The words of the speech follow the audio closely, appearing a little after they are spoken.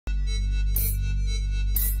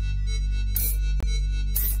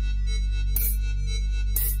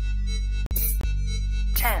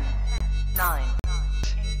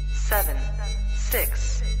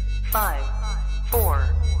5, 4,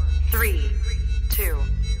 3, 2,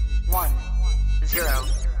 1, 0.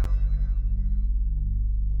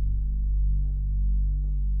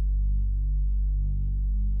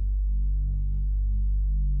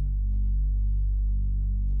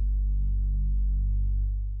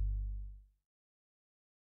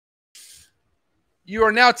 You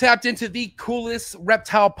are now tapped into the coolest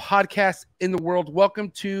reptile podcast in the world.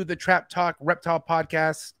 Welcome to the Trap Talk Reptile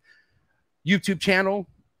Podcast YouTube channel.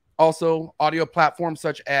 Also, audio platforms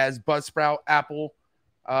such as Buzzsprout, Apple,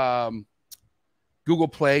 Google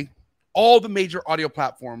Play, all the major audio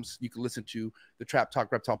platforms you can listen to the Trap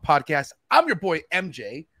Talk Reptile Podcast. I'm your boy,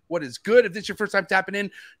 MJ. What is good? If this is your first time tapping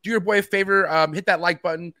in, do your boy a favor, hit that like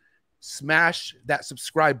button, smash that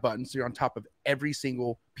subscribe button so you're on top of every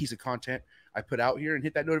single piece of content I put out here, and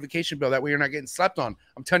hit that notification bell. That way you're not getting slept on.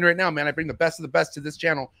 I'm telling you right now, man, I bring the best of the best to this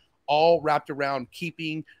channel, all wrapped around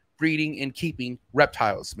keeping, breeding, and keeping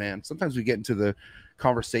reptiles, man. Sometimes we get into the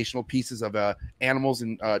conversational pieces of animals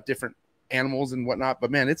and different animals and whatnot,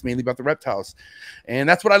 but man, it's mainly about the reptiles, and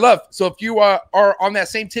that's what I love. So if you are on that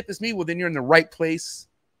same tip as me, well, then you're in the right place.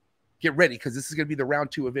 Get ready, because this is going to be the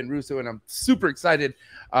round 2 of in Russo, and I'm super excited.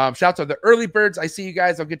 Shout out to the early birds. I see you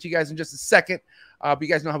guys. I'll get to you guys in just a second. But you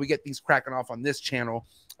guys know how we get things cracking off on this channel.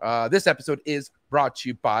 This episode is brought to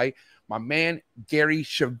you by my man, Gary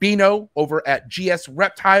Shavino, over at GS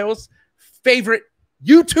Reptiles, favorite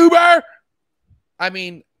YouTuber. I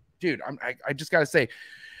mean, dude, I just got to say,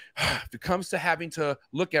 if it comes to having to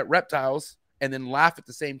look at reptiles and then laugh at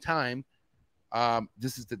the same time,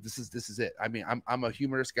 this is it. I mean, I'm a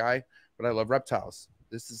humorous guy, but I love reptiles.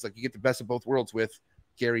 This is like you get the best of both worlds with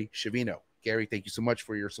Gary Shavino. Gary, thank you so much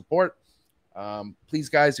for your support. Please,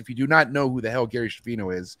 guys, if you do not know who the hell Gary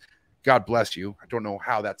Shavino is, God bless you. I don't know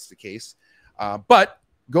how that's the case. But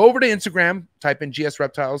go over to Instagram, type in GS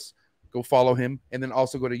Reptiles, go follow him, and then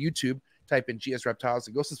also go to YouTube, type in GS Reptiles,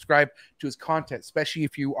 and go subscribe to his content, especially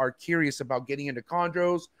if you are curious about getting into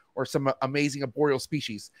chondros or some amazing arboreal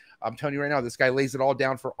species. I'm telling you right now, this guy lays it all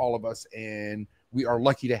down for all of us, and we are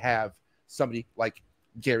lucky to have somebody like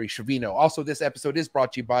Gary Shavino. Also, this episode is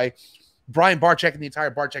brought to you by Brian Barczyk and the entire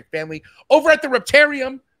Barczyk family over at the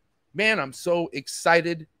Reptarium. Man, I'm so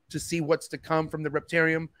excited to see what's to come from the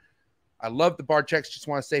Reptarium. I love the Barczyks. Just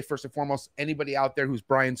want to say, first and foremost, anybody out there who's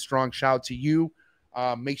Brian Strong, shout out to you.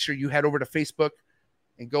 Make sure you head over to Facebook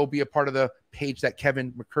and go be a part of the page that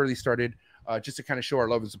Kevin McCurley started, just to kind of show our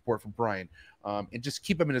love and support for Brian. And just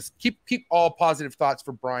keep him in his keep all positive thoughts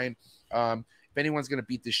for Brian. If anyone's gonna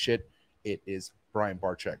beat this shit, it is Brian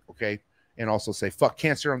Barczyk, okay? And also say fuck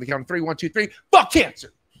cancer on the count of 3. 1, 2, 3. Fuck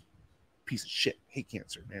cancer. Piece of shit. Hate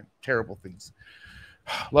cancer, man. Terrible things.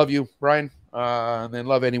 Love you, Brian. And then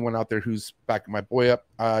love anyone out there who's backing my boy up.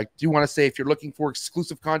 I do want to say, if you're looking for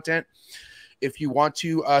exclusive content, if you want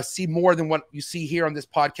to see more than what you see here on this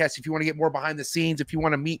podcast, if you want to get more behind the scenes, if you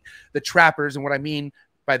want to meet the trappers, and what I mean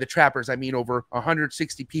by the trappers, I mean over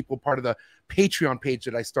 160 people, part of the Patreon page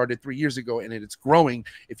that I started 3 years ago, and it's growing.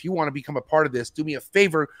 If you want to become a part of this, do me a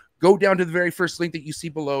favor, go down to the very first link that you see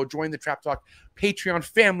below, join the Trap Talk Patreon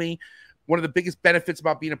family. One of the biggest benefits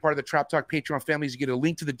about being a part of the Trap Talk Patreon family is you get a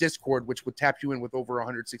link to the Discord, which would tap you in with over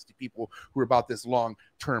 160 people who are about this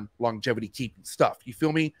long-term longevity keeping stuff. You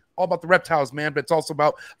feel me? All about the reptiles, man, but it's also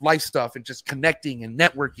about life stuff and just connecting and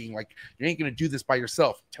networking. Like, you ain't going to do this by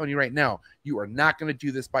yourself. I'm telling you right now, you are not going to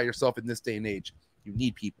do this by yourself in this day and age. You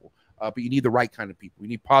need people. But you need the right kind of people. You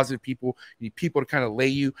need positive people. You need people to kind of lay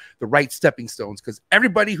you the right stepping stones, because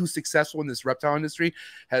everybody who's successful in this reptile industry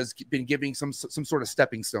has been giving some sort of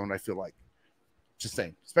stepping stone, I feel like. Just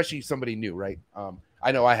saying, especially somebody new, right?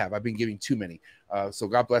 I know I have. I've been giving too many. So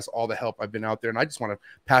God bless all the help I've been out there, and I just want to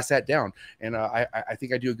pass that down. And I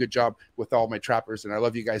think I do a good job with all my trappers, and I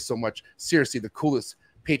love you guys so much. Seriously, the coolest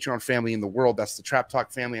Patreon family in the world. That's the Trap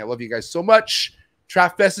Talk family. I love you guys so much.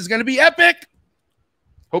 Trap Fest is going to be epic.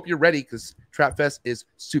 Hope you're ready, because Trap Fest is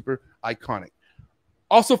super iconic.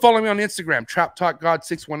 Also, follow me on Instagram, Trap Talk God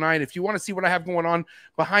 619. If you want to see what I have going on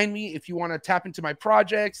behind me, if you want to tap into my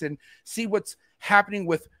projects and see what's happening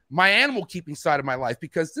with my animal keeping side of my life,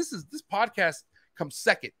 because this podcast comes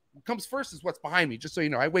second. What comes first is what's behind me. Just so you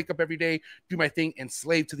know, I wake up every day, do my thing, and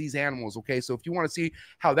slave to these animals. Okay, so if you want to see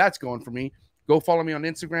how that's going for me, go follow me on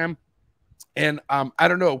Instagram. And I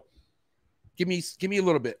don't know, give me a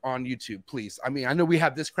little bit on YouTube, please. I mean, I know we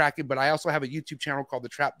have this cracking, but I also have a YouTube channel called The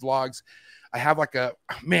Trap Vlogs. I have like a,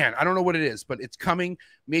 man, I don't know what it is, but it's coming.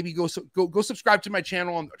 Maybe go subscribe to my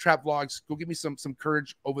channel on Trap Vlogs. Go give me some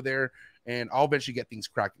courage over there, and I'll eventually get things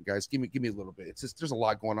cracking, guys. Give me a little bit. It's just, there's a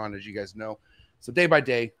lot going on, as you guys know. So day by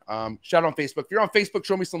day, shout out on Facebook. If you're on Facebook,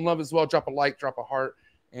 show me some love as well. Drop a like, drop a heart,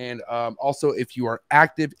 And also, if you are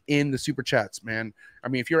active in the super chats, man, I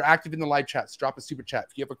mean, if you're active in the live chats, drop a super chat.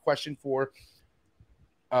 If you have a question for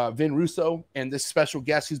Vin Russo and this special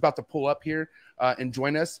guest who's about to pull up here and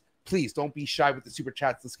join us, please don't be shy with the super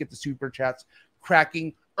chats. Let's get the super chats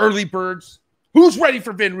cracking. Early birds. Who's ready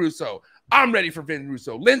for Vin Russo? I'm ready for Vin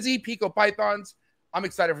Russo. Lindsay, Pico Pythons. I'm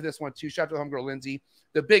excited for this one too. Shout out to the homegirl Lindsay.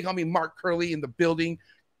 The big homie Mark Curley in the building.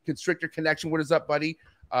 Constrictor Connection. What is up, buddy?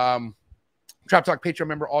 Trap Talk Patreon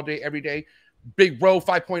member all day, every day. Big Bro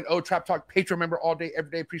 5.0 Trap Talk Patreon member all day,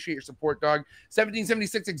 every day. Appreciate your support, dog.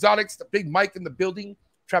 1776 Exotics, the big Mike in the building.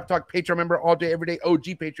 Trap Talk Patreon member all day, every day. OG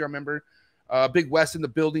Patreon member. Big West in the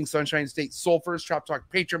building. Sunshine State Sulfurs. Trap Talk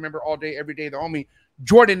Patreon member all day, every day. The homie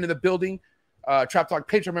Jordan in the building. Trap Talk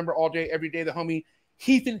Patreon member all day, every day. The homie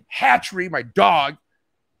Heathen Hatchery, my dog.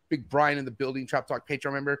 Big Brian in the building. Trap Talk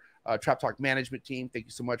Patreon member. Trap Talk management team. Thank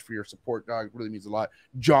you so much for your support, dog. It really means a lot.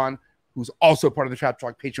 John, who's also part of the Trap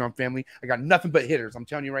Talk Patreon family. I got nothing but hitters. I'm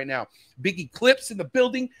telling you right now. Big Eclipse in the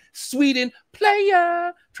building. Sweden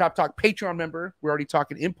player. Trap Talk Patreon member. We're already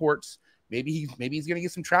talking imports. Maybe he's gonna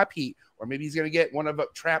get some trap heat, or maybe he's gonna get one of a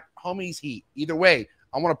trap homies heat. Either way,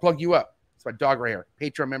 I want to plug you up. It's my dog right here.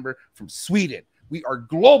 Patreon member from Sweden. We are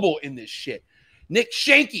global in this shit. Nick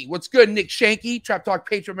Shanky. What's good, Nick Shanky? Trap Talk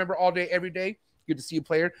Patreon member all day, every day. Good to see you,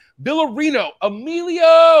 player. Villarino,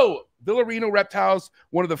 Emilio. Villarino Reptiles,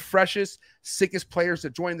 one of the freshest, sickest players to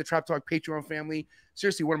join the Trap Talk Patreon family.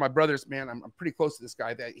 Seriously, one of my brothers, man. I'm pretty close to this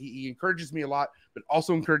guy. That he encourages me a lot, but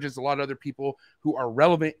also encourages a lot of other people who are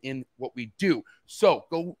relevant in what we do. So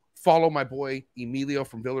go follow my boy Emilio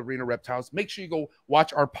from Villarino Reptiles. Make sure you go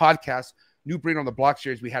watch our podcast, New Breed on the Block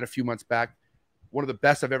series we had a few months back. One of the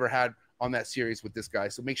best I've ever had on that series with this guy.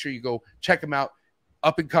 So make sure you go check him out.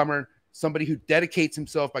 Up and comer. Somebody who dedicates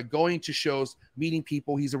himself by going to shows, meeting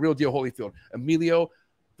people. He's a real deal, Holyfield. Emilio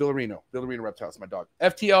Villarino Reptiles, my dog.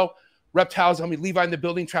 FTL Reptiles, homie Levi in the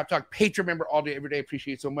building. Trap Talk Patreon member all day, every day.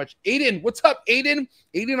 Appreciate it so much. Aiden, what's up, Aiden?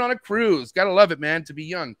 Aiden on a cruise. Gotta love it, man, to be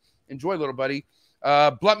young. Enjoy, little buddy.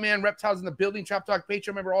 Bluntman Reptiles in the building. Trap Talk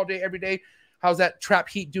Patreon member all day, every day. How's that trap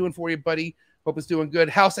heat doing for you, buddy? Hope it's doing good.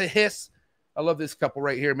 House of Hiss. I love this couple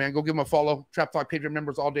right here, man. Go give them a follow. Trap Talk Patreon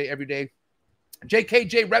members all day, every day.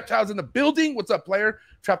 JKJ Reptiles in the building. What's up, player?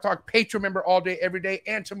 Trap Talk Patreon member all day, every day.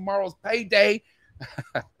 And tomorrow's payday.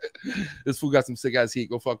 This fool got some sick ass heat.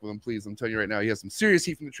 Go fuck with him, please. I'm telling you right now, he has some serious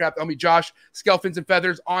heat from the trap. Homie Josh, Scale Fins and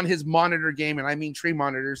Feathers on his monitor game, and I mean tree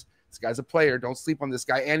monitors. This guy's a player. Don't sleep on this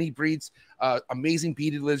guy. And he breeds amazing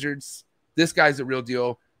beaded lizards. This guy's a real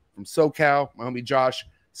deal. From SoCal, my homie Josh.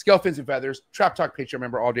 Scale Fins and Feathers. Trap Talk Patreon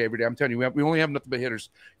member all day, every day. I'm telling you, we only have nothing but hitters.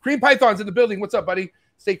 Cream Pythons in the building. What's up, buddy?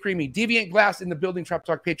 Stay creamy. Deviant Glass in the building. Trap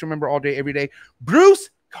Talk Patreon member all day, every day.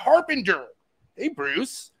 Bruce Carpenter. Hey,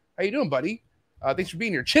 Bruce. How you doing, buddy? Thanks for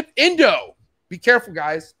being here. Chip Indo. Be careful,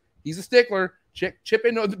 guys. He's a stickler. Chip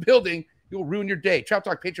Indo in the building. He'll ruin your day. Trap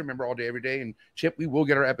Talk Patreon member all day, every day. And Chip, we will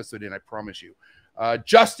get our episode in. I promise you.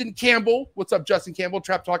 Justin Campbell. What's up, Justin Campbell?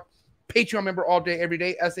 Trap Talk Patreon member all day, every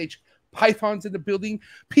day. SH Pythons in the building.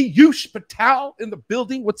 Piyush Patel in the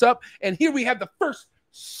building. What's up? And here we have the first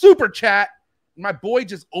super chat. My boy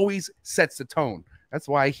just always sets the tone. That's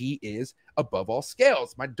why he is above all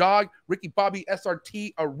scales. My dog, Ricky Bobby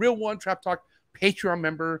SRT, a real one. Trap Talk Patreon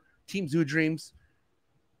member, Team Zoo Dreams,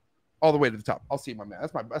 all the way to the top. I'll see my man.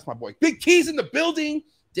 That's my boy. Big Keys in the building.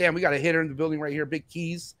 Damn, we got a hitter in the building right here. Big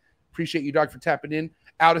Keys. Appreciate you, dog, for tapping in.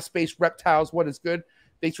 Out of Space Reptiles. What is good?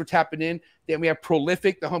 Thanks for tapping in. Then we have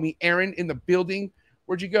Prolific, the homie Aaron in the building.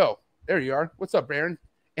 Where'd you go? There you are. What's up, Aaron?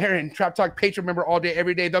 Aaron, Trap Talk Patreon member all day,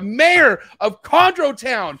 every day. The mayor of Condro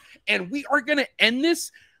Town. And we are going to end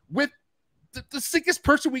this with the sickest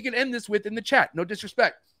person we can end this with in the chat. No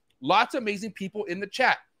disrespect. Lots of amazing people in the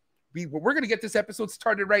chat. We're going to get this episode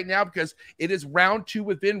started right now because it is round 2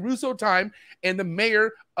 within Russo time. And the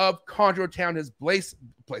mayor of Condro Town has blessed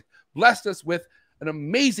us with an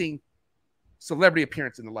amazing celebrity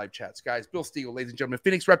appearance in the live chats. Guys, Bill Stiegel, ladies and gentlemen,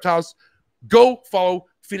 Phoenix Reptiles. Go follow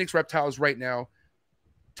Phoenix Reptiles right now.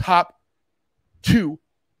 Top 2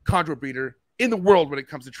 chondro breeder in the world when it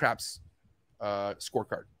comes to traps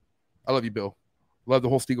scorecard. I love you, Bill. Love the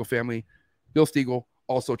whole Stiegel family. Bill Stiegel,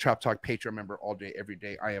 also Trap Talk Patreon member all day, every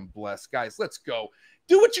day. I am blessed. Guys, let's go.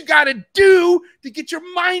 Do what you got to do to get your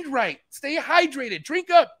mind right. Stay hydrated. Drink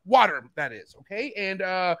up water, that is, okay?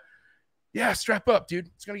 And, yeah, strap up, dude.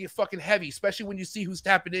 It's going to get fucking heavy, especially when you see who's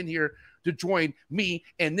tapping in here to join me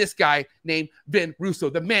and this guy named Vin Russo,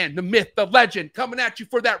 the man, the myth, the legend, coming at you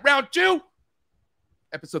for that round 2,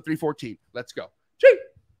 episode 314. Let's go. Gee.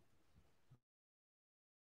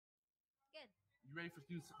 Good. You ready for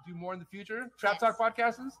do more in the future? Trap Talk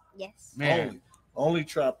podcasts? Yes. Man, Only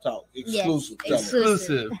Trap Talk. Exclusive. Yes,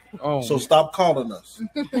 exclusive. Oh, So stop calling us.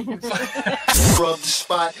 Scrub the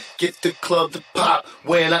spot, get the club to pop.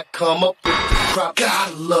 When I come up with the crop,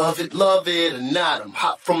 gotta love it or not. I'm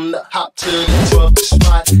hot from the hop to the scrub the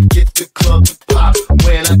spot, get the club to pop.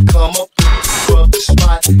 When I come up with the scrub the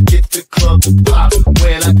spot, get the club to pop.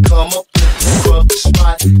 When I come up with the scrub the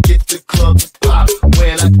spot, get the club to pop.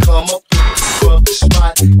 When I come up with the scrub the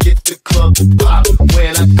spot, get the club to pop.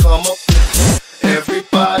 When I come up with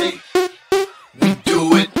everybody, we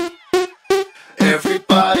do it.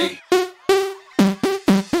 Everybody,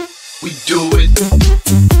 we do it.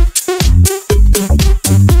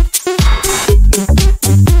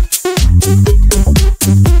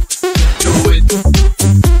 Do it. Do it.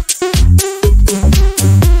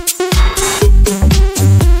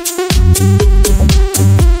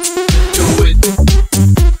 Do it.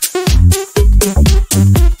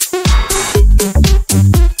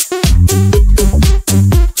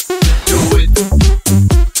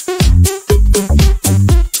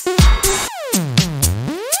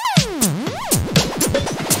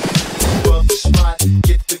 Scrub the spot,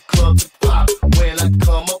 get the club to pop. When I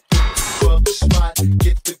come up with the scrub the spot,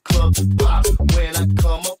 get the club to pop. When I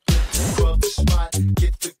come up with the scrub the spot,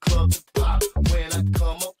 get the club to pop. When I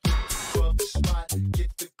come up with the scrub the spot,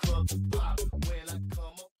 get the club to pop. When I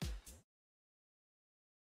come up.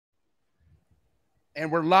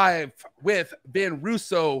 and we're live with Vin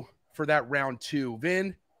Russo for that round 2.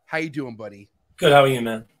 Vin, how you doing, buddy? Good. How are you,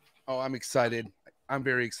 man? Oh, I'm excited. I'm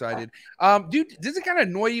very excited. Dude, does it kind of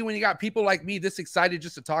annoy you when you got people like me this excited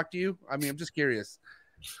just to talk to you? I mean, I'm just curious.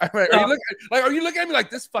 Are you looking at me like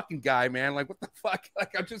this fucking guy, man? Like, what the fuck?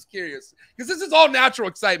 Like, I'm just curious because this is all natural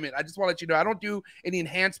excitement. I just want to let you know I don't do any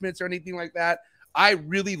enhancements or anything like that. I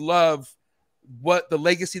really love what the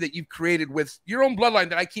legacy that you've created with your own bloodline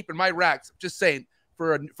that I keep in my RHACS. Just saying,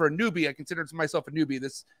 for a newbie, I consider myself a newbie.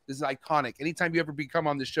 This is iconic. Anytime you ever become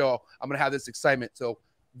on the show, I'm gonna have this excitement. So,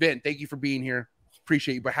 Vin, thank you for being here.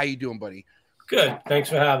 Appreciate you. But how you doing, buddy? Good. Thanks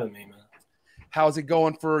for having me, man. How's it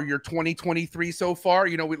going for your 2023 so far?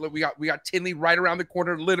 You know, we got Tinley right around the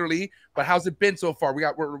corner, literally. But how's it been so far?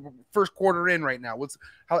 We're first quarter in right now.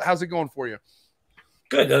 How's it going for you?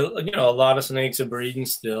 Good. You know, a lot of snakes are breeding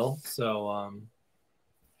still, so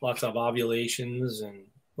lots of ovulations, and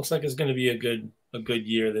looks like it's going to be a good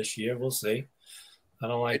year this year. We'll see. I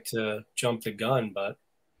don't like to jump the gun, but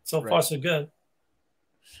so far so good.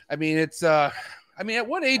 I mean, it's at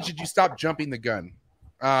what age did you stop jumping the gun?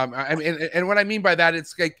 I mean, and what I mean by that,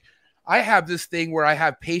 it's like I have this thing where I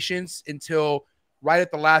have patience until right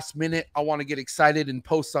at the last minute I want to get excited and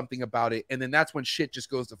post something about it, and then that's when shit just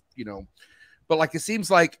goes to, you know. But like it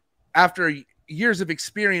seems like after years of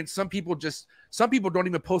experience, some people don't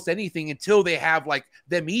even post anything until they have like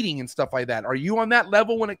them eating and stuff like that. Are you on that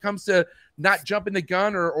level when it comes to not jumping the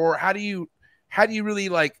gun, or how do you really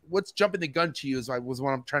like what's jumping the gun to you? Was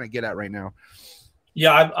what I'm trying to get at right now.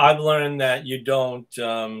 Yeah, I've learned that you don't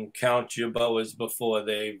count your boas before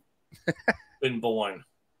they've been born.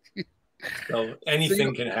 So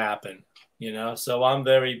anything can happen, you know. So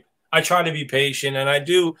I try to be patient, and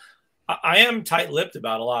I am tight-lipped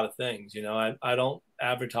about a lot of things, you know. I don't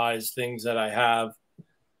advertise things that I have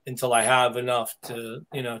until I have enough to,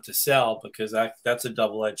 you know, to sell, because that's a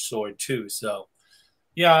double-edged sword too. So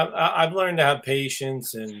yeah, I've learned to have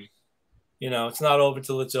patience, and you know, it's not over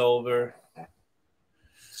till it's over,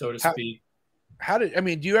 so to speak. Have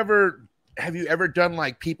you ever done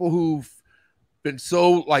like people who've been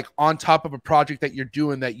so like on top of a project that you're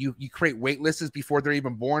doing that you create wait lists before they're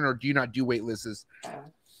even born, or do you not do wait lists?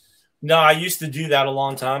 No, I used to do that a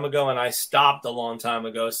long time ago, and I stopped a long time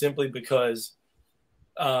ago simply because,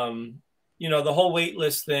 you know, the whole wait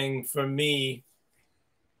list thing for me,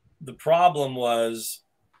 the problem was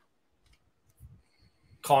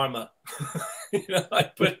karma. You know, I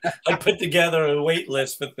put together a wait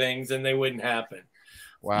list for things and they wouldn't happen.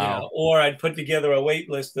 Wow. You know, or I'd put together a wait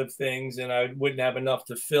list of things and I wouldn't have enough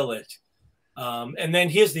to fill it. And then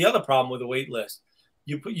here's the other problem with a wait list.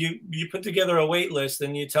 You put together a wait list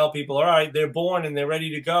and you tell people, all right, they're born and they're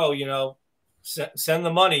ready to go, you know, send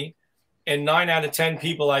the money. And 9 out of 10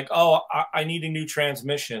 people like, oh, I need a new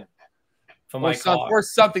transmission for my car. Or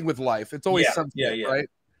something with life. It's always something, right?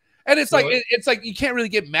 And it's so, it's like you can't really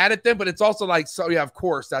get mad at them, but it's also like, so yeah, of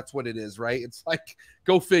course, that's what it is, right? It's like,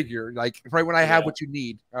 go figure, like right when I have what you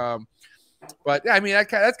need. But I mean,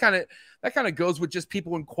 that kind of goes with just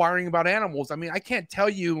people inquiring about animals. I mean, I can't tell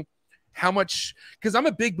you how much, because I'm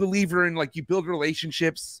a big believer in like you build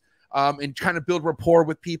relationships and kind of build rapport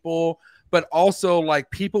with people, but also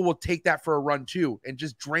like people will take that for a run too and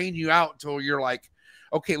just drain you out until you're like,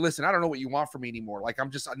 okay, listen, I don't know what you want from me anymore. Like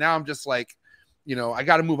I'm just like, you know, I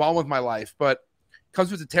got to move on with my life, but it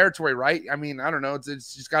comes with the territory, right? I mean, I don't know.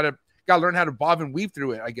 It's just got to learn how to bob and weave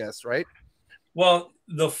through it, I guess, right? Well,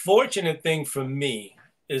 the fortunate thing for me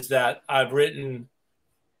is that I've written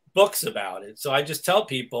books about it. So I just tell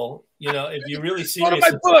people, you know, if you're really serious,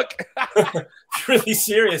 my book. really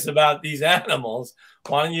serious about these animals,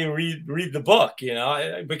 why don't you read the book? You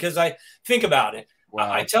know, because I think about it.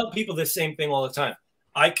 Wow. I tell people the same thing all the time.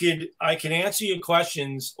 I can answer your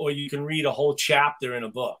questions, or you can read a whole chapter in a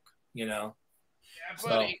book. You know. Yeah,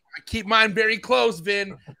 buddy. So. I keep mine very close,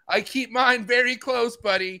 Vin. I keep mine very close,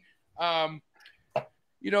 buddy.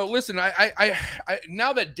 You know, listen, I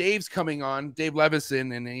now that Dave's coming on, Dave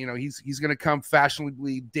Levison, and you know he's gonna come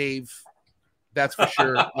fashionably Dave, that's for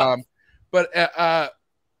sure. But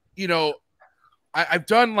you know, I've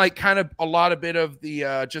done like kind of a lot of bit of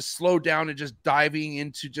the just slow down and just diving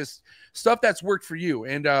into just stuff that's worked for you,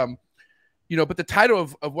 and you know, but the title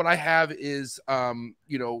of what I have is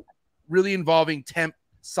you know, really involving temp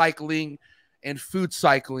cycling and food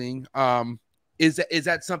cycling. Is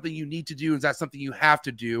that something you need to do? Is that something you have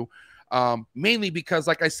to do? Mainly because,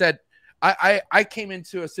 like I said, I came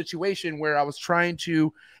into a situation where I was trying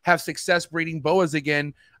to have success breeding boas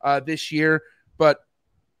again this year, but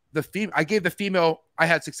I gave the female I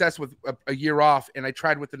had success with a year off, and I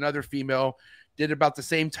tried with another female, did about the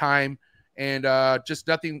same time, and just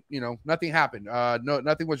nothing, you know, nothing happened.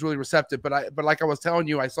 Nothing was really receptive. But like I was telling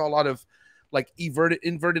you, I saw a lot of like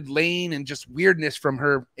inverted lane and just weirdness from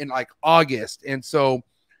her in like August. And so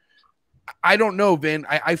I don't know, Vin.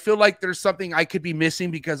 I feel like there's something I could be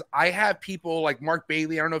missing because I have people like Mark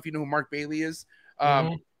Bailey. I don't know if you know who Mark Bailey is.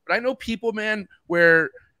 But I know people, man, where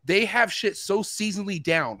they have shit so seasonally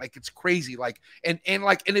down. Like it's crazy. Like, and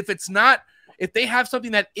if they have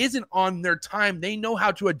something that isn't on their time, they know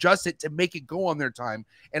how to adjust it to make it go on their time.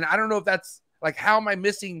 And I don't know if that's, like, how am I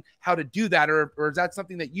missing how to do that? Or is that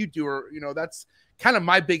something that you do? Or, you know, that's kind of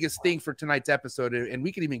my biggest thing for tonight's episode. And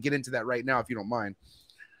we can even get into that right now, if you don't mind.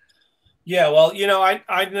 Yeah. Well, you know,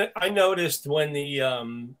 I noticed when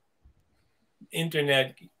the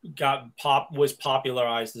internet was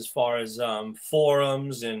popularized as far as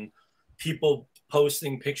forums and people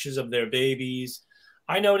posting pictures of their babies,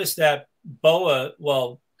 I noticed that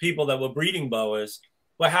people that were breeding boas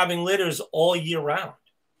were having litters all year round.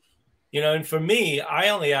 You know, and for me, I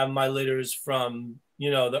only have my litters from,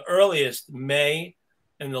 you know, the earliest May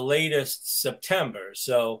and the latest September.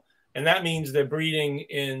 So, and that means they're breeding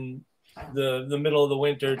in the middle of the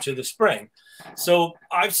winter to the spring. So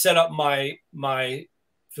I've set up my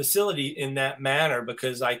facility in that manner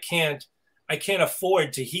because I can't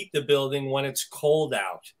afford to heat the building when it's cold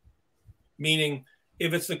out. Meaning,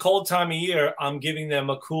 if it's the cold time of year, I'm giving them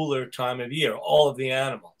a cooler time of year, all of the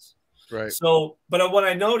animals. Right. So, but what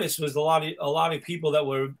I noticed was a lot of people that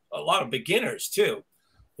were a lot of beginners too.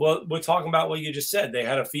 Well, we're talking about what you just said. They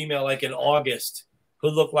had a female like in August who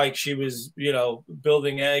looked like she was, you know,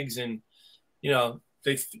 building eggs, and, you know,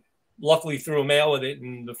 they luckily threw a male with it,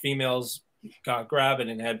 and the females got gravid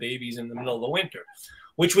and had babies in the middle of the winter,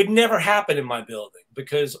 which would never happen in my building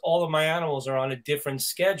because all of my animals are on a different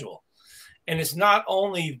schedule. And it's not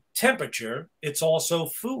only temperature, it's also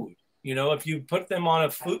food. You know, if you put them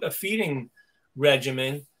on a feeding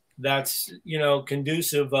regimen that's, you know,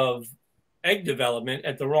 conducive of egg development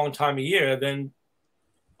at the wrong time of year, then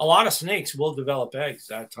a lot of snakes will develop eggs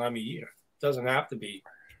that time of year. It doesn't have to be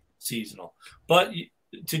seasonal. But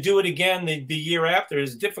to do it again the year after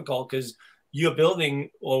is difficult because your building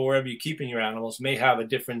or wherever you're keeping your animals may have a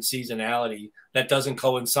different seasonality that doesn't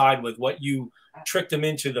coincide with what you tricked them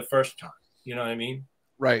into the first time. You know what I mean?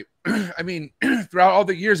 Right. I mean, throughout all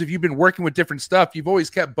the years, if you've been working with different stuff, you've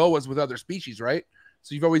always kept boas with other species, right?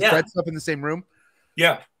 So you've always bred stuff in the same room?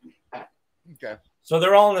 Yeah. Okay. So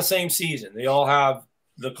they're all in the same season. They all have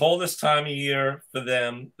the coldest time of year for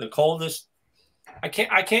them. The coldest, I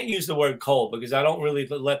can't use the word cold because I don't really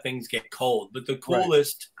let things get cold, but the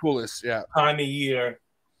coolest time of year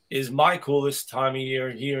is my coolest time of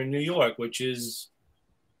year here in New York, which is,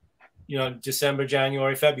 you know, December,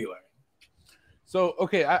 January, February. So,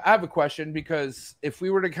 okay, I have a question, because if we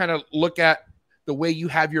were to kind of look at the way you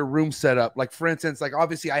have your room set up, like for instance, like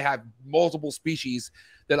obviously I have multiple species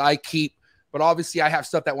that I keep, but obviously I have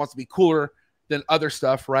stuff that wants to be cooler than other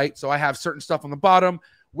stuff, right? So I have certain stuff on the bottom.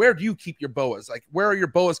 Where do you keep your boas? Like, where are your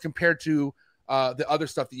boas compared to the other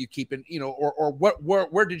stuff that you keep? And, you know, or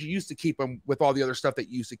where did you used to keep them with all the other stuff that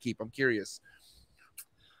you used to keep? I'm curious.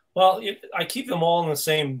 Well, I keep them all in the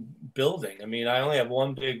same building. I mean, I only have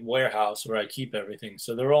one big warehouse where I keep everything.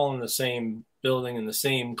 So they're all in the same building, in the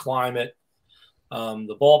same climate.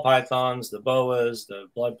 The ball pythons, the boas, the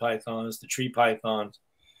blood pythons, the tree pythons.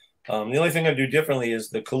 The only thing I do differently is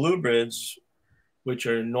the colubrids, which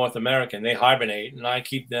are North American, they hibernate, and I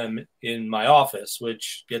keep them in my office,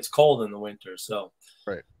 which gets cold in the winter. So,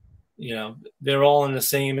 right, you know, they're all in the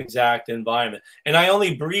same exact environment. And I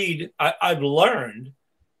only breed, I've learned,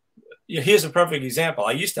 here's a perfect example.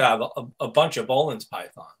 I used to have a bunch of Boelen's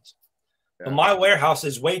pythons. Yeah. But my warehouse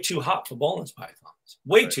is way too hot for Boelen's pythons.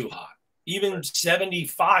 Way too hot. Even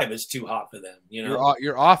 75 is too hot for them. You know,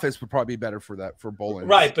 your office would probably be better for that, for Boelen's.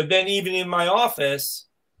 Right, but then even in my office,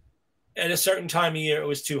 at a certain time of year, it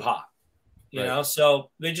was too hot. You know,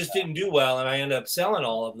 so they just didn't do well, and I ended up selling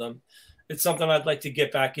all of them. It's something I'd like to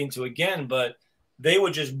get back into again, but they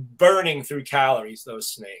were just burning through calories. Those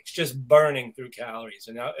snakes, just burning through calories,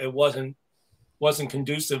 and it wasn't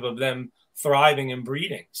conducive of them thriving and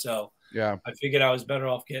breeding. So. Yeah, I figured I was better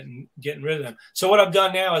off getting rid of them. So what I've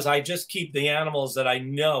done now is I just keep the animals that I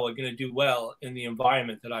know are going to do well in the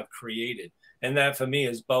environment that I've created, and that for me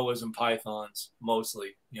is boas and pythons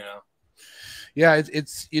mostly. You know. Yeah,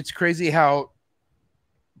 it's crazy how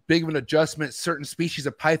big of an adjustment certain species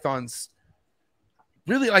of pythons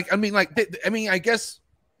really like. I mean, I guess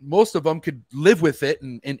most of them could live with it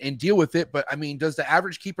and deal with it, but I mean, does the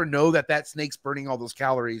average keeper know that snake's burning all those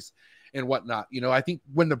calories and whatnot? You know, I think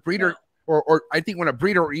when the breeder or I think when a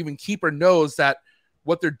breeder or even keeper knows that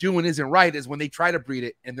what they're doing isn't right is when they try to breed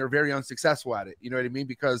it and they're very unsuccessful at it. You know what I mean?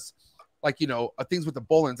 Because like, you know, things with the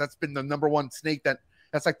Boelen's, that's been the #1 snake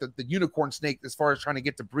that's like the unicorn snake as far as trying to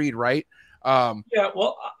get to breed, right? Yeah,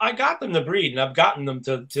 well, I got them to breed and I've gotten them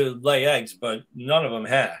to lay eggs, but none of them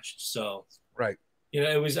hatched. So, right. You know,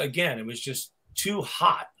 it was just too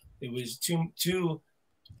hot. It was too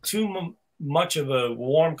much of a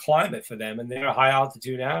warm climate for them, and they're a high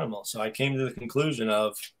altitude animal. So I came to the conclusion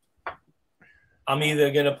of I'm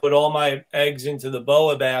either going to put all my eggs into the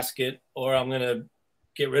boa basket, or I'm going to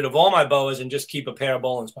get rid of all my boas and just keep a pair of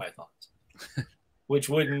Boelen's pythons, which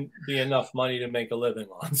wouldn't be enough money to make a living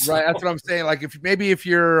on. So. Right. That's what I'm saying. Like if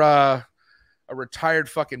you're a retired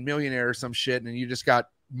fucking millionaire or some shit, and you just got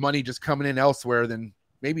money just coming in elsewhere, then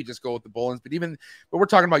maybe just go with the Boelen's. But we're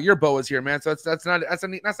talking about your boas here, man. So that's not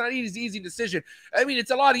an easy decision. I mean,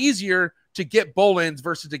 it's a lot easier to get Boelen's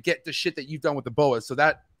versus to get the shit that you've done with the boas. So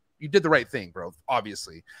that you did the right thing, bro.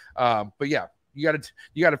 Obviously. But yeah, you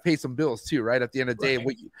gotta pay some bills too, right? At the end of the day,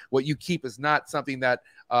 what you keep is not something that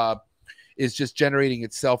is just generating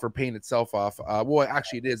itself or paying itself off. Well,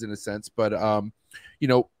 actually, it is in a sense. But you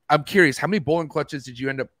know, I'm curious, how many Boelen clutches did you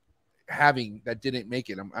end up having that didn't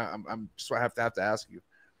make it? I'm just I have to ask you.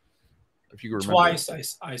 If you remember.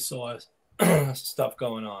 Twice I saw stuff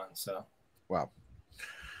going on. So wow.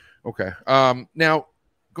 Okay. Now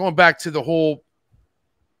going back to the whole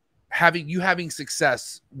having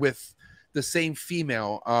success with the same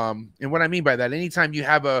female. And what I mean by that, anytime you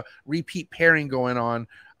have a repeat pairing going on,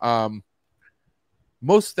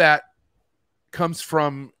 most of that comes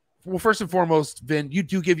from, well, first and foremost, Vin, you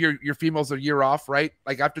do give your females a year off, right?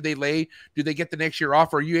 Like after they lay, do they get the next year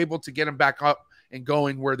off? Or are you able to get them back up and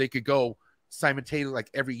going where they could go simultaneously like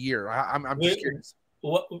every year? I'm just curious.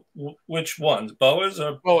 Which ones? Boas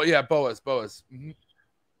or? Oh yeah, boas. Mm-hmm.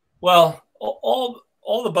 Well,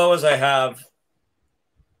 all the boas I have,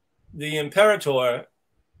 the Imperator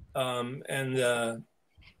and the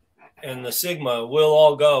Sigma will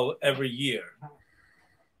all go every year.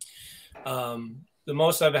 The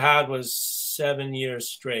most I've had was 7 years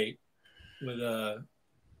straight with a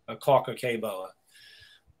Cocker K boa.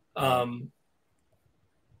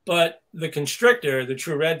 But the constrictor, the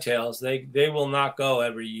true red tails, they will not go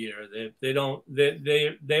every year.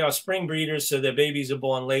 They are spring breeders, so their babies are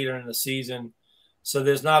born later in the season. So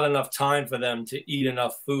there's not enough time for them to eat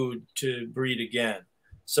enough food to breed again.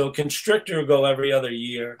 So constrictor go every other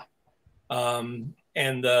year.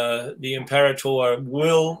 And the Imperator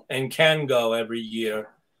will and can go every year.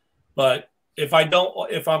 But if I'm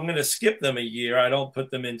going to skip them a year, I don't put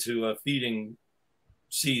them into a feeding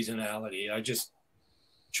seasonality. I just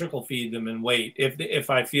trickle feed them and wait if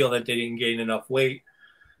I feel that they didn't gain enough weight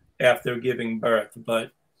after giving birth.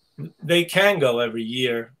 But they can go every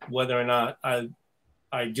year. Whether or not I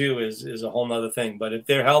do is a whole nother thing. But if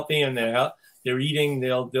they're healthy and they're eating,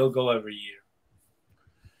 they'll go every year.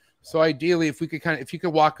 So ideally, if you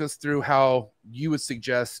could walk us through how you would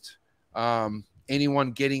suggest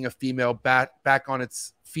anyone getting a female back on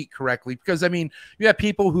its feet correctly, because I mean, you have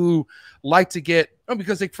people who like to get,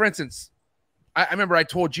 because like for instance, I remember I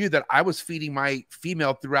told you that I was feeding my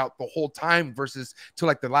female throughout the whole time versus to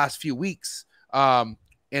like the last few weeks. And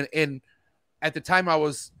at the time I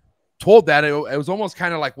was told that it was almost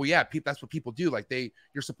kind of like, well, yeah, that's what people do. Like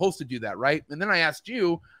you're supposed to do that. Right. And then I asked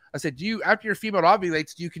you, I said, after your female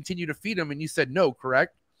ovulates, do you continue to feed them? And you said, no,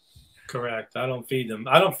 correct? Correct. I don't feed them.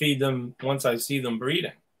 I don't feed them once I see them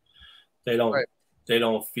breeding. They don't. Right. They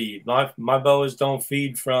don't feed. My boas don't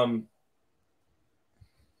feed from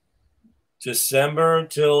December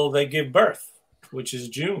till they give birth, which is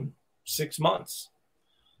June, 6 months.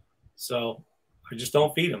 So I just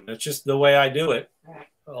don't feed them. That's just the way I do it.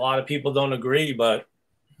 A lot of people don't agree, but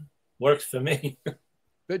works for me.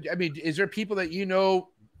 But I mean, is there people that you know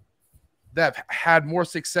that have had more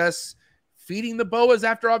success feeding the boas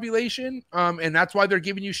after ovulation, and that's why they're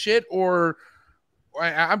giving you shit? Or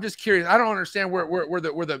I'm just curious. I don't understand where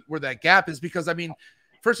that gap is, because I mean,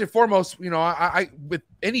 first and foremost, you know, I with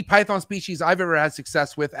any python species I've ever had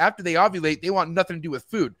success with, after they ovulate, they want nothing to do with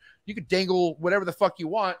food. You could dangle whatever the fuck you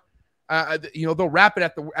want. You know, they'll wrap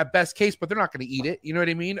it at best case, but they're not going to eat it. You know what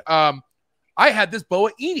I mean? I had this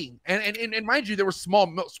boa eating, and mind you, there were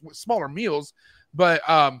smaller meals, but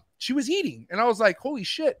she was eating, and I was like, holy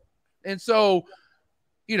shit. And so,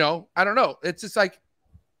 you know, I don't know. It's just like,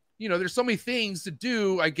 you know, there's so many things to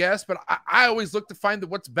do, I guess, but I always look to find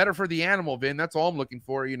what's better for the animal, Vin. That's all I'm looking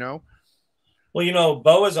for, you know? Well, you know,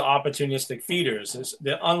 boas are opportunistic feeders.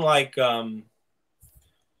 They're unlike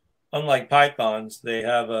pythons. They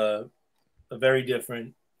have a very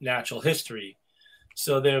different natural history.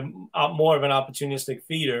 So they're more of an opportunistic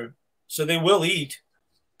feeder. So they will eat.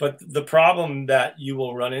 But the problem that you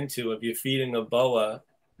will run into if you're feeding a boa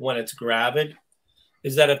when it's gravid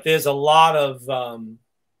is that if there's a lot of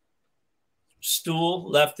stool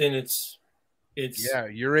left in its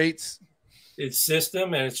urates, its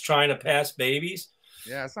system, and it's trying to pass babies,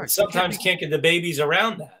 it's not, sometimes can't get the babies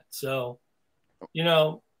around that. So, you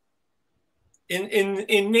know,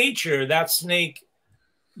 in nature, that snake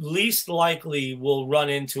least likely will run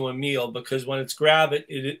into a meal, because when it's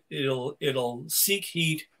gravid, it'll seek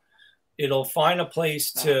heat, it'll find a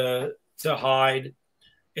place to hide.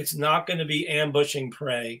 It's not going to be ambushing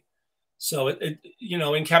prey. So you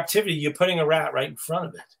know, in captivity, you're putting a rat right in front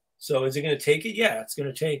of it. So is it going to take it? Yeah, it's going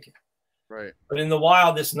to take it. Right. But in the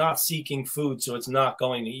wild, it's not seeking food, so it's not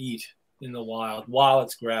going to eat in the wild while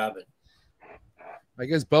it's gravid. I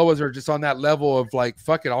guess boas are just on that level of like,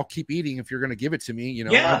 fuck it, I'll keep eating if you're going to give it to me, you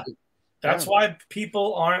know? Yeah. That's why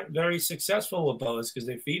people aren't very successful with boas, because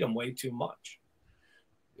they feed them way too much.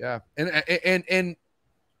 Yeah. And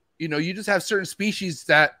you know, you just have certain species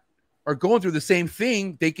that are going through the same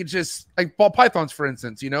thing. They could just, like ball pythons, for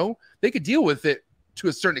instance, you know, they could deal with it to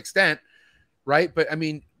a certain extent, right? But I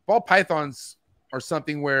mean, ball pythons are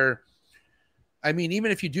something where, I mean,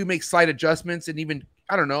 even if you do make slight adjustments, and even,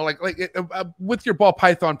 I don't know, like with your ball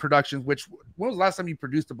python productions, when was the last time you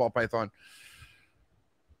produced a ball python?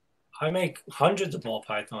 I make hundreds of ball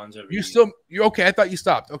pythons every year. You okay? I thought you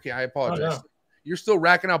stopped. Okay, I apologize. Oh, no. You're still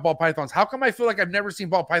racking out ball pythons. How come I feel like I've never seen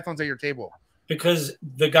ball pythons at your table? Because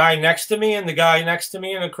the guy next to me and the guy next to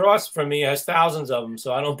me and across from me has thousands of them,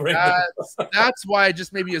 so I don't bring them. That's why I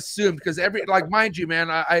just maybe assumed, because mind you, man,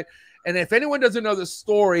 and if anyone doesn't know the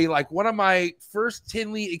story, like one of my first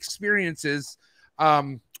Tinley experiences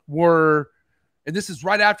were, and this is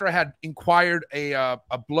right after I had inquired a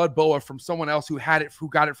blood boa from someone else who got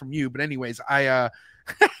it from you. But anyways, I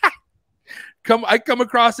come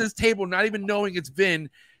across this table, not even knowing it's Vin,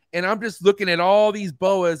 and I'm just looking at all these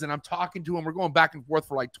boas, and I'm talking to him. We're going back and forth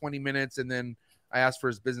for like 20 minutes, and then I asked for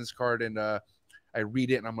his business card, and I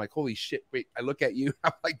read it, and I'm like, holy shit, wait, I look at you.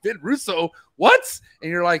 I'm like, Vin Russo, what?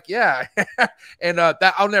 And you're like, yeah. And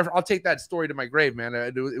that I'll take that story to my grave, man.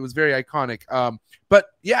 It was very iconic. But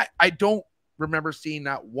yeah, I don't remember seeing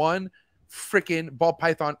not one freaking ball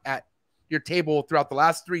python at your table throughout the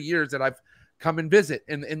last 3 years that I've come and visit.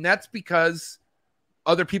 And that's because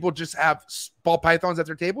other people just have ball pythons at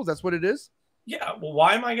their tables. That's what it is. Yeah. Well,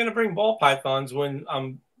 why am I going to bring ball pythons when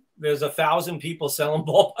there's 1,000 people selling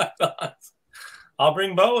ball pythons? I'll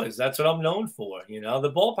bring boas. That's what I'm known for. You know, the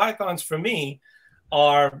ball pythons for me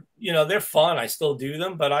are, you know, they're fun. I still do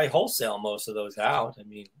them, but I wholesale most of those out. I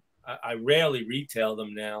mean, I rarely retail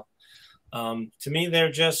them now. To me,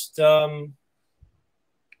 they're just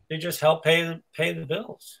they just help pay the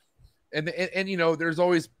bills. And you know, there's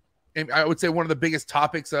always, I would say, one of the biggest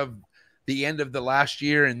topics of the end of the last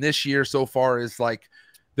year and this year so far is like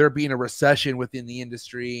there being a recession within the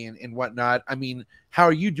industry and whatnot. I mean, how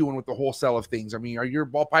are you doing with the wholesale of things? I mean, are your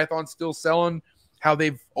ball pythons still selling how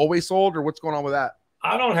they've always sold, or what's going on with that?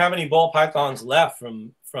 I don't have any ball pythons left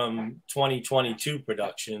from 2022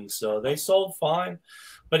 production, so they sold fine.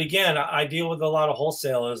 But again, I deal with a lot of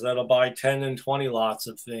wholesalers that'll buy 10 and 20 lots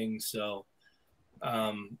of things. So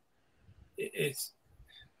it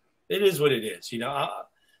is what it is. You know,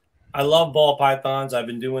 I love ball pythons. I've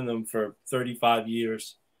been doing them for 35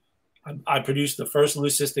 years. I produced the first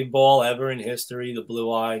leucistic ball ever in history, the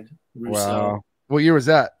blue-eyed Russo. Wow. What year was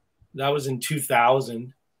that? That was in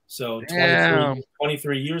 2000. So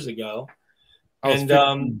 23 years ago.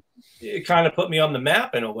 And it kind of put me on the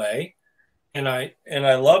map in a way. And I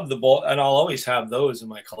love the ball, and I'll always have those in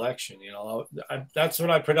my collection. You know, that's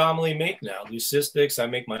what I predominantly make now. Leucistics, I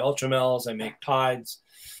make my ultramels, I make pieds.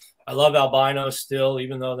 I love albinos still,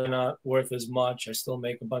 even though they're not worth as much. I still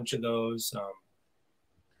make a bunch of those.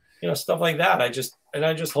 You know, stuff like that. I just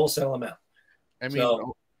wholesale them out. I mean,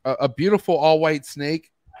 a beautiful all white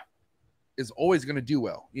snake is always going to do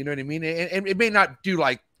well. You know what I mean? And it may not do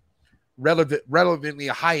like relevantly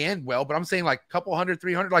a high end well, but I'm saying like a couple 100,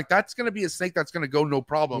 300, like that's going to be a snake that's going to go no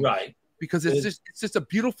problem, right? Because it's just a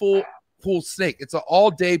beautiful, cool snake. It's an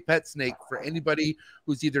all day pet snake for anybody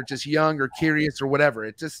who's either just young or curious or whatever.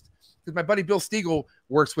 It just, because my buddy Bill Stiegel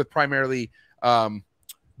works with primarily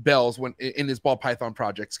bells when in his ball python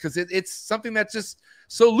projects, because it's something that's just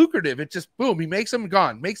so lucrative. It just boom, he makes them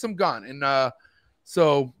gone, and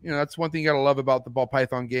so, you know, that's one thing you got to love about the ball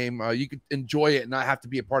python game. You could enjoy it and not have to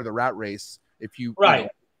be a part of the rat race if you. Right. You know.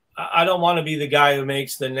 I don't want to be the guy who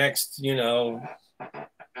makes the next, you know,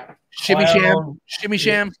 shimmy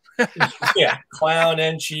sham. Yeah. Clown,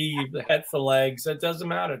 enchi, head for legs. That doesn't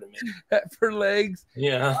matter to me. Head for legs.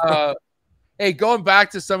 Yeah. Hey, going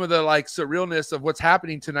back to some of the like surrealness of what's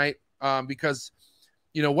happening tonight, because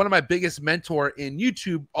you know, one of my biggest mentor in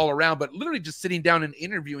YouTube all around, but literally just sitting down and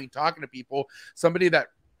interviewing, talking to people, somebody that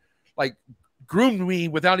like groomed me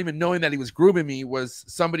without even knowing that he was grooming me was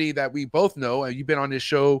somebody that we both know. You've been on his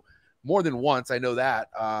show more than once. I know that.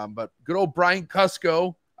 But good old Brian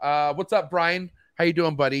Cusco. What's up, Brian? How you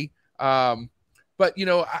doing, buddy? But you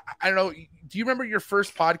know, I don't know. Do you remember your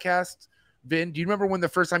first podcast, Vin? Do you remember when the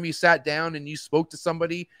first time you sat down and you spoke to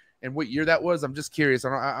somebody? And what year that was? I'm just curious.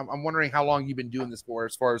 I'm wondering how long you've been doing this for,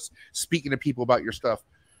 as far as speaking to people about your stuff.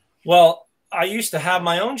 Well, I used to have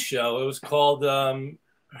my own show. It was called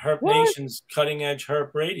Herp Nation's Cutting Edge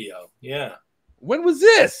Herp Radio. Yeah. When was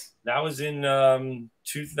this? That was in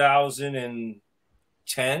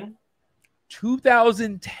 2010.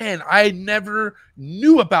 2010. I never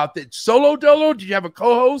knew about that. Solo dolo? Did you have a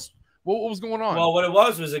co-host? What was going on? Well, what it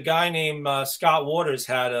was a guy named Scott Waters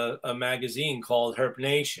had a magazine called Herp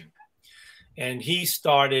Nation. And he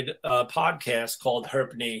started a podcast called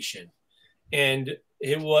Herp Nation. And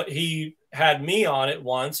he had me on it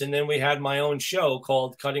once, and then we had my own show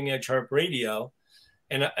called Cutting Edge Herp Radio.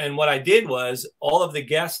 And what I did was all of the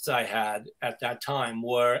guests I had at that time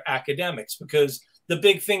were academics, because the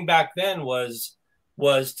big thing back then was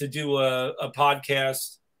to do a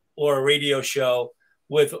podcast or a radio show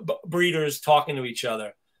with breeders talking to each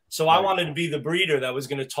other. So I wanted to be the breeder that was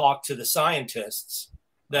going to talk to the scientists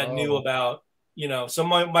that knew about, you know. So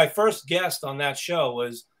my first guest on that show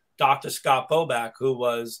was Dr. Scott Bobak, who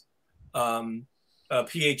was a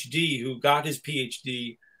PhD, who got his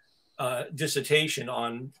PhD dissertation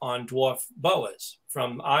on dwarf boas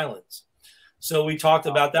from islands. So we talked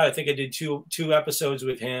about that. I think I did two episodes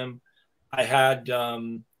with him. I had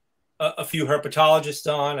a few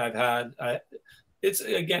herpetologists on.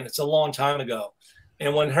 It's a long time ago.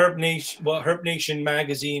 And when Herp Nation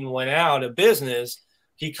magazine went out of business,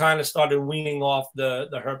 he kind of started weaning off the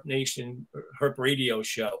Herp Nation Herp Radio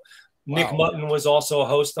show. Wow. Nick Mutton was also a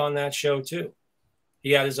host on that show too.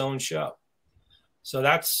 He had his own show. So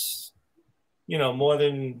that's, you know, more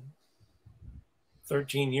than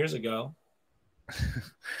 13 years ago.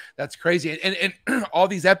 That's crazy. And all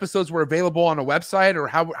these episodes were available on a website, or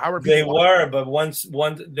how are people? They were, but once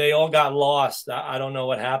they all got lost. I don't know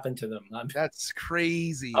what happened to them. That's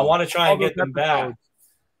crazy. I want to try and get them back.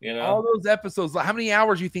 You know, all those episodes. How many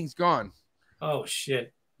hours do you think's gone? Oh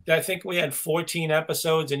shit! I think we had 14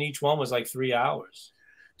 episodes, and each one was like 3 hours.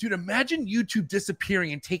 Dude, imagine YouTube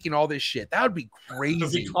disappearing and taking all this shit. That would be crazy. It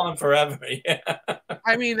would be gone forever. Yeah.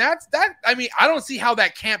 I mean, I don't see how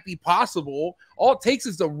that can't be possible. All it takes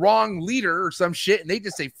is the wrong leader or some shit, and they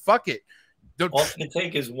just say, fuck it. All it can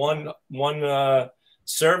take is one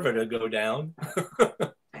server to go down.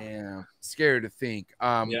 Yeah, scary to think.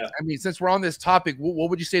 Yeah. I mean, since we're on this topic, what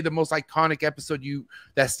would you say the most iconic episode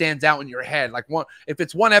that stands out in your head? Like, if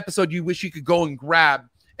it's one episode you wish you could go and grab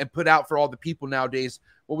and put out for all the people nowadays,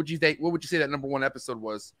 what would you think? What would you say that number one episode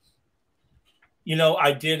was? You know,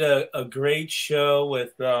 I did a great show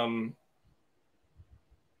with my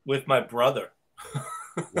brother.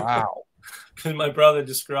 Wow. Because my brother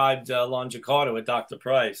described Longicaudor with Dr.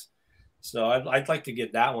 Price. So I'd like to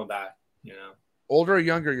get that one back, you know. Older or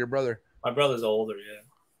younger, your brother? My brother's older, yeah.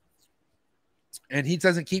 And he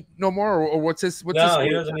doesn't keep no more, or what's his? He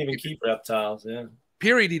doesn't even keep reptiles, yeah.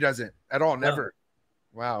 Period, he doesn't at all, never.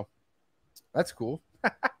 No. Wow. That's cool.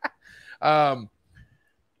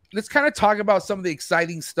 let's kind of talk about some of the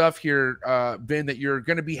exciting stuff here, Ben, that you're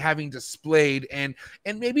going to be having displayed, and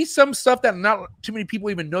maybe some stuff that not too many people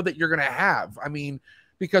even know that you're going to have. I mean,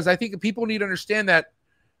 because I think people need to understand that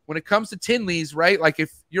when it comes to Tinley's, right? Like,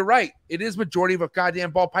 if you're right, it is majority of a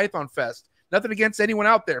goddamn ball python fest. Nothing against anyone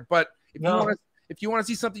out there, but if you want to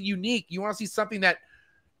see something unique, you want to see something that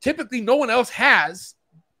typically no one else has,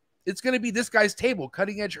 it's going to be this guy's table,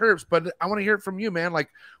 cutting edge herbs. But I want to hear it from you, man. Like,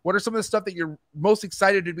 what are some of the stuff that you're most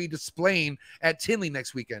excited to be displaying at Tinley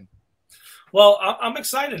next weekend? Well, I'm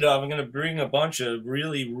excited. I'm going to bring a bunch of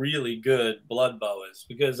really, really good blood boas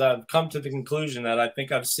because I've come to the conclusion that I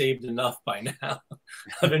think I've saved enough by now.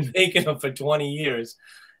 I've been making them for 20 years,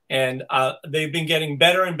 and they've been getting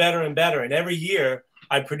better and better and better. And every year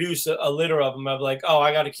I produce a litter of them. I'm like, oh,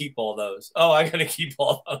 I got to keep all those. Oh, I got to keep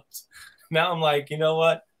all those. Now I'm like, you know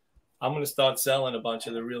what? I'm going to start selling a bunch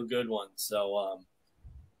of the real good ones. So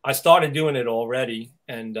I started doing it already,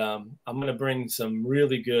 and I'm going to bring some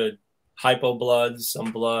really good hypo bloods,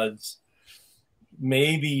 some bloods,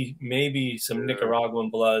 maybe some Nicaraguan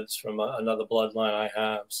bloods from another bloodline I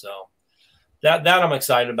have. So that I'm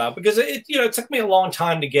excited about because it took me a long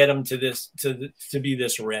time to get them to be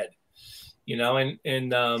this red,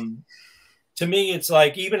 and to me it's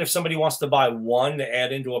like, even if somebody wants to buy one to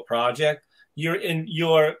add into a project,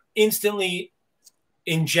 you're instantly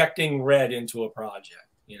injecting red into a project,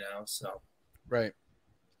 so right.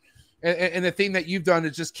 And the thing that you've done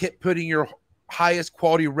is just keep putting your highest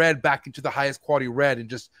quality red back into the highest quality red, and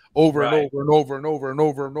just over and over and over and over and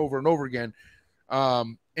over and over and over again.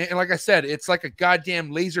 And like I said, it's like a goddamn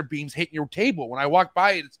laser beams hitting your table. When I walk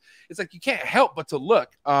by, it's like you can't help but to look.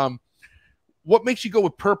 What makes you go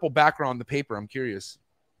with purple background on the paper? I'm curious.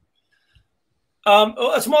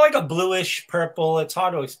 It's more like a bluish purple. It's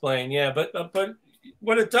hard to explain. Yeah, but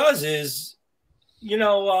what it does is,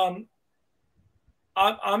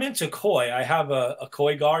 I'm into koi. I have a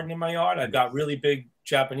koi garden in my yard. I've got really big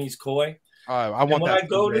Japanese koi. I want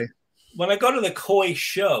that. When I go to the koi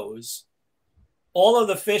shows, all of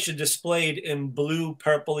the fish are displayed in blue,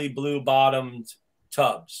 purpley blue bottomed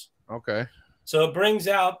tubs. Okay. So it brings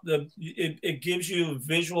out it gives you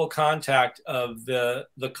visual contact of the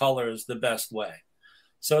colors the best way.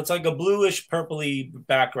 So it's like a bluish purpley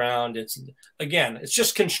background. It's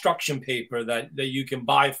just construction paper that you can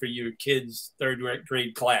buy for your kids' third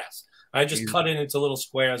grade class. I just cut it into little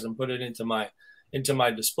squares and put it into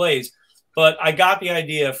my displays. But I got the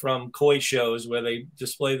idea from koi shows where they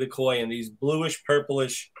display the koi in these bluish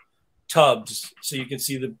purplish tubs, so you can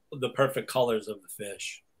see the perfect colors of the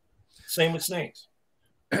fish. Same with snakes.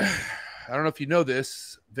 I don't know if you know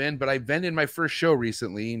this, Vin, but I vended my first show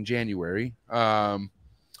recently in January.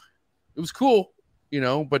 It was cool,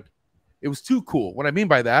 but it was too cool. What I mean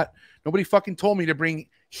by that, nobody fucking told me to bring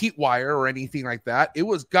heat wire or anything like that. It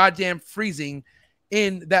was goddamn freezing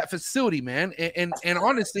in that facility, man. And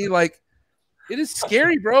honestly, like, it is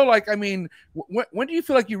scary, bro. Like, I mean, when do you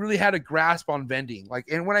feel like you really had a grasp on vending? Like,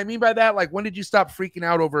 and what I mean by that, like, when did you stop freaking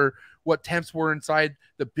out over what temps were inside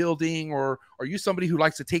the building? Or are you somebody who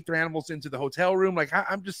likes to take their animals into the hotel room? Like, I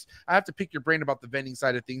have to pick your brain about the vending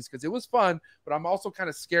side of things, because it was fun, but I'm also kind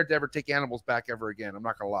of scared to ever take animals back ever again. I'm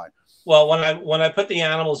not gonna lie. Well, when I put the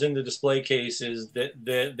animals in the display cases,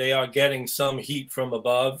 they are getting some heat from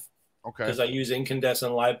above. Okay. Because I use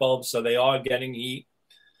incandescent light bulbs, so they are getting heat.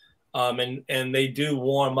 And they do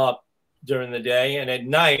warm up during the day, and at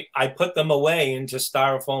night I put them away into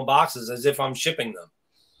styrofoam boxes as if I'm shipping them,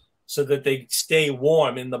 so that they stay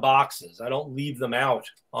warm in the boxes. I don't leave them out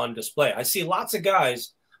on display. I see lots of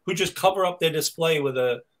guys who just cover up their display with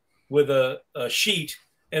a sheet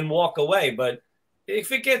and walk away. But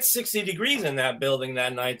if it gets 60 degrees in that building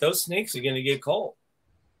that night, those snakes are going to get cold.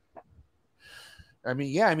 I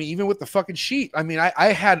mean, yeah. I mean, even with the fucking sheet, I mean,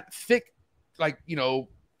 I had thick, like,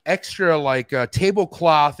 extra like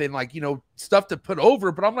tablecloth and like stuff to put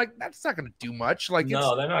over, but I'm like, that's not gonna do much. Like,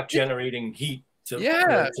 no, they're not generating heat to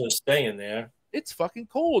stay in there. It's fucking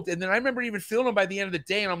cold. And then I remember even feeling them by the end of the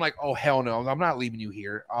day, and I'm like, oh hell no, I'm not leaving you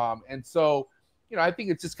here. And so I think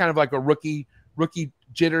it's just kind of like a rookie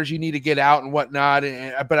jitters. You need to get out and whatnot.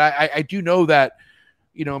 But I do know that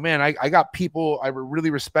man, I got people I really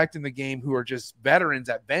respect in the game who are just veterans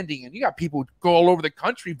at vending, and you got people who go all over the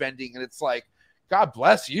country vending, and it's like, God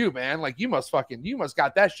bless you, man. Like, you must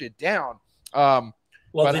got that shit down. Well,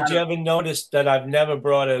 did you ever notice that I've never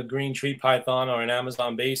brought a green tree python or an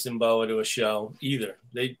Amazon basin boa to a show either?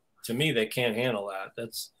 To me, they can't handle that.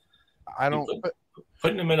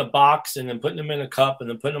 Putting them in a box and then putting them in a cup and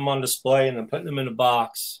then putting them on display and then putting them in a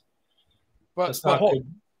box. But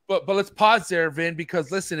let's pause there, Vin,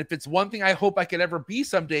 because listen, if it's one thing I hope I could ever be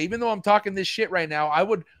someday, even though I'm talking this shit right now, I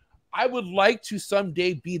would I would like to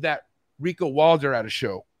someday be that Rico Walder at a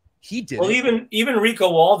show. He did. Well, it. even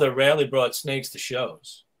Rico Walder rarely brought snakes to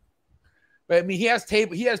shows. But I mean, he has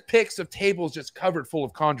pics of tables just covered full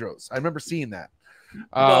of chondros. I remember seeing that.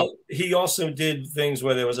 Well, he also did things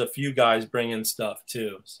where there was a few guys bringing stuff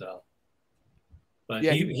too. So, but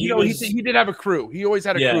yeah, he did have a crew. He always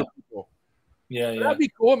had a crew of people. Yeah, That'd be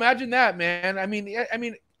cool. Imagine that, man. I mean,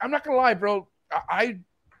 I'm not gonna lie, bro.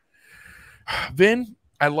 Vin,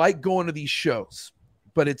 I like going to these shows,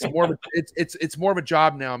 but it's more of a, it's more of a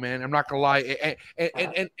job now, man. I'm not gonna lie,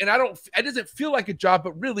 and it doesn't feel like a job,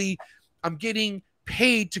 but really, I'm getting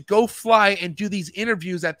paid to go fly and do these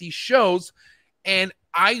interviews at these shows, and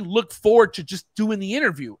I look forward to just doing the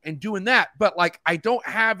interview and doing that. But like, I don't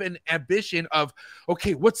have an ambition of,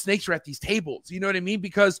 okay, what snakes are at these tables? You know what I mean?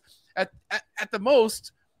 Because at the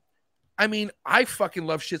most, I mean, I fucking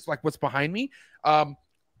love shits like what's behind me.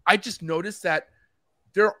 I just noticed that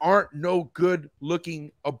there aren't no good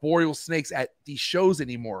looking arboreal snakes at these shows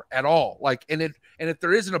anymore at all. Like, and if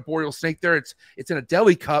there is an arboreal snake there, it's in a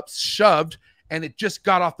deli cup shoved, and it just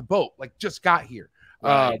got off the boat, like just got here.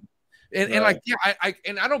 Right. And like, yeah,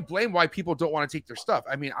 I don't blame why people don't want to take their stuff.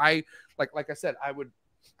 I mean, like I said, I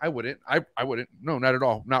wouldn't, no, not at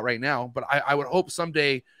all. Not right now, but I would hope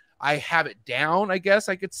someday I have it down, I guess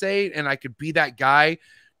I could say, and I could be that guy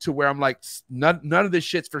to where I'm like, none of this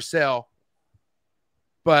shit's for sale.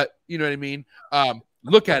 But you know what I mean?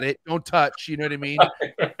 Look at it, don't touch, you know what I mean?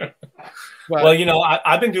 But, well, you know,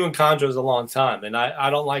 I've been doing chondros a long time, and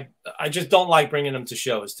I just don't like bringing them to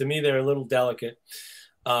shows. To me, they're a little delicate.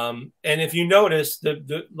 And if you notice,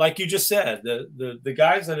 like you just said, the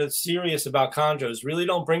guys that are serious about chondros really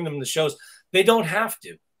don't bring them to shows. They don't have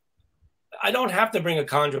to. I don't have to bring a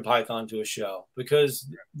chondro python to a show because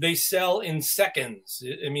they sell in seconds.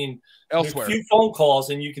 I mean, elsewhere, a few phone calls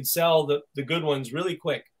and you can sell the good ones really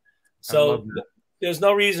quick. So there's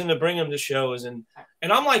no reason to bring them to shows. And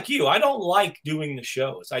I'm like you, I don't like doing the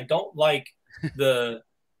shows. I don't like the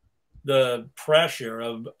pressure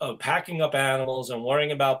of packing up animals and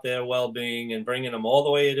worrying about their well-being and bringing them all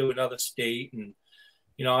the way to another state. And,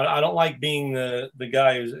 you know, I don't like being the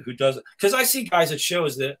guy who does it. Because I see guys at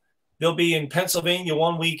shows that they'll be in Pennsylvania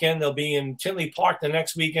one weekend, they'll be in Tinley Park the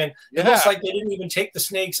next weekend. It looks like they didn't even take the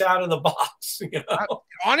snakes out of the box. You know?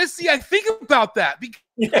 Honestly, I think about that because,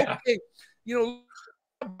 okay, you know,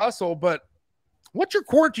 hustle, but what's your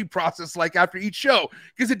quarantine process like after each show?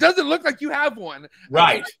 Because it doesn't look like you have one.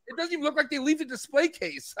 Right. It doesn't even look like they leave the display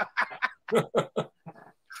case. But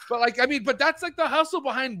like, I mean, but that's like the hustle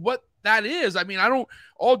behind what that is. I mean,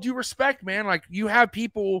 all due respect, man, like you have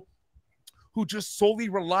people who just solely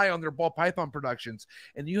rely on their ball python productions.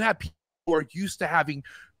 And you have people who are used to having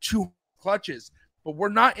 2 clutches, but we're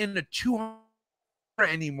not in the 200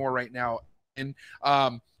 anymore right now. And,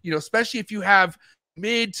 you know, especially if you have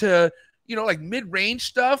mid to, you know, like mid-range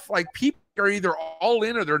stuff, like people are either all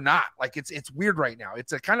in or they're not. Like it's weird right now.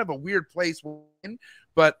 It's a kind of a weird place.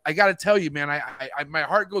 But I got to tell you, man, I my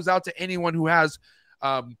heart goes out to anyone who has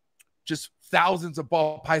just thousands of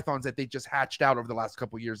ball pythons that they just hatched out over the last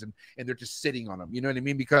couple of years, and they're just sitting on them. You know what I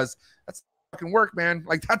mean? Because that's fucking work, man.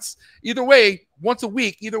 Like that's either way, once a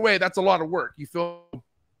week, either way, that's a lot of work. You feel?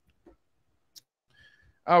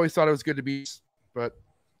 I always thought it was good to be, but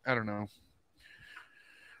I don't know.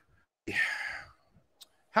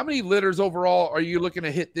 How many litters overall are you looking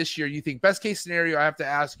to hit this year? You think best case scenario? I have to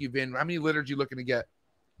ask you, Vin, how many litters are you looking to get?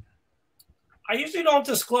 I usually don't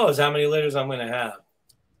disclose how many litters I'm going to have.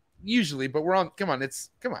 Usually, but we're on. Come on.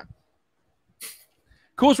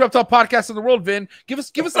 Coolest reptile podcast in the world, Vin. Give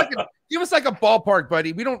us like a ballpark,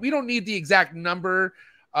 buddy. We don't need the exact number.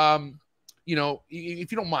 You know,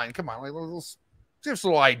 if you don't mind, come on. Like, let's give us a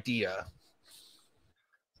little idea.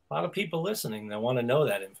 A lot of people listening that want to know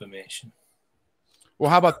that information.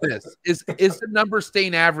 Well, how about this? Is the number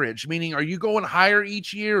staying average? Meaning, are you going higher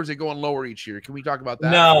each year, or is it going lower each year? Can we talk about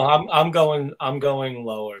that? No, I'm going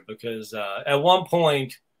lower because at one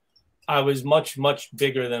point I was much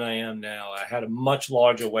bigger than I am now. I had a much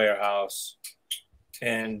larger warehouse,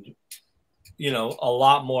 and you know, a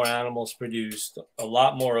lot more animals produced, a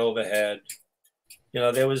lot more overhead. You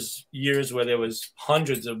know, there was years where there was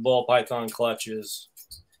hundreds of ball python clutches,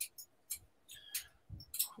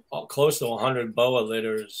 close to 100 boa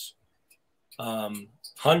litters,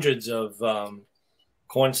 hundreds of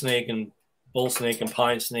corn snake and bull snake and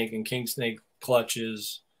pine snake and king snake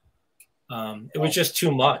clutches. It was just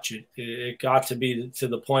too much. It got to be to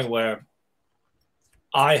the point where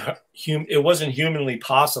it wasn't humanly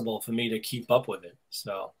possible for me to keep up with it.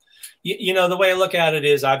 So, you know, the way I look at it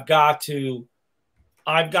is I've got to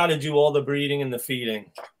do all the breeding and the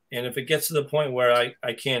feeding, And if it gets to the point where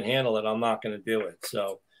I can't handle it, I'm not going to do it.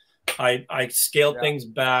 So I scaled things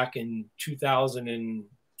back in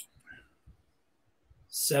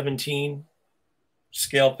 2017,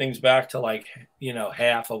 scaled things back to like, you know,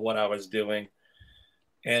 half of what I was doing.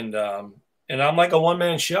 And I'm like a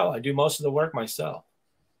one-man show. I do most of the work myself.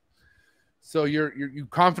 So you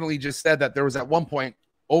confidently just said that there was at one point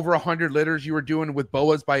over 100 litters you were doing with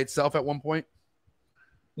boas by itself at one point?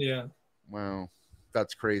 Yeah. Wow.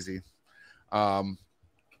 That's crazy. Guys,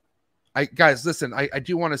 listen, I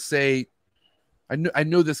do want to say, I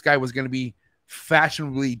knew this guy was going to be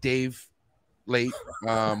fashionably Dave late.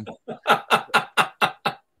 But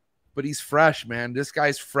he's fresh, man. This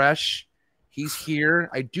guy's fresh. He's here.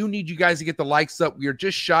 I do need you guys to get the likes up. We are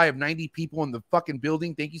just shy of 90 people in the fucking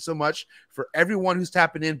building. Thank you so much for everyone who's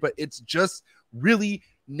tapping in, but it's just really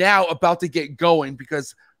now about to get going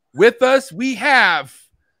because with us, we have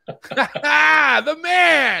the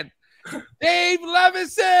man, Dave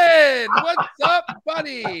Levison. What's up,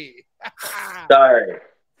 buddy? Sorry.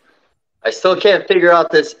 I still can't figure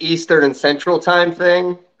out this Eastern and Central time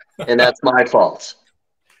thing, and that's my fault.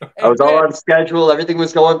 I was all on schedule. Everything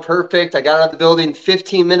was going perfect. I got out of the building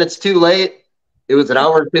 15 minutes too late. It was an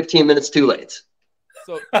hour and 15 minutes too late.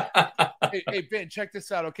 So, hey, Ben, check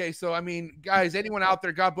this out. Okay, so I mean, guys, anyone out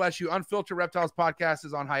there, God bless you. Unfiltered Reptiles podcast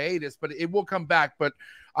is on hiatus, but it will come back. But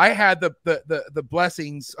I had the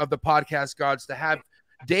blessings of the podcast gods to have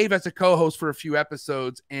Dave as a co-host for a few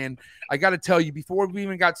episodes, and I got to tell you, before we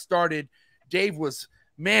even got started, Dave was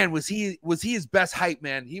he his best hype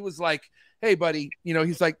man. He was like, "Hey, buddy, you know,"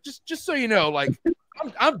 he's like, just so you know, like,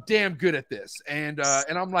 I'm damn good at this. And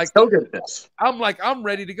I'm like, so good at this. I'm like, I'm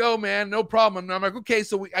ready to go, man. No problem. And I'm like, okay.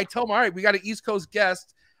 So I tell him, all right, we got an East Coast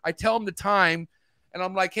guest. I tell him the time and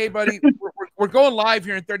I'm like, hey, buddy, we're going live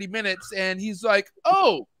here in 30 minutes. And he's like,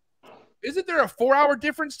 oh, isn't there a 4-hour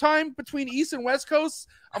difference time between East and West Coast?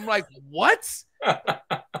 I'm like, what? 4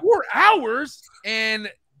 hours? And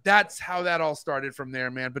that's how that all started from there,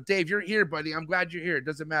 man. But Dave, you're here, buddy. I'm glad you're here. It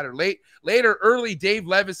doesn't matter. Later, early, Dave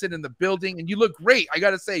Levison in the building, and you look great. I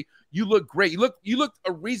gotta say, you look great. You look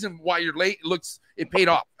a reason why you're late. It paid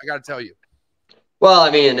off. I gotta tell you. Well, I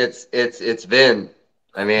mean, it's Vin.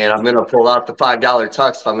 I mean, I'm gonna pull out the $5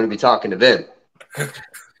 tux if I'm gonna be talking to Vin.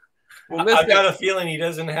 Well, listen, I've got a feeling he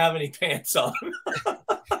doesn't have any pants on.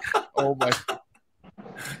 Oh my!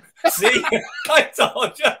 See, I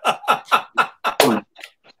told you.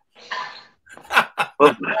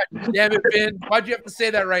 Damn it, Ben. Why'd you have to say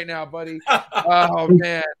that right now, buddy? Oh,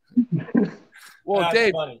 man. Well,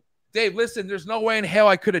 that's Dave, listen, there's no way in hell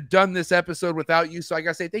I could have done this episode without you. So I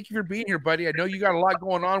got to say thank you for being here, buddy. I know you got a lot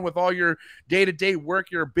going on with all your day-to-day work.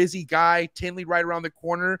 You're a busy guy, Tinley right around the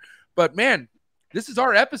corner. But, man, this is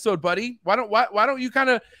our episode, buddy. Why don't you kind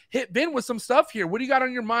of hit Vin with some stuff here? What do you got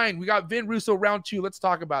on your mind? We got Vin Russo round 2. Let's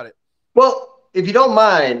talk about it. Well, if you don't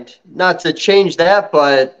mind, not to change that,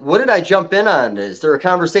 but what did I jump in on? Is there a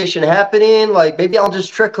conversation happening? Like, maybe I'll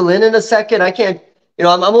just trickle in a second. I can't, you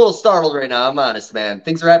know, I'm a little startled right now. I'm honest, man.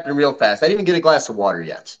 Things are happening real fast. I didn't even get a glass of water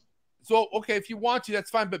yet. So, okay, if you want to, that's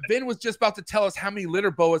fine. But Vin was just about to tell us how many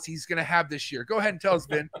litter boas he's going to have this year. Go ahead and tell us,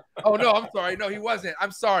 Vin. Oh, no, I'm sorry. No, he wasn't.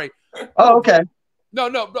 I'm sorry. Oh, okay.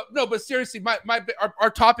 No, but seriously, our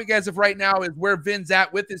topic as of right now is where Vin's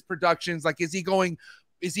at with his productions. Like, is he going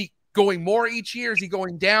more each year? Is he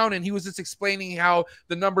going down? And he was just explaining how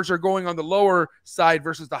the numbers are going on the lower side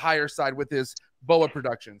versus the higher side with his boa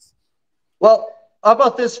productions. Well, how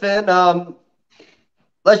about this, Vin?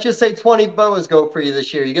 Let's just say 20 boas go for you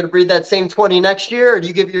this year. You going to breed that same 20 next year, or do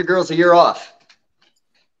you give your girls a year off?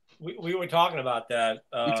 We were talking about that.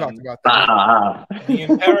 We talked about that. The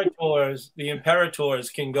imperators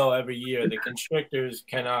can go every year. The constrictors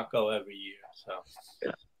cannot go every year. So.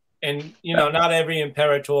 And, you know, not every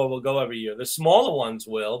imperator will go every year. The smaller ones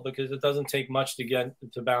will, because it doesn't take much to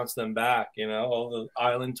bounce them back, you know, all the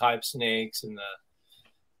island type snakes and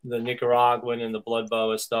the Nicaraguan and the blood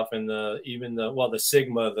boa stuff and the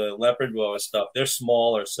Sigma, the leopard boa stuff. They're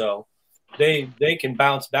smaller, so they can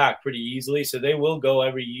bounce back pretty easily. So they will go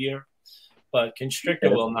every year, but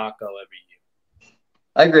constrictor will not go every year.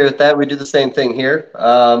 I agree with that. We do the same thing here.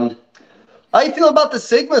 How you feel about the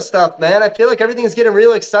Sigma stuff, man? I feel like everything's getting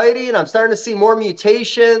real exciting. I'm starting to see more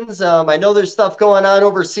mutations. I know there's stuff going on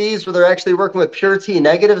overseas where they're actually working with pure T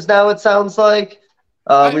negatives now, it sounds like.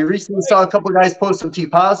 We recently saw a couple of guys post some T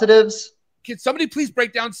positives. Can somebody please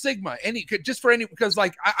break down Sigma? Because,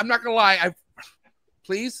 like, I'm not going to lie.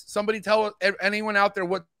 Please, somebody tell anyone out there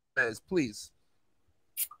what it is, please.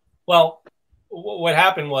 Well, what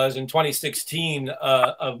happened was in 2016,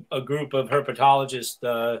 a group of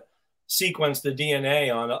herpetologists sequenced the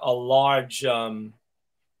DNA on a large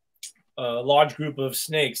large group of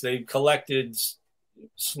snakes. They collected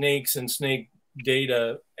snakes and snake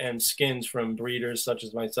data and skins from breeders such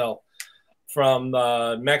as myself from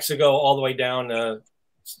Mexico all the way down to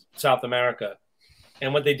South America.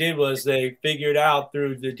 And what they did was they figured out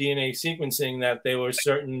through the DNA sequencing that there were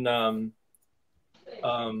certain,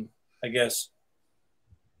 I guess,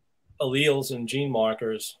 alleles and gene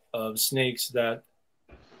markers of snakes that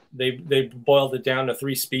they boiled it down to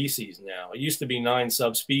 3 species now. It used to be 9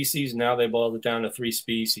 subspecies. Now they boiled it down to 3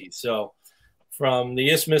 species. So from the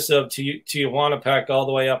Isthmus of Tehuantepec all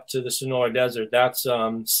the way up to the Sonora Desert, that's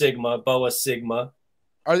Sigma, Boa Sigma.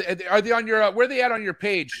 Are they on your where are they at on your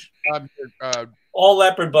page? All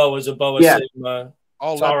leopard boas are Boa Sigma.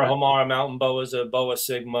 All Tarahumara mountain boas are Boa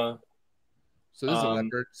Sigma. So this is a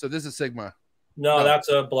leopard. So this is Sigma. No, that's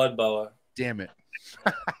a blood boa. Damn it.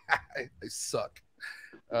 I suck.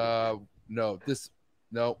 No.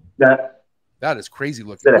 That is crazy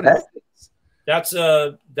looking. What is this?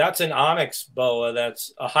 That's an onyx boa.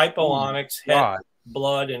 That's a hypoonyx, het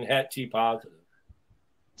blood, and het T positive.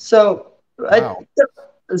 So, wow.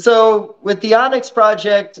 So with the Onyx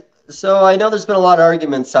project, so I know there's been a lot of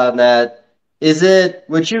arguments on that.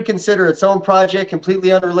 Would you consider its own project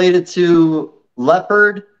completely unrelated to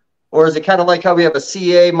leopard, or is it kind of like how we have a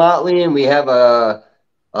CA motley and we have a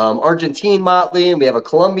Argentine motley and we have a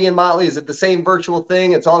Colombian motley? Is it the same virtual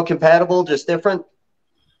thing? It's all compatible, just different?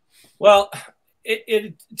 Well,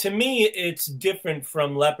 to me, it's different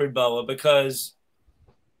from leopard boa because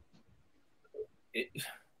you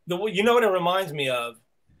know what it reminds me of?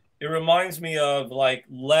 It reminds me of like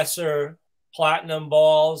lesser platinum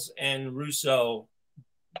balls and Russo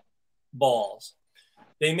balls.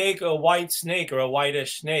 They make a white snake or a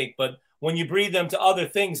whitish snake, but when you breed them to other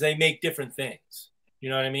things, they make different things.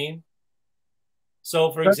 You know what I mean?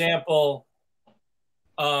 So, for example,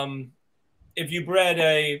 if you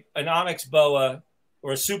bred an onyx boa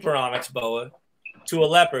or a super onyx boa to a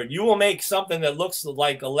leopard, you will make something that looks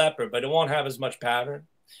like a leopard, but it won't have as much pattern.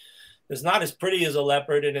 It's not as pretty as a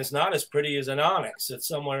leopard, and it's not as pretty as an onyx. It's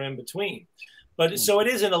somewhere in between. But so it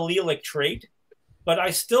is an allelic trait, but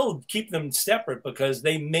I still keep them separate because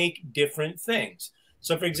they make different things.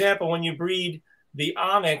 So, for example, when you breed the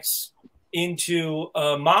onyx into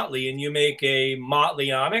a motley and you make a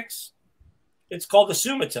motley onyx, it's called a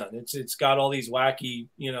sumaton. It's got all these wacky,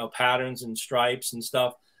 patterns and stripes and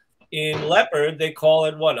stuff. In leopard, they call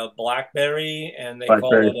it what? A blackberry, and they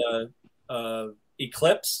call it a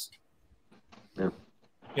eclipse.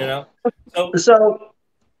 Yeah. So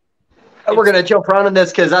we're going to jump around on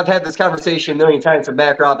this because I've had this conversation a million times with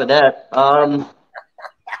Mac Robinette.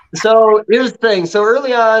 So here's the thing. So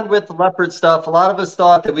early on with the leopard stuff, a lot of us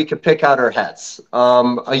thought that we could pick out our hets.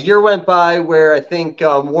 A year went by where I think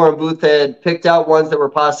Warren Booth had picked out ones that were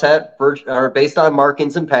pos het or based on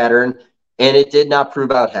markings and pattern, and it did not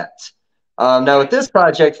prove out hets. Now with this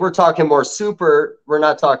project, we're talking more super. We're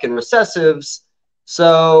not talking recessives.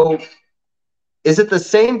 So is it the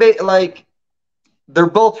same? Like they're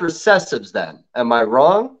both recessives then? Am I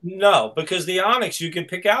wrong? No, because the onyx, you can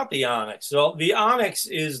pick out the onyx. So the onyx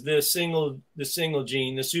is the single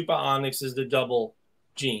gene. The super onyx is the double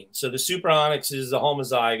gene. So the super onyx is the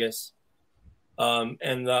homozygous,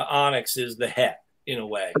 and the onyx is the het in a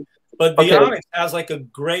way. But the onyx has like a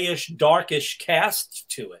grayish, darkish cast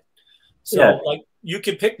to it. So like you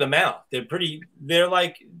can pick them out. They're pretty. They're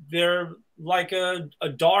like a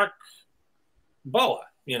dark boa.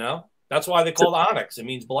 That's why they call it onyx. It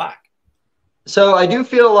means black. So I do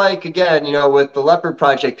feel like, again, with the leopard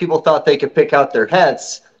project, people thought they could pick out their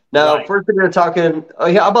hets. Now, if we're going to talking,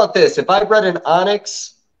 how about this? If I bred an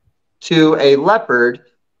onyx to a leopard,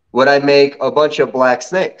 would I make a bunch of black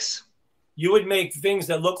snakes? You would make things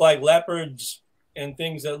that look like leopards and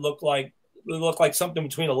things that look like something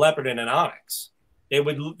between a leopard and an onyx. They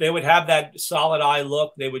would have that solid eye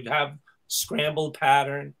look. They would have scrambled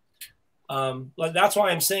pattern. But that's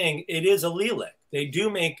why I'm saying it is allelic. They do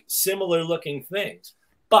make similar looking things.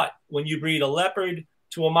 But when you breed a leopard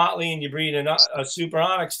to a motley and you breed a super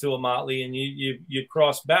onyx to a motley and you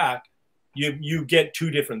cross back, you get 2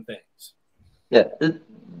 different things. Yeah,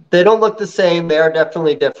 they don't look the same. They are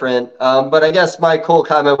definitely different. But I guess my cool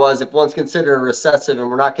comment was if one's considered a recessive and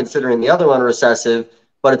we're not considering the other one recessive,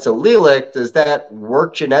 but it's allelic, does that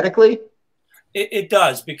work genetically? It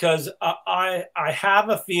does, because I have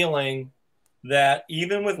a feeling that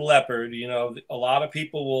even with leopard, a lot of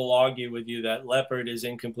people will argue with you that leopard is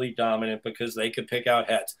incomplete dominant because they could pick out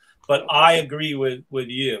hets. But I agree with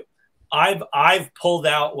you. I've pulled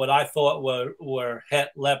out what I thought were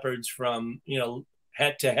het leopards from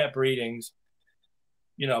het to het breedings,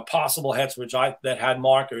 you know, possible hets that had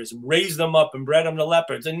markers, raised them up and bred them to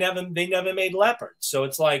leopards, and they never made leopards. So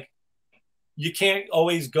it's like, you can't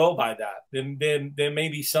always go by that. There may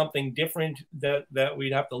be something different that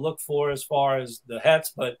we'd have to look for as far as the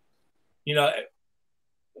hets, but you know,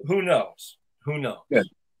 who knows? Who knows? Yeah.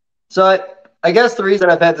 So I guess the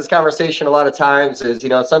reason I've had this conversation a lot of times is, you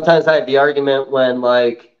know, sometimes I have the argument when,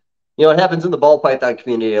 like, you know, it happens in the ball python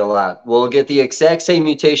community a lot. We'll get the exact same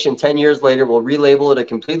mutation 10 years later. We'll relabel it a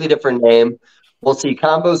completely different name. We'll see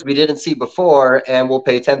combos we didn't see before, and we'll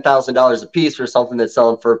pay $10,000 a piece for something that's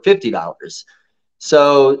selling for $50.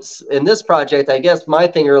 So in this project, I guess my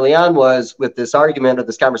thing early on was, with this argument or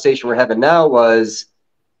this conversation we're having now, was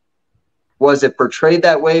it portrayed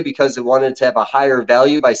that way because it wanted to have a higher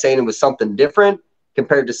value by saying it was something different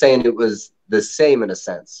compared to saying it was the same in a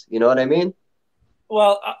sense? You know what I mean?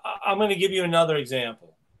 Well, I'm going to give you another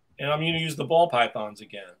example, and I'm going to use the ball pythons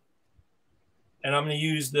again. And I'm going to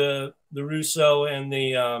use the Russo and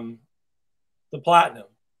the platinum.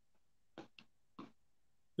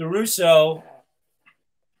 The Russo,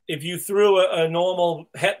 if you threw a normal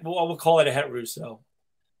het, well, we'll call it a het Russo,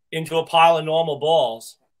 into a pile of normal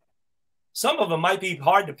balls, some of them might be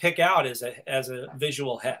hard to pick out as a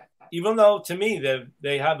visual het, even though to me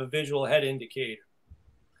they have a visual het indicator.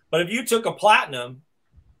 But if you took a platinum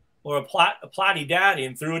or a platy daddy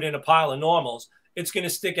and threw it in a pile of normals, it's going to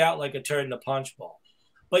stick out like a turd in a punch bowl.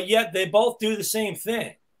 But yet they both do the same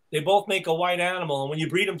thing. They both make a white animal, and when you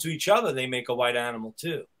breed them to each other, they make a white animal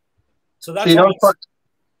too. So that's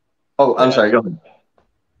I'm sorry. Go ahead.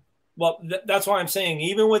 Well, that's why I'm saying,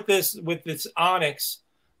 even with this onyx,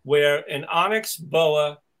 where an onyx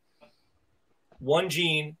boa, one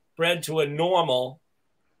gene bred to a normal,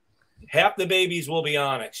 half the babies will be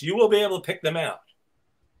onyx. You will be able to pick them out.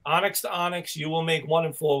 Onyx to onyx, you will make 1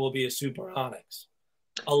 in 4 will be a super onyx.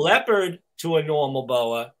 A leopard to a normal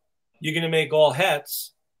boa, you're going to make all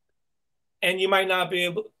hets, and you might not be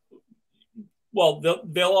able. Well,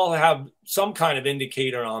 they'll all have some kind of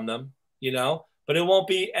indicator on them, you know, but it won't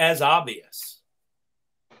be as obvious.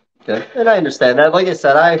 Okay, and I understand that. Like I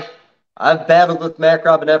said, I've battled with Mac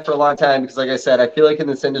Robinette for a long time because, like I said, I feel like in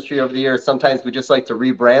this industry over the years, sometimes we just like to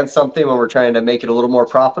rebrand something when we're trying to make it a little more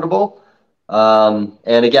profitable.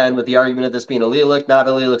 And again, with the argument of this being allelic, not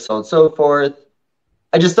allelic, so on and so forth,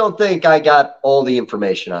 I just don't think I got all the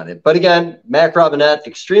information on it. But again, Mac Robinette,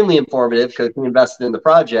 extremely informative because he invested in the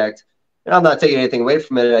project, and I'm not taking anything away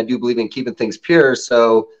from it. And I do believe in keeping things pure.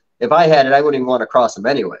 So if I had it, I wouldn't even want to cross them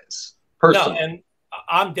anyways, personally. No, and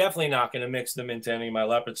I'm definitely not going to mix them into any of my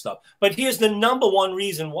leopard stuff. But here's the number one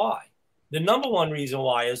reason why. The number one reason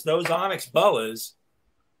why is those onyx boas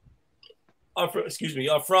are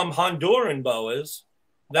from Honduran boas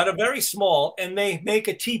that are very small, and they make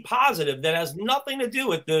a T positive that has nothing to do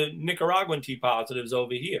with the Nicaraguan T positives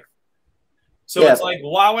over here. So yeah, it's like,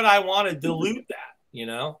 why would I want to dilute that, you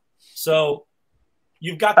know? So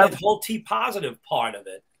you've got that whole T positive part of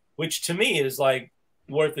it, which to me is like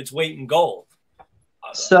worth its weight in gold.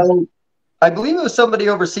 So I believe it was somebody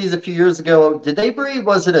overseas a few years ago. Did they breed,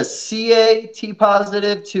 was it a CA T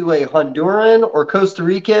positive to a Honduran or Costa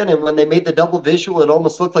Rican? And when they made the double visual, it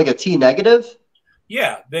almost looked like a T negative?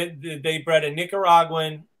 Yeah, they bred a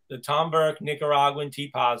Nicaraguan, the Tom Burke Nicaraguan T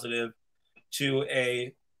positive to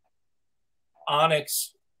a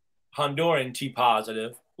onyx Honduran T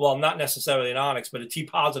positive. Well, not necessarily an onyx, but a T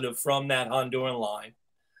positive from that Honduran line.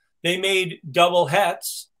 They made double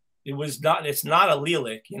hets. It's not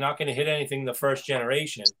allelic. You're not going to hit anything the first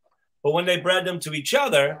generation. But when they bred them to each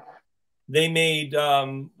other, they made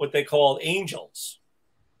what they call angels.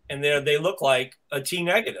 And they look like a T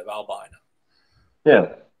negative albino. Yeah.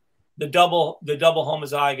 The double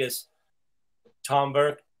homozygous Tom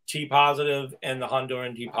Burke T positive and the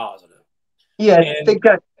Honduran T positive. Yeah,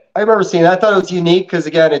 I remember seeing that. I thought it was unique because,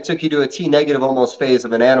 again, it took you to a T negative almost phase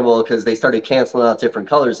of an animal because they started canceling out different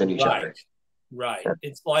colors in each other. Right.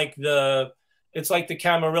 It's like the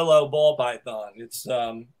Camarillo ball python. It's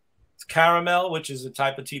caramel, which is a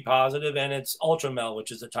type of T positive, and it's ultramel,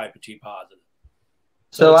 which is a type of T positive.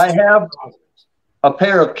 So I have a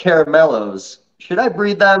pair of caramellos. Should I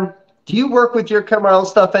breed them? Do you work with your Camarillo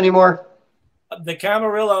stuff anymore? The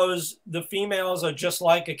Camarillos, the females are just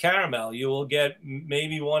like a caramel. You will get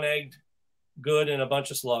maybe one egg good and a bunch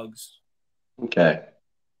of slugs. Okay.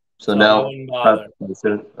 So now,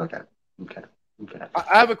 okay.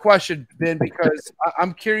 I have a question, Ben, because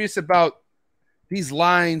I'm curious about these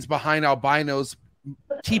lines behind albinos,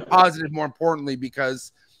 T positive more importantly,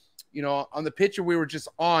 because, you know, on the picture we were just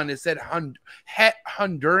on, it said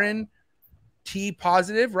Honduran T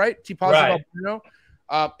positive, right? T positive albino.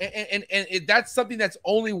 That's something that's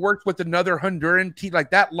only worked with another Honduran team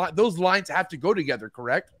like that. Those lines have to go together,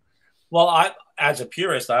 correct? Well, as a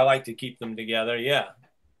purist, I like to keep them together. Yeah.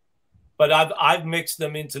 But I've mixed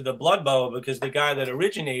them into the blood boa because the guy that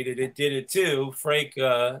originated it did it too. Freek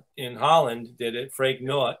in Holland did it. Freek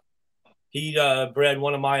Noort. He bred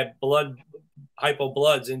one of my hypo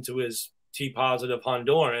bloods into his T positive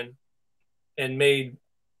Honduran and made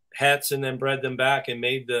hets and then bred them back and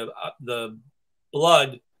made the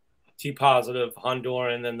blood T positive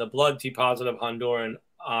Honduran and the blood T positive Honduran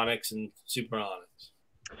onyx and super onyx.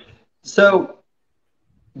 So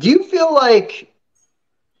do you feel like,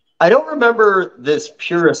 I don't remember this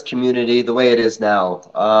purist community the way it is now.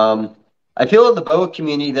 I feel in the boa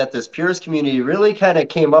community that this purist community really kind of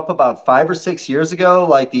came up about 5 or 6 years ago,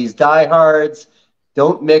 like these diehards,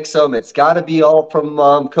 don't mix them. It's got to be all from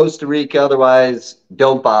Costa Rica. Otherwise,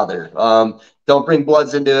 don't bother. Don't bring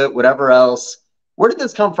bloods into it, whatever else. Where did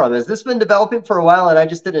this come from? Has this been developing for a while and I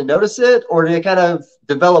just didn't notice it? Or did it kind of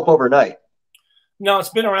develop overnight? No, it's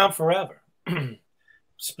been around forever.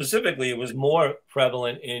 Specifically, it was more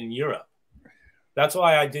prevalent in Europe. That's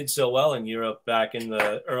why I did so well in Europe back in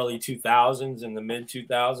the early 2000s and the mid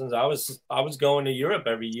 2000s. I was going to Europe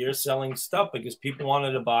every year selling stuff because people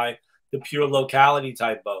wanted to buy the pure locality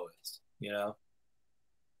type boas, you know.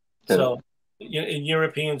 So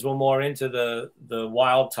Europeans were more into the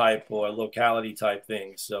wild type or locality type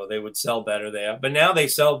things, so they would sell better there. But now they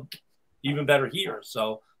sell even better here,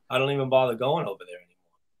 so I don't even bother going over there anymore.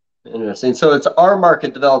 Interesting. So it's our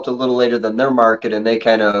market developed a little later than their market, and they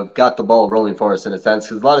kind of got the ball rolling for us in a sense,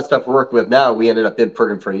 because a lot of stuff we're working with now, we ended up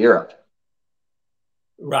importing for Europe.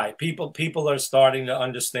 Right. People are starting to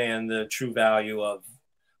understand the true value of,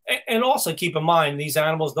 and also keep in mind, these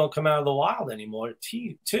animals don't come out of the wild anymore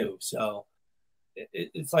too. So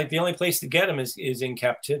it's like the only place to get them is in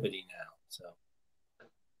captivity now. So.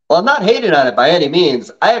 Well, I'm not hating on it by any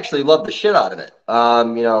means. I actually love the shit out of it.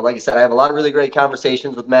 You know, like I said, I have a lot of really great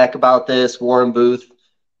conversations with Mac about this, Warren Booth.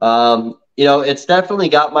 You know, it's definitely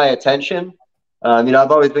got my attention. You know,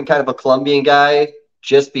 I've always been kind of a Colombian guy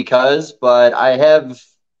just because, but I have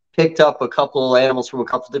picked up a couple animals from a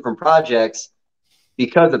couple different projects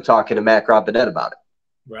because of talking to Mac Robinette about it.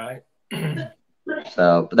 Right.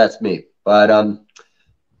 So, but that's me. But,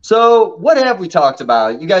 so what have we talked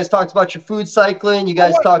about? You guys talked about your food cycling. You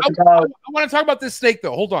guys talked about. I want to talk about this snake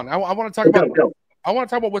though. Hold on. I want to talk about. I want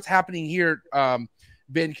to talk about what's happening here,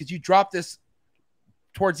 Ben, because you dropped this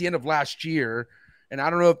towards the end of last year, and I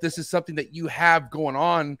don't know if this is something that you have going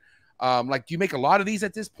on. Like, do you make a lot of these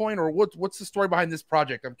at this point, or what's the story behind this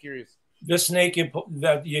project? I'm curious. This snake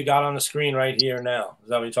that you got on the screen right here now, is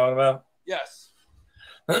that what you're talking about? Yes.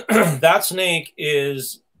 That snake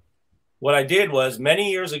is. What I did was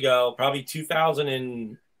many years ago, probably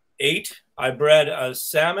 2008, I bred a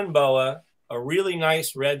salmon boa, a really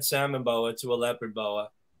nice red salmon boa to a leopard boa.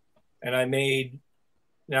 And I made,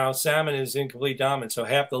 now salmon is incomplete dominant, so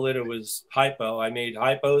half the litter was hypo. I made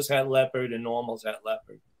hypos het leopard and normals het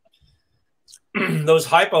leopard. Those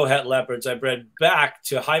hypo het leopards I bred back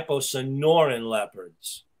to hyposonoran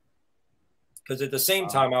leopards. Because at the same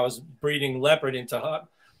time I was breeding leopard into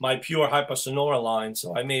my pure hyposonora line.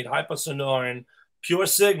 So I made hyposonoran pure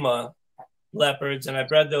sigma leopards, and I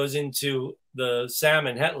bred those into the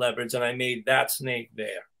salmon het leopards, and I made that snake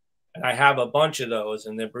there. And I have a bunch of those,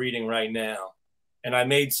 and they're breeding right now. And I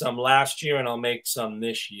made some last year, and I'll make some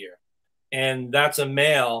this year. And that's a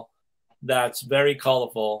male that's very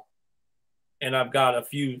colorful. And I've got a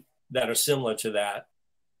few that are similar to that.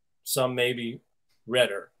 Some maybe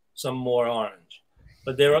redder, some more orange.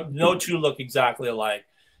 But no two look exactly alike.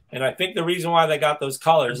 And I think the reason why they got those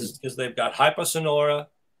colors is because they've got hyposonora,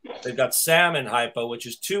 they've got salmon hypo, which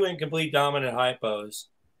is 2 incomplete dominant hypos,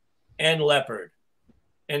 and leopard.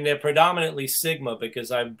 And they're predominantly sigma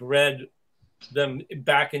because I bred them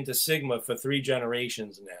back into sigma for 3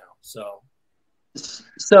 generations now. So,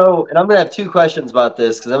 and I'm going to have 2 questions about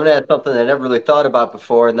this because I'm going to add something I never really thought about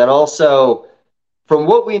before. And then also, from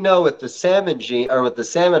what we know with the salmon gene or with the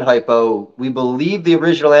salmon hypo, we believe the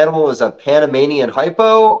original animal was a Panamanian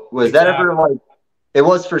hypo. Was exactly. That ever like it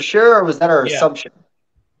was for sure, or was that our assumption?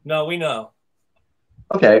 No, we know.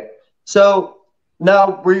 Okay. So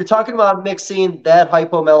now were you talking about mixing that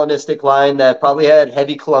hypomelanistic line that probably had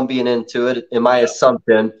heavy Colombian into it, in my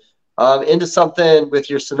assumption, into something with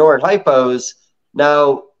your Sonoran hypos?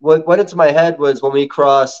 Now, what went into my head was when we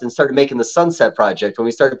crossed and started making the Sunset Project, when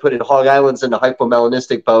we started putting hog islands into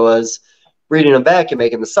hypomelanistic boas, breeding them back and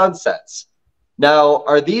making the sunsets. Now,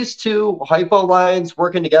 are these 2 hypo lines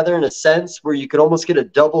working together in a sense where you could almost get a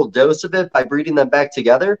double dose of it by breeding them back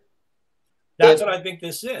together? That's what I think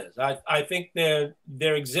this is. I think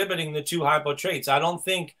they're exhibiting the two hypo traits. I don't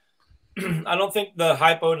think the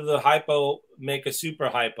hypo to the hypo make a super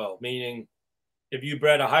hypo, meaning if you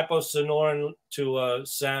bred a hyposonoran to a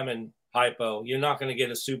salmon hypo, you're not going to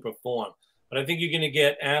get a super form. But I think you're going to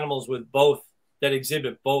get animals with both that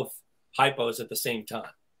exhibit both hypos at the same time.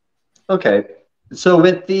 Okay. So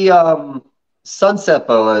with the sunset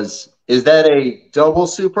boas, is that a double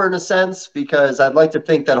super in a sense? Because I'd like to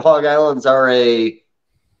think that hog islands are a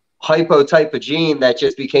hypo type of gene that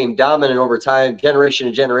just became dominant over time, generation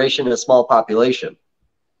to generation in a small population.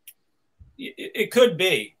 It could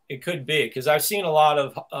be. It could be, because I've seen a lot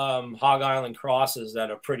of hog island crosses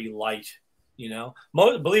that are pretty light. You know,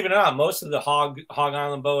 believe it or not, most of the hog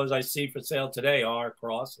island boas I see for sale today are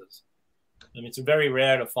crosses. I mean, it's very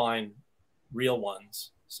rare to find real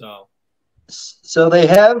ones. So they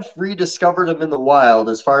have rediscovered them in the wild,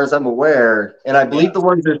 as far as I'm aware, and I believe the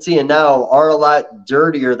ones they're seeing now are a lot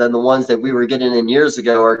dirtier than the ones that we were getting in years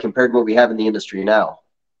ago, or compared to what we have in the industry now.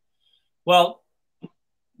 Well,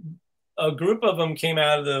 a group of them came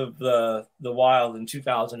out of the wild in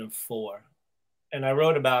 2004, and I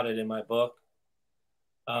wrote about it in my book.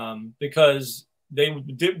 Because they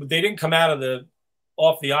didn't come out of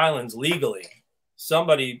off the islands legally.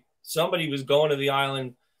 Somebody was going to the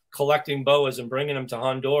island collecting boas and bringing them to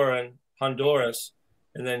Honduras,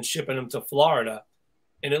 and then shipping them to Florida.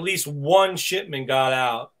 And at least one shipment got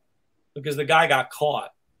out because the guy got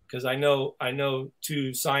caught. Because I know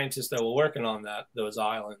two scientists that were working on those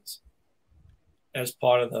islands as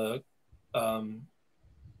part of a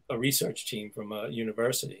research team from a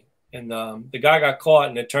university. And the guy got caught,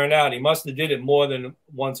 and it turned out he must have did it more than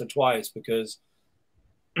once or twice, because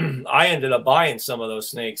I ended up buying some of those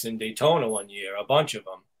snakes in Daytona one year, a bunch of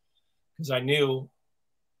them, because I knew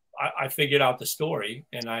I figured out the story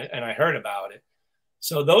and I heard about it.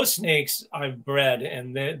 So those snakes I've bred,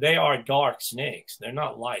 and they are dark snakes. They're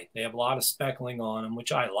not light. They have a lot of speckling on them,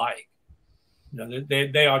 which I like. You know,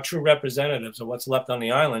 they are true representatives of what's left on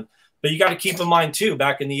the island. But you got to keep in mind, too,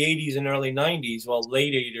 back in the 80s and early 90s, well,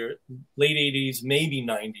 late 80s, maybe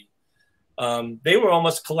 90, they were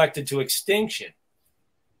almost collected to extinction.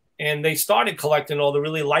 And they started collecting all the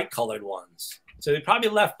really light-colored ones. So they probably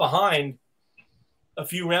left behind a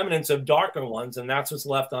few remnants of darker ones, and that's what's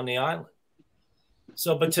left on the island.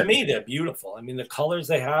 So, but to me, they're beautiful. I mean, the colors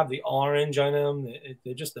they have, the orange on them,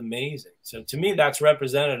 they're just amazing. So to me, that's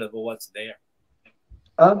representative of what's there.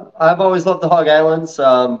 I've always loved the hog islands,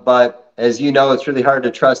 but as you know, it's really hard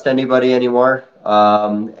to trust anybody anymore.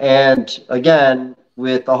 And again,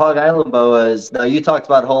 with the hog island boas, now you talked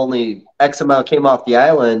about how only X amount came off the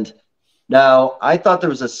island. Now, I thought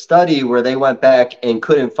there was a study where they went back and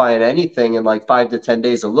couldn't find anything in like 5 to 10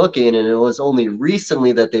 days of looking, and it was only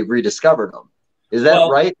recently that they've rediscovered them. Is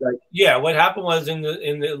that right? Yeah, what happened was in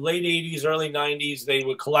the late 80s, early 90s, they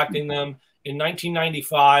were collecting them. In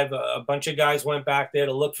 1995, a bunch of guys went back there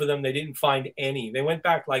to look for them. They didn't find any. They went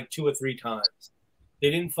back like 2 or 3 times. They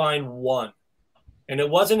didn't find one. And it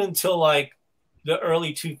wasn't until like the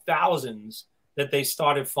early 2000s that they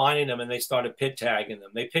started finding them, and they started pit tagging them.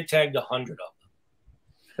 They pit tagged 100 of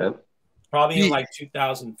them. Okay. Probably in like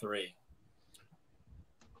 2003.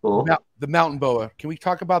 Cool. The mountain boa. Can we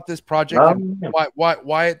talk about this project and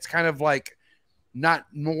why it's kind of like not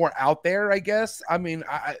more out there, I guess? I mean,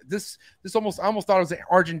 I almost thought it was an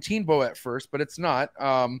Argentine boa at first, but it's not.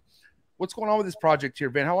 What's going on with this project here,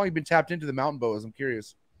 Ben? How long have you been tapped into the mountain boas? I'm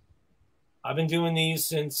curious. I've been doing these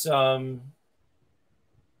since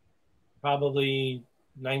probably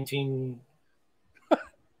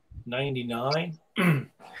 1999.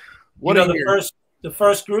 What the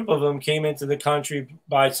first group of them came into the country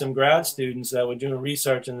by some grad students that were doing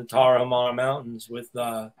research in the Tarahumara Mountains with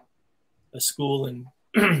a school in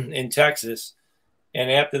in Texas. And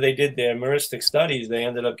after they did their meristic studies, they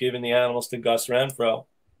ended up giving the animals to Gus Renfro.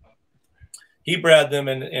 He bred them,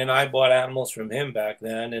 and I bought animals from him back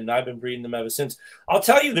then, and I've been breeding them ever since. I'll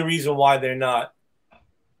tell you the reason why they're not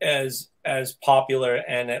as popular,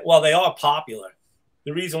 and well, they are popular.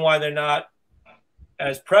 The reason why they're not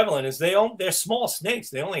as prevalent is they're small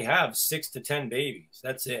snakes. They only have 6 to 10 babies.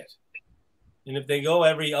 That's it. And if they go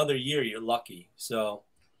every other year, you're lucky. So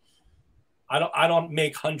I don't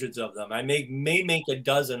make hundreds of them. I may make a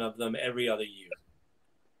dozen of them every other year.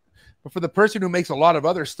 But for the person who makes a lot of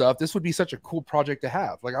other stuff, this would be such a cool project to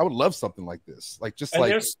have. Like, I would love something like this. Like, just and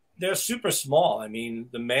like they're super small. I mean,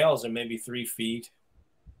 the males are maybe 3 feet.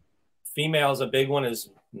 Females, a big one is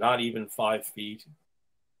not even 5 feet.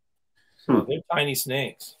 So they're tiny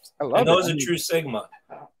snakes. I love and those it. are true Sigma,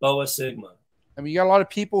 Boa Sigma. I mean, you got a lot of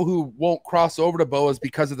people who won't cross over to boas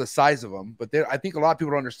because of the size of them, but I think a lot of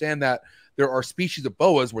people don't understand that there are species of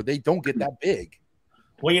boas where they don't get that big.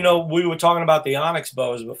 Well, you know, we were talking about the onyx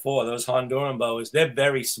boas before. Those Honduran boas, they're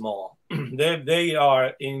very small. They're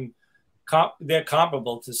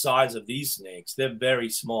comparable to the size of these snakes. They're very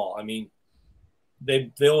small. I mean,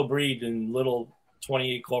 they'll breed in little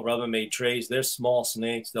 28-quart Rubbermaid trays. They're small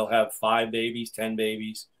snakes. They'll have 5 babies, 10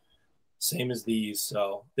 babies, same as these.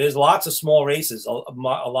 So there's lots of small races. A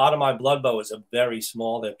lot of my blood boas are very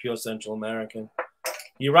small. They're pure Central American.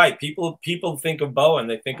 You're right. People think of boa and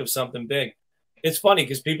they think of something big. It's funny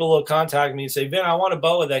because people will contact me and say, Vin, I want a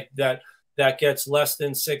boa that gets less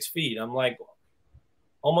than 6 feet. I'm like,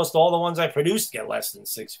 almost all the ones I produced get less than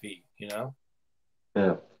 6 feet, you know?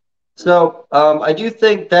 Yeah. So I do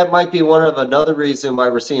think that might be another reason why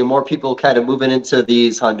we're seeing more people kind of moving into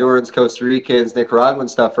these Hondurans, Costa Ricans, Nicaraguan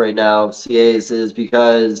stuff right now, CAs, is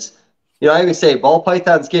because, you know, I always say ball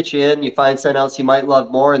pythons get you in, you find something else you might love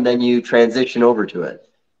more, and then you transition over to it.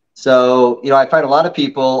 So, you know, I find a lot of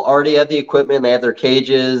people already have the equipment, they have their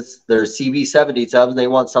cages, their CB70 tubs, and they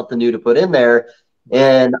want something new to put in there.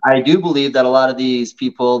 And I do believe that a lot of these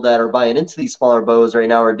people that are buying into these smaller boas right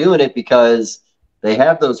now are doing it because they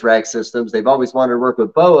have those RHACS systems. They've always wanted to work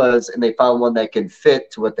with boas, and they found one that can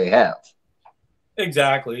fit to what they have.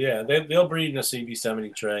 Exactly, yeah. They'll breed in a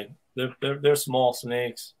CB70 tray. They're small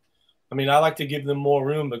snakes. I mean, I like to give them more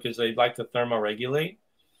room because they like to thermoregulate.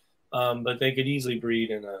 But they could easily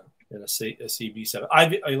breed in a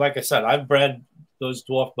CB7. Like I said, I've bred those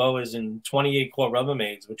dwarf boas in 28-quart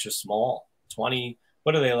Rubbermaids, which are small. 20,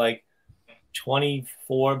 what are they, like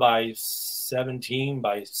 24 by 17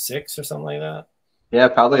 by 6 or something like that? Yeah,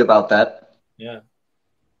 probably about that. Yeah.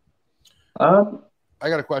 I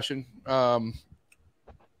got a question.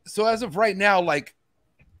 So as of right now, like,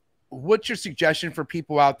 what's your suggestion for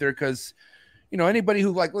people out there? Because, you know, anybody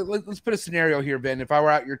who, like, let's put a scenario here, Ben. If I were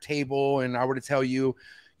at your table and I were to tell you,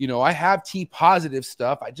 you know, I have T positive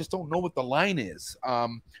stuff, I just don't know what the line is.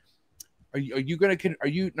 Are you going to, are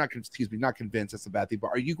you not, excuse me, not convinced, that's a bad thing, but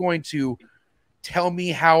are you going to tell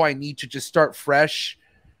me how I need to just start fresh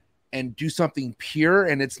and do something pure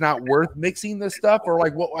and it's not worth mixing this stuff? Or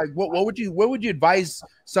like, what would you advise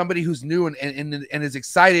somebody who's new and is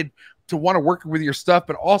excited to want to work with your stuff,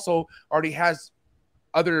 but also already has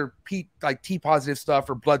other like T positive stuff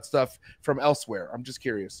or blood stuff from elsewhere? I'm just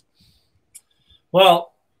curious.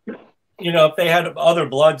 Well, you know, if they had other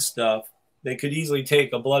blood stuff, they could easily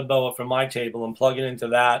take a blood boa from my table and plug it into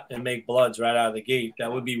that and make bloods right out of the gate.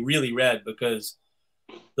 That would be really red because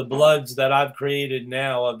the bloods that I've created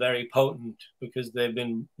now are very potent because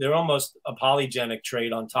they're almost a polygenic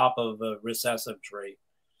trait on top of a recessive trait.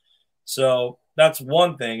 So that's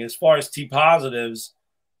one thing. As far as T positives,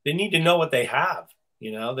 they need to know what they have.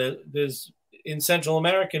 You know, there's in Central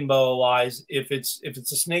American boa wise, if it's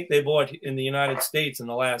a snake they bought in the United States in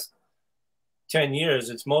the last 10 years,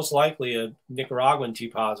 it's most likely a Nicaraguan T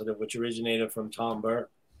positive, which originated from Tom Burke.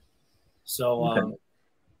 So, Okay.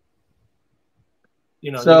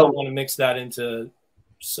 You know, you don't want to mix that into,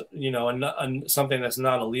 you know, something that's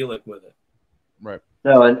not allelic with it. Right.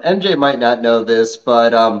 No, and MJ might not know this,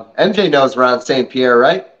 but MJ knows Ron St. Pierre,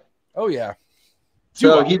 right? Oh yeah.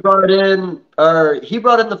 So he brought in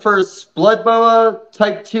the first blood boa,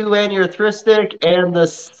 type 2 anearthristic, and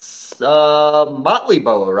the motley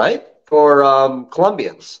boa, right? For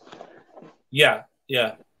Colombians. Yeah,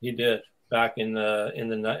 he did back in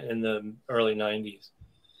the early 90s.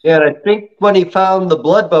 Yeah, and I think when he found the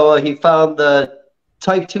blood boa, he found the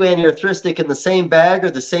type 2 anearthristic in the same bag or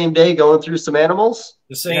the same day going through some animals.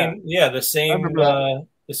 The same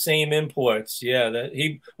imports. Yeah,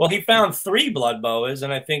 he found 3 blood boas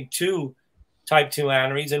and I think 2 type 2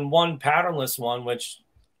 aneries and 1 patternless one, which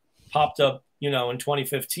popped up, you know, in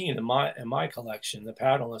 2015 in my collection, the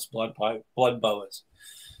patternless blood boas.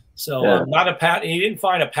 So yeah. He didn't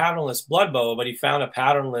find a patternless blood boa, but he found a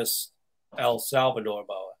patternless El Salvador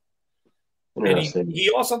boa. And he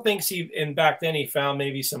also thinks back then he found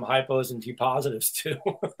maybe some hypos and T positives too.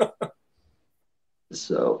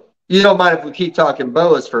 So you don't mind if we keep talking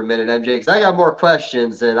boas for a minute, MJ? Because I got more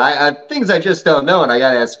questions and I things I just don't know, and I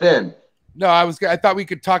got to ask Finn. No, I thought we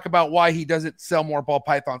could talk about why he doesn't sell more ball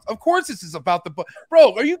pythons. Of course, this is about the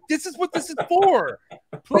bro. This is what this is for.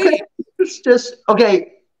 Please, okay. It's just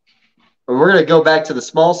okay. We're gonna go back to the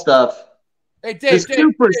small stuff. Hey, Dave,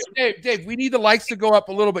 we need the likes to go up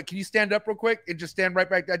a little bit. Can you stand up real quick and just stand right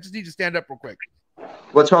back? I just need you to stand up real quick.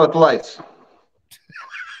 What's wrong with the lights?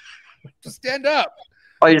 Just stand up.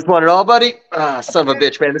 Oh, you just want it all, buddy? Ah, son of a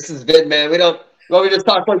bitch, man. This is vid, man. We just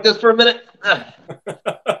talk like this for a minute?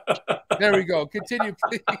 There we go. Continue,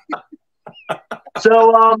 please.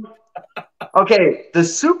 So, okay, the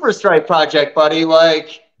Super Stripe project, buddy,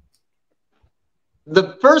 like,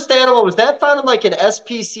 the first animal, was that found in like an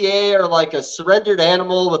SPCA or like a surrendered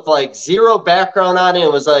animal with like zero background on it?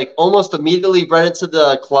 It was like almost immediately bred into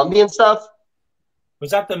the Colombian stuff.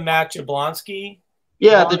 Was that the Matt Jablonski?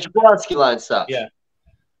 Yeah, the Jablonski line stuff. Yeah.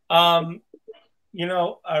 You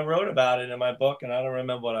know, I wrote about it in my book, and I don't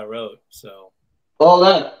remember what I wrote. So, Hold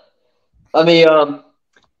on. Let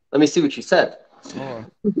me see what you said.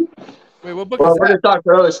 Wait, what book Well, is we're that? gonna talk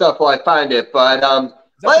about other stuff while I find it, but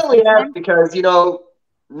I only asked because, you know,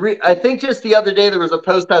 I think just the other day there was a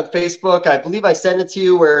post on Facebook. I believe I sent it to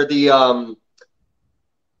you where the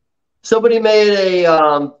somebody made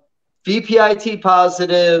a VPIT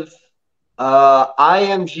positive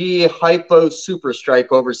IMG hypo super stripe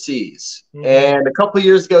overseas. And a couple of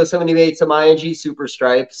years ago, somebody made some ING super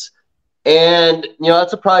stripes. And, you know,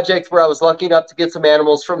 that's a project where I was lucky enough to get some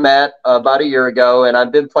animals from Matt about a year ago, and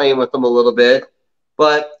I've been playing with them a little bit.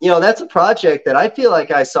 But, you know, that's a project that I feel like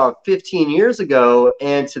I saw 15 years ago.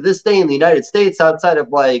 And to this day in the United States, outside of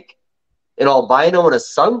like an albino and a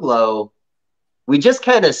sunglow, we just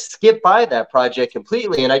kind of skip by that project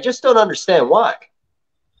completely. And I just don't understand why.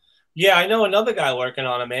 yeah, I know another guy working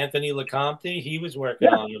on him, Anthony Lecomte. He was working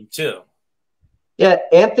on them too. Yeah,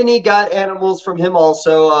 Anthony got animals from him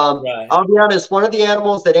also. Right. I'll be honest, one of the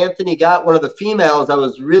animals that Anthony got, one of the females, I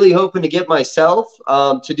was really hoping to get myself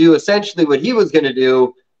to do essentially what he was going to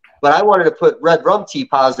do, but I wanted to put red rum T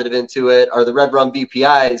positive into it, or the red rum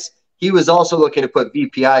VPIs. He was also looking to put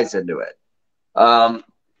VPIs into it.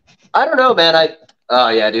 I don't know, man. Oh,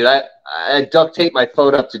 yeah, dude, I duct tape my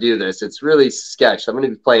phone up to do this. It's really sketched. I'm going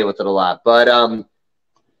to be playing with it a lot. But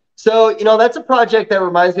so, you know, that's a project that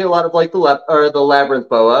reminds me a lot of like the labyrinth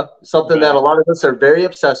boa, something that a lot of us are very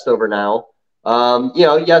obsessed over now. You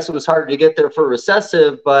know, yes, it was harder to get there for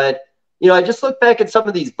recessive, but, you know, I just look back at some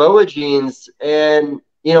of these boa genes and,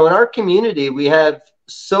 you know, in our community, we have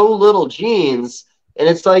so little genes, and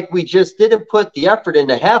it's like we just didn't put the effort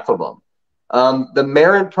into half of them. The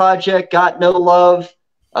Marin project got no love.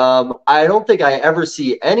 I don't think I ever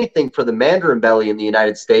see anything for the Mandarin belly in the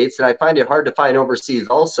United States, and I find it hard to find overseas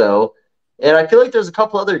also. And I feel like there's a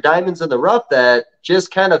couple other diamonds in the rough that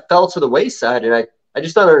just kind of fell to the wayside, and I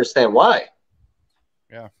just don't understand why.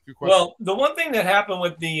 Yeah, good question. Well, the one thing that happened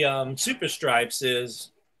with the super stripes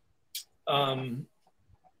is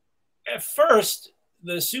at first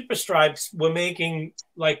the super stripes were making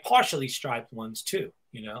like partially striped ones too,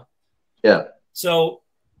 you know? Yeah. So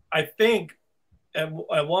I think at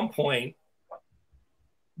one point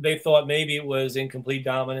they thought maybe it was incomplete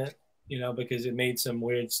dominant, you know, because it made some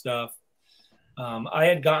weird stuff. I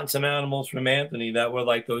had gotten some animals from Anthony that were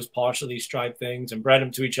like those partially striped things and bred them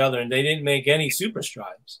to each other, and they didn't make any super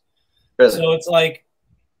stripes. Really? So it's like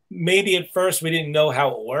maybe at first we didn't know how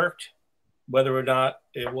it worked, whether or not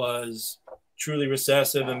it was truly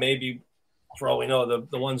recessive, and maybe for all we know,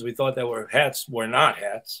 the ones we thought that were hets were not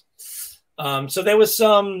hets. So there was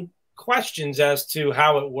some questions as to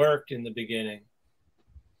how it worked in the beginning,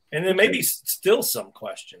 and then maybe still some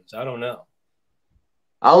questions. I don't know.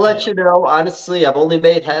 I'll let you know. Honestly, I've only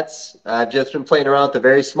made hets. I've just been playing around with a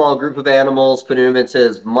very small group of animals, putting them into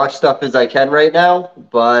as much stuff as I can right now.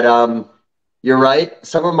 But you're right.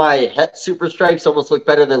 Some of my het super stripes almost look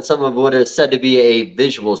better than some of what is said to be a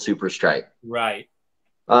visual super stripe. Right.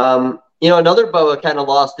 You know, another boa kind of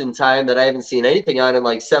lost in time that I haven't seen anything on in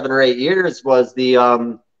like 7 or 8 years was the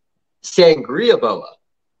sangria boa.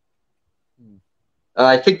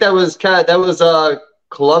 I think that was a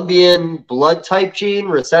Colombian blood type gene,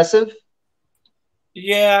 recessive.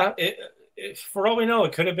 Yeah, for all we know,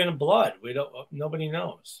 it could have been blood. Nobody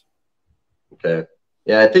knows. Okay.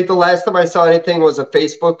 Yeah, I think the last time I saw anything was a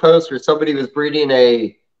Facebook post where somebody was breeding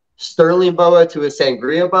a sterling boa to a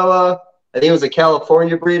sangria boa. I think it was a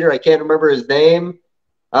California breeder. I can't remember his name.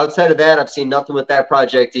 Outside of that, I've seen nothing with that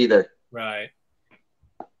project either. Right.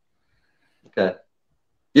 Okay.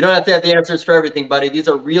 You don't have to have the answers for everything, buddy. These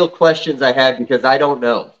are real questions I had because I don't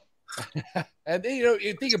know. And then, you know,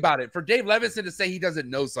 you think about it. For Dave Levison to say he doesn't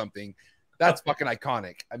know something, that's fucking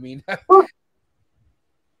iconic. I mean,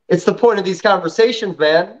 it's the point of these conversations,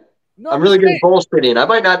 man. No, I'm really good at bullshitting. I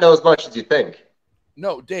might not know as much as you think.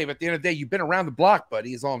 No, Dave, at the end of the day, you've been around the block,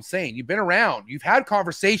 buddy, is all I'm saying. You've been around. You've had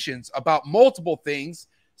conversations about multiple things.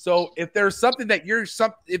 So if there's something that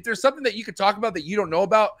if there's something that you could talk about that you don't know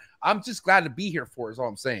about, I'm just glad to be here for, is all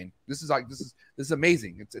I'm saying. This is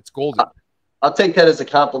amazing. It's golden. I'll take that as a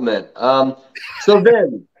compliment. So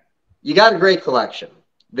then you got a great collection.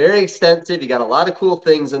 Very extensive. You got a lot of cool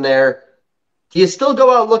things in there. do you still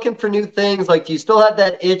go out looking for new things? Like, do you still have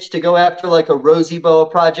that itch to go after like a rosy boa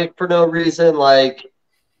project for no reason? Like,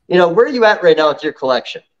 you know, where are you at right now with your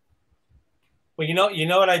collection? Well, you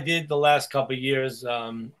know what I did the last couple of years?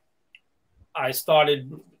 I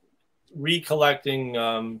started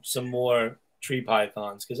recollecting some more tree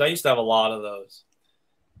pythons, because I used to have a lot of those,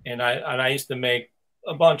 and I used to make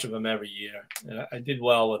a bunch of them every year, and I did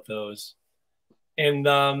well with those. And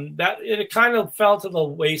that it kind of fell to the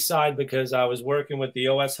wayside because I was working with the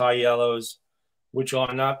OS high yellows, which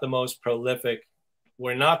are not the most prolific.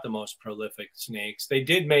 Were not the most prolific snakes. They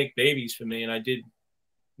did make babies for me, and I did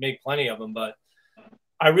make plenty of them. But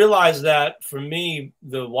I realized that for me,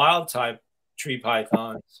 the wild type tree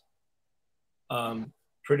pythons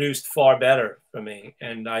produced far better for me,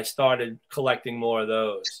 and I started collecting more of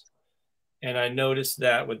those. And I noticed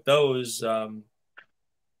that with those,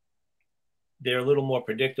 they're a little more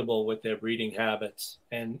predictable with their breeding habits.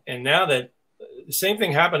 And now that the same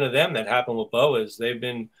thing happened to them that happened with boas, they've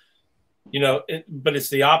been, you know, but it's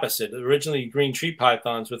the opposite. Originally, green tree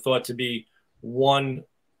pythons were thought to be one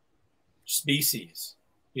species,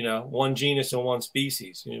 you know, one genus and one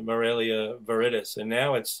species, you know, Morelia viridis, and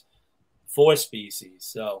now it's 4 species.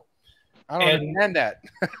 So I don't understand that.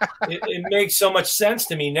 it makes so much sense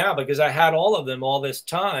to me now, because I had all of them all this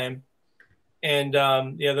time. And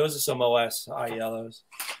yeah, those are some OS high yellows.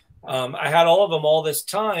 I had all of them all this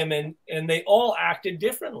time, and they all acted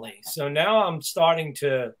differently. So now I'm starting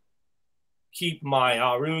to keep my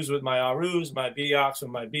Arus with my Arus, my Biox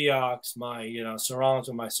with my Biox, my, you know, Sarongs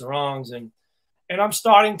with my Sarongs, and I'm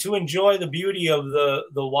starting to enjoy the beauty of the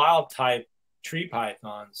wild type tree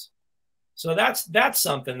pythons. So that's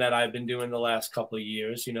something that I've been doing the last couple of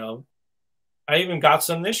years. You know, I even got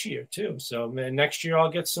some this year too. So next year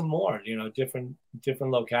I'll get some more, you know, different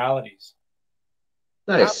localities.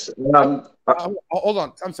 Nice. Hold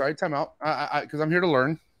on. I'm sorry. Time out. Because I'm here to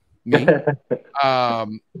learn. Me.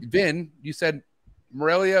 Vin, you said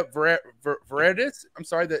Morelia viridis. I'm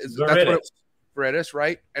sorry. That's viridis,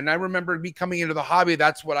 right? And I remember me coming into the hobby.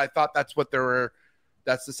 That's what I thought. That's what there were.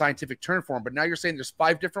 That's the scientific term for them. But now you're saying there's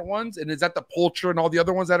 5 different ones, and is that the poultry and all the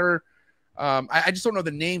other ones that are? I just don't know the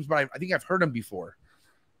names, but I think I've heard them before.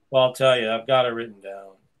 Well, I'll tell you, I've got it written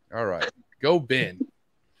down. All right, go Ben.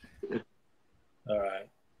 All right,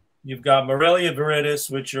 you've got Morelia viridis,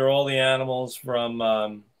 which are all the animals from,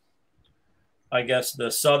 I guess, the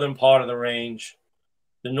southern part of the range.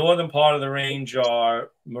 The northern part of the range are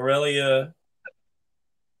Morelia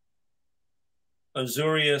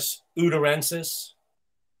azurius uterensis.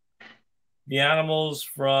 The animals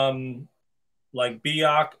from like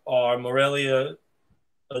Bioc are Morelia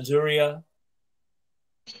azuria,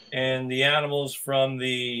 and the animals from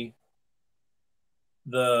the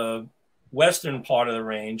western part of the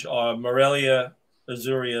range are Morelia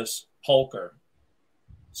azurius pulcher.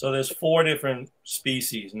 So there's 4 different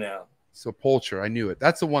species now. So poultry, I knew it.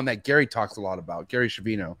 That's the one that Gary talks a lot about, Gary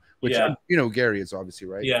Shavino, which you know Gary is obviously,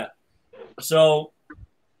 right? Yeah. So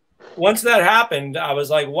once that happened, I was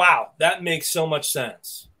like, wow, that makes so much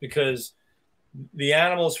sense, because the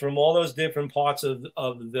animals from all those different parts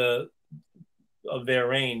of their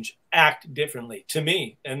range act differently to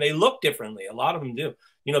me, and they look differently. A lot of them do.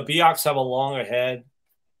 You know, Biocs have a longer head.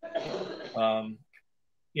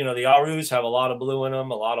 You know, the Arus have a lot of blue in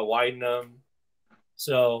them, a lot of white in them.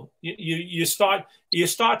 So you start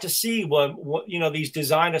to see what you know, these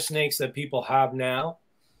designer snakes that people have now.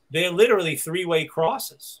 They're literally 3-way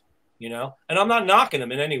crosses, you know, and I'm not knocking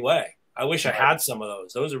them in any way. I wish I had some of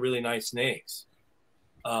those. Those are really nice snakes.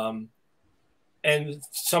 And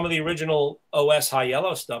some of the original OS high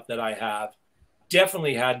yellow stuff that I have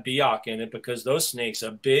definitely had Bioc in it, because those snakes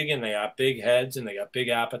are big, and they have big heads, and they got big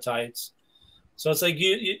appetites. So it's like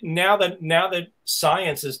now that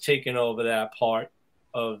science has taken over that part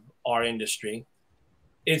of our industry,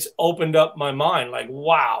 it's opened up my mind. Like,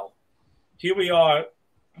 wow, here we are.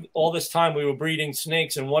 All this time we were breeding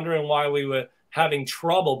snakes and wondering why we were having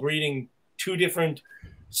trouble breeding 2 different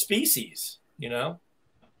species, you know,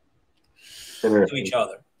 to each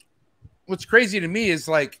other. What's crazy to me is,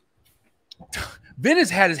 like, Vin has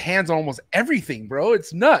had his hands on almost everything, bro.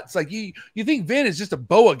 It's nuts. Like, you think Vin is just a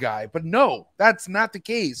boa guy, but no, that's not the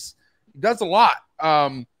case. He does a lot.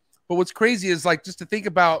 But what's crazy is, like, just to think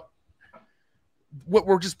about what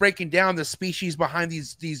we're just breaking down, the species behind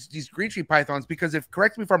these green tree pythons, because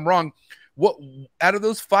correct me if I'm wrong, what out of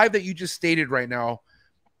those 5 that you just stated right now,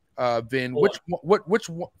 Vin, 4. which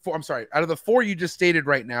four, I'm sorry, out of the 4 you just stated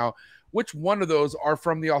right now, which one of those are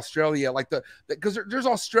from the Australia, like because there's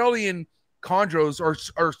Australian chondros or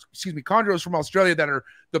excuse me, chondros from Australia that are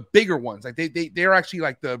the bigger ones, like they're actually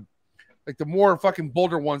like the like the more fucking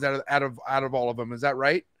bolder ones out of all of them. Is that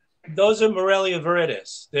right? Those are Morelia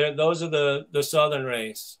viridis. Those are the southern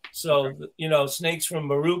race. So, okay. You know, snakes from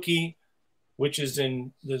Maruki, which is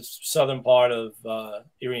in the southern part of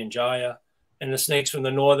Irian Jaya, and the snakes from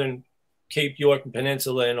the northern Cape York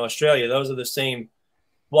Peninsula in Australia. Those are the same.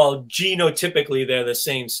 Well, genotypically, they're the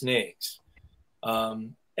same snakes.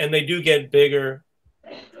 And they do get bigger.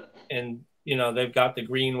 And, you know, they've got the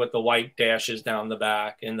green with the white dashes down the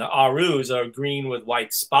back. And the Arus are green with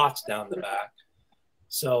white spots down the back.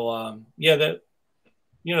 So, yeah,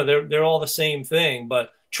 they're all the same thing.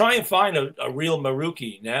 But try and find a real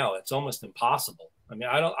Maruki now. It's almost impossible. I mean,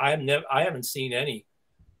 I haven't seen any.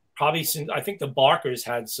 Probably since, I think the Barkers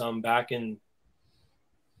had some back in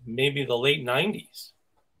maybe the late 90s.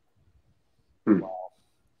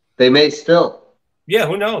 They may still. Yeah,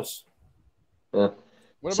 who knows? Yeah.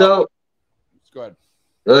 So, go ahead.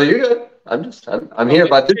 You're good. I'm here,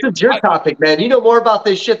 but this is your topic, man. You know more about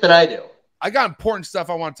this shit than I do. I got important stuff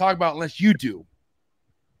I want to talk about unless you do.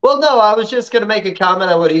 Well, no, I was just going to make a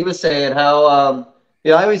comment on what he was saying, how,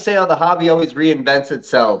 you know, I always say how the hobby always reinvents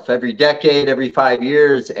itself every decade, every 5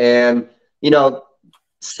 years. And, you know,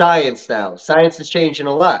 science is changing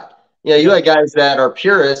a lot. You know, you have guys that are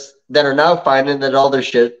purists that are now finding that all their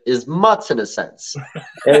shit is mutts in a sense.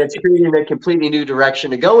 And it's creating a completely new direction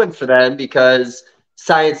to go in for them because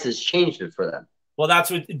science has changed it for them. Well, that's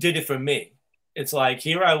what did it for me. It's like,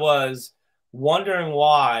 here I was wondering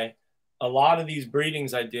why a lot of these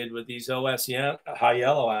breedings I did with these OS high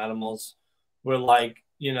yellow animals were like,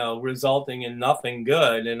 you know, resulting in nothing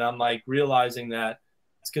good. And I'm like realizing that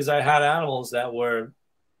it's because I had animals that were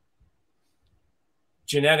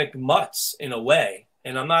genetic mutts in a way.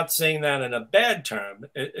 And I'm not saying that in a bad term.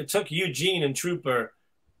 It took Eugene and Trooper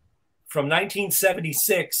from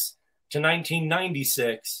 1976 to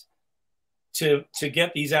 1996 to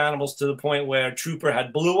get these animals to the point where Trooper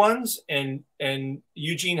had blue ones and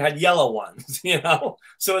Eugene had yellow ones, you know?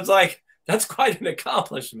 So it's like, that's quite an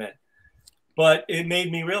accomplishment. But it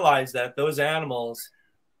made me realize that those animals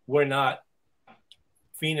were not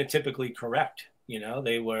phenotypically correct. You know,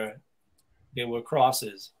 they were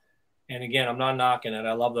crosses. And again, I'm not knocking it.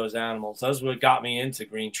 I love those animals. Those what got me into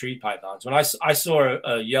green tree pythons. When I saw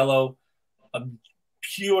a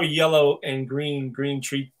pure yellow and green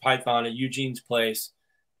tree python at Eugene's place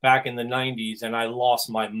back in the 90s, and I lost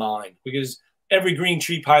my mind because every green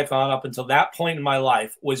tree python up until that point in my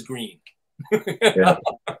life was green. Yeah.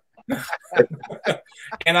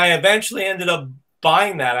 And I eventually ended up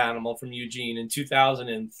buying that animal from Eugene in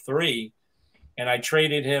 2003. And I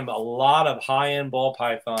traded him a lot of high-end ball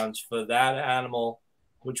pythons for that animal,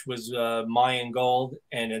 which was Mayan gold,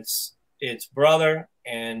 and its brother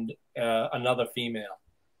and another female.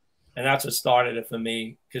 And that's what started it for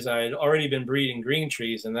me because I had already been breeding green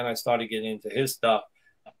trees, and then I started getting into his stuff.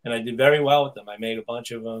 And I did very well with them. I made a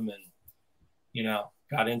bunch of them and, you know,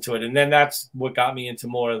 got into it. And then that's what got me into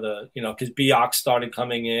more of the, you know, because Biox started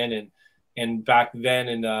coming in. And back then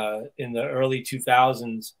in the early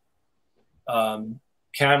 2000s,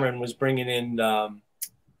 Cameron was bringing in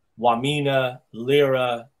Wamina,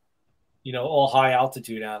 Lyra, you know, all high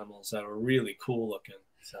altitude animals that were really cool looking.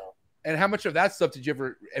 So, and how much of that stuff did you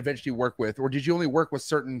ever eventually work with, or did you only work with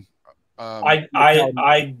certain?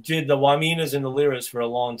 I did the Waminas and the Lyras for a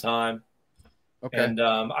long time. Okay, and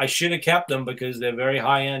I should have kept them because they're very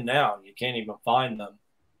high end now. You can't even find them.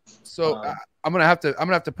 So I'm gonna have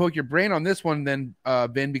to poke your brain on this one then,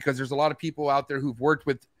 Ben, because there's a lot of people out there who've worked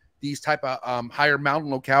with these type of higher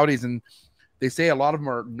mountain localities, and they say a lot of them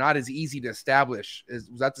are not as easy to establish.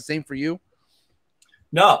 Was that the same for you?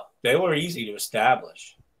 No, they were easy to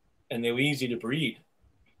establish, and they were easy to breed.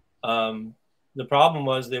 The problem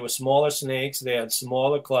was they were smaller snakes. They had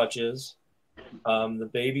smaller clutches. The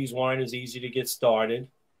babies weren't as easy to get started.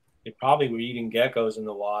 They probably were eating geckos in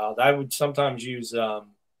the wild. I would sometimes use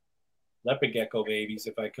leopard gecko babies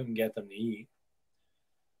if I couldn't get them to eat.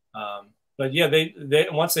 But yeah, they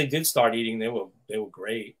once they did start eating, they were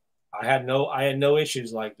great. I had no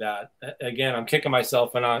issues like that. Again, I'm kicking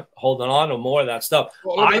myself for not holding on to more of that stuff.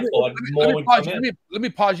 Well, let me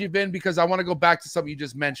pause you, Ben, because I want to go back to something you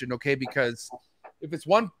just mentioned, okay? Because if it's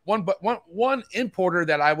one importer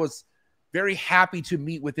that I was very happy to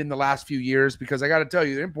meet within the last few years, because I got to tell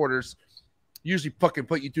you, the importers usually fucking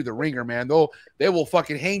put you through the ringer, man. They will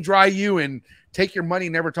fucking hang dry you and take your money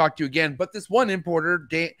and never talk to you again. But this one importer,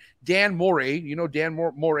 Dan Moray, you know Dan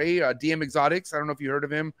Moray, DM Exotics. I don't know if you heard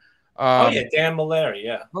of him. Oh yeah, Dan Malari,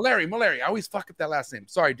 yeah. Malari. I always fuck up that last name.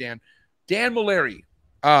 Sorry, Dan. Dan Malari.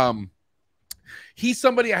 He's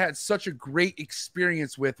somebody I had such a great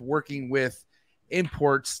experience with working with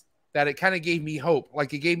imports that it kind of gave me hope.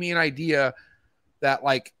 Like, it gave me an idea that,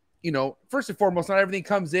 like, you know, first and foremost, not everything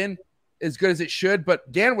comes in as good as it should,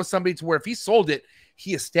 but Dan was somebody to where if he sold it,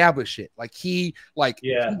 he established it. Like,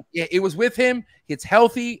 it was with him, it's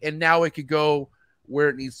healthy, and now it could go where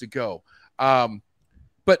it needs to go.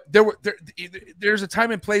 But there's a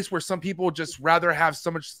time and place where some people just rather have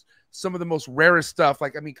some of the most rarest stuff.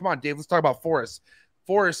 Like, I mean, come on, Dave, let's talk about Forrest.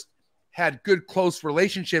 Forrest had good, close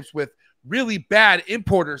relationships with really bad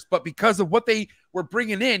importers, but because of what they were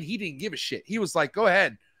bringing in, he didn't give a shit. He was like, go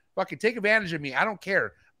ahead, fucking take advantage of me. I don't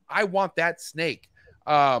care. I want that snake.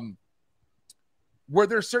 Were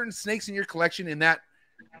there certain snakes in your collection in that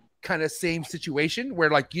kind of same situation where,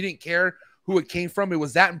 like, you didn't care who it came from? It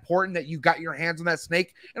was that important that you got your hands on that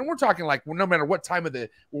snake? And we're talking like, well, no matter what time of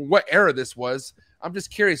what era this was. I'm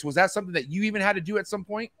just curious, was that something that you even had to do at some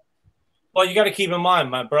point? Well, you got to keep in mind,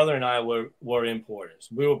 my brother and I were importers.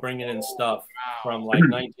 We were bringing in stuff from like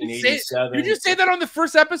 1987. Did you say that on the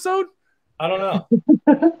first episode? I don't know.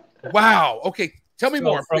 Wow. Okay, tell me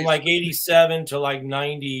more. From please. like 87 to like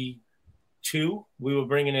 92, we were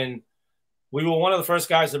bringing in. We were one of the first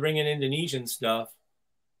guys to bring in Indonesian stuff.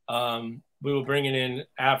 We were bringing in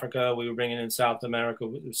Africa. We were bringing in South America,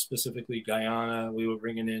 specifically Guyana. We were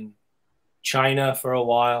bringing in China for a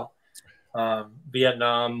while.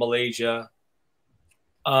 Vietnam, Malaysia.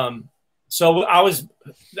 So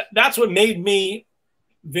that's what made me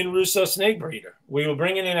Vin Russo snake breeder. We were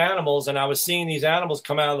bringing in animals, and I was seeing these animals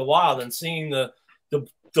come out of the wild and seeing the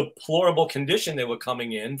deplorable condition they were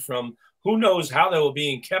coming in from. Who knows how they were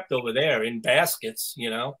being kept over there in baskets, you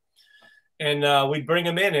know? And we'd bring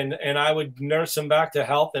them in, and I would nurse them back to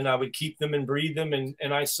health, and I would keep them and breed them.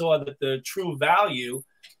 And I saw that the true value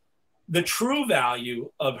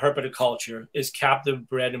of herpetoculture is captive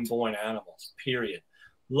bred and born animals, period.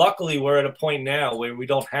 Luckily, we're at a point now where we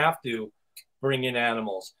don't have to bring in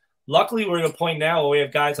animals. Luckily, we're at a point now where we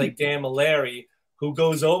have guys like Dan Malari, who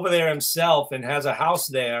goes over there himself and has a house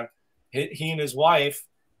there. He and his wife,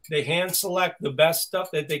 they hand select the best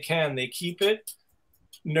stuff that they can. They keep it,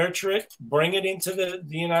 nurture it, bring it into the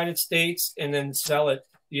United States, and then sell it,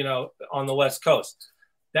 you know, on the West Coast.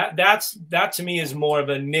 That to me is more of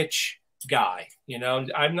a niche guy. You know,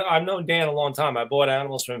 I've known Dan a long time. I bought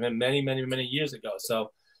animals from him many years ago.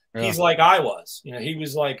 So he's like I was. You know, he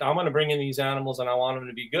was like, I'm going to bring in these animals and I want them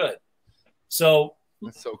to be good. So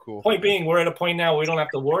that's so cool. Point being, we're at a point now where we don't have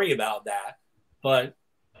to worry about that. But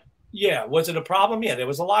yeah, was it a problem? Yeah, there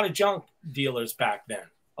was a lot of junk dealers back then.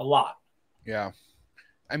 A lot. Yeah.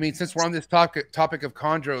 I mean, since we're on this topic of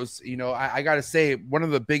chondros, you know, I got to say, one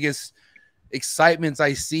of the biggest excitements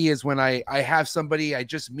I see is when I have somebody I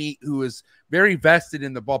just meet who is very vested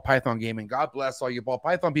in the ball python game. And God bless all you ball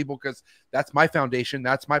python people, because that's my foundation.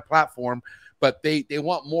 That's my platform. But they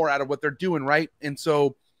want more out of what they're doing, right? And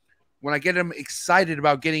so when I get them excited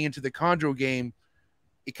about getting into the chondro game,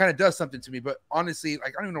 it kind of does something to me. But honestly,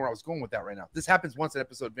 like, I don't even know where I was going with that right now. This happens once an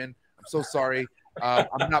episode, Vin. I'm so sorry.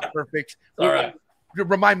 I'm not perfect. All right.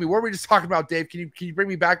 Remind me, what were we just talking about, Dave? Can you bring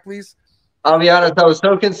me back, please? I'll be honest, I was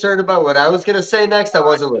so concerned about what I was going to say next, I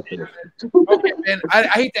wasn't listening. Okay, Ben, I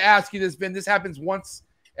hate to ask you this, Ben. This happens once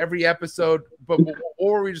every episode, but what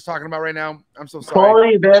were we just talking about right now? I'm so sorry.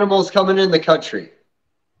 Quality of animals coming in the country.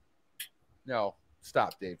 No,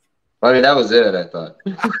 stop, Dave. I mean, that was it, I thought.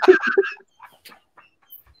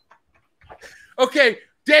 Okay,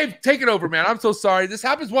 Dave, take it over, man. I'm so sorry. This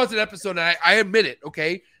happens once an episode, and I admit it,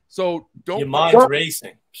 okay? So don't. Your mind's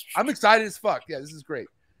racing. I'm excited as fuck. Yeah, this is great.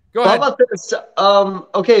 Go ahead. How about this?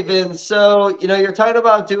 Okay, Vin. So, you know, you're talking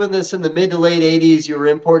about doing this in the mid to late 80s. You were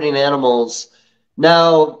importing animals.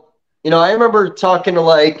 Now, you know, I remember talking to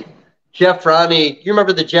like Jeff Ronnie. You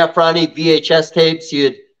remember the Jeff Ronnie VHS tapes?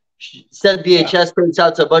 You'd send VHS tapes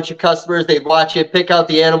out to a bunch of customers. They'd watch it, pick out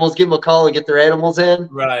the animals, give them a call, and get their animals in.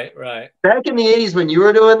 Right, right. Back in the 80s when you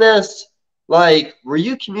were doing this, like, were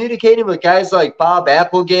you communicating with guys like Bob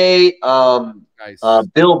Applegate,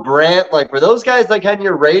 Bill Brandt? Like, were those guys like on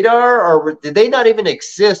your radar, or did they not even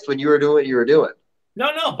exist when you were doing what you were doing?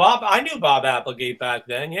 No, Bob. I knew Bob Applegate back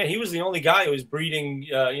then. Yeah, he was the only guy who was breeding,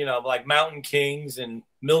 you know, like mountain kings and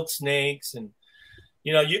milk snakes, and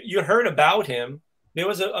you know, you heard about him. There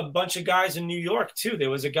was a bunch of guys in New York too. There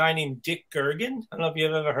was a guy named Dick Gergen. I don't know if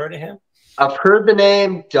you've ever heard of him. I've heard the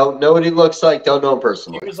name, don't know what he looks like, don't know him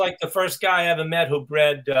personally. He was like the first guy I ever met who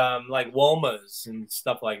bred like womas and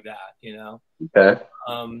stuff like that, you know. Okay.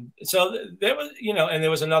 So there was, you know, and there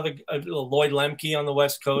was another Lloyd Lemke on the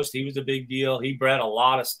West Coast. He was a big deal. He bred a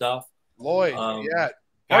lot of stuff. Lloyd, yeah.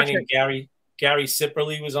 Guy named Gary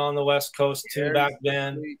Sipperly was on the West Coast too back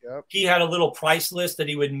then. He had a little price list that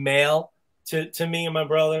he would mail to me and my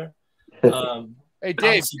brother. Hey,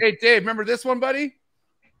 Dave. Hey, Dave. Remember this one, buddy?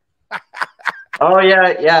 Oh,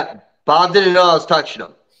 yeah. Bob didn't know I was touching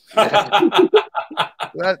him.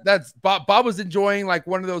 That's Bob. Bob was enjoying like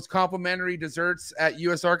one of those complimentary desserts at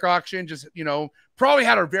US Arc Auction. Just, you know, probably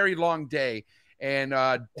had a very long day. And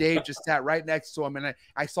Dave just sat right next to him, and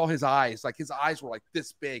I saw his eyes. Like his eyes were like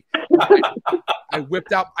this big. I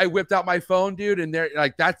whipped out my phone, dude, and they're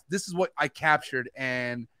like, this is what I captured,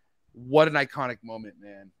 and what an iconic moment,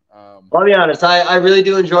 man. I'll be honest, I really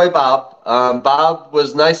do enjoy Bob. Bob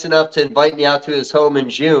was nice enough to invite me out to his home in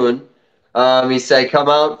June. He said, come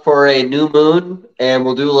out for a new moon and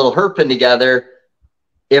we'll do a little herping together.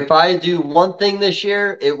 If I do one thing this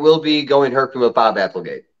year, it will be going herping with Bob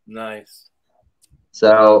Applegate. Nice.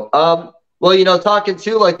 So, well, you know, talking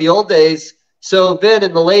to like the old days. So, Vin,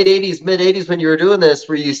 in the late 80s, mid 80s, when you were doing this,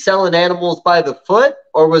 were you selling animals by the foot,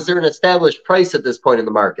 or was there an established price at this point in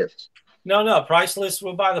the market? No, price lists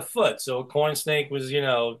were by the foot. So a corn snake was, you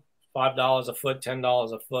know, $5 a foot,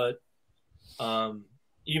 $10 a foot.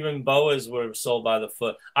 Even boas were sold by the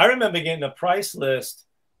foot. I remember getting a price list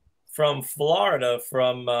from Florida,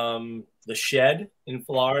 from the Shed in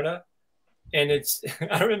Florida. And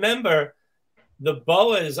I remember the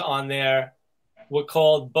boas on there were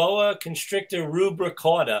called boa constrictor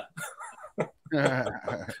rubricauda.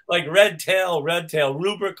 Like red tail,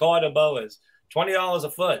 rubricauda boas. $20 a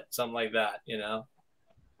foot, something like that, you know.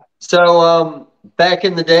 So back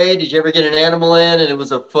in the day, did you ever get an animal in and it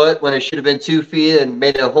was a foot when it should have been 2 feet and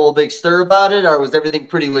made a whole big stir about it, or was everything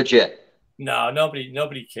pretty legit? No,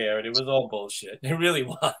 nobody cared. It was all bullshit. It really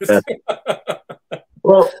was.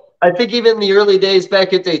 Well, I think even in the early days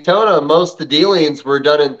back at Daytona, most of the dealings were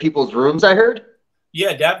done in people's rooms, I heard.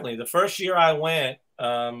 Yeah, definitely. The first year I went,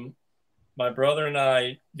 my brother and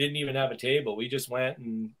I didn't even have a table. We just went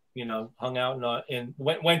and, you know, hung out and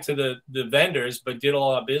went to the vendors, but did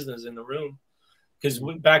all our business in the room. Because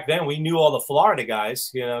back then we knew all the Florida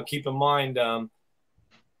guys. You know, keep in mind,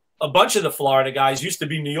 a bunch of the Florida guys used to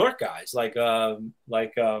be New York guys, like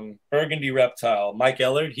Burgundy Reptile, Mike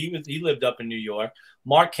Ellard. He lived up in New York.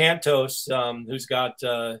 Mark Cantos, who's got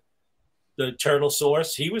the Turtle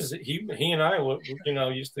Source. He and I, you know,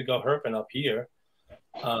 used to go herping up here.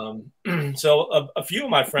 So a few of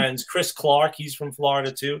my friends, Chris Clark, he's from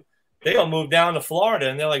Florida too. They all moved down to Florida,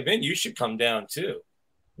 and they're like, Vin, you should come down too.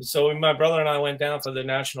 So my brother and I went down for the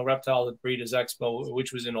National Reptile Breeders Expo,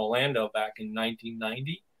 which was in Orlando back in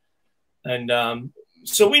 1990. And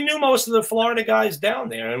so we knew most of the Florida guys down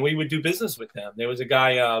there, and we would do business with them. There was a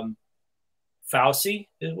guy, Fauci,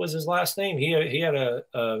 it was his last name. He had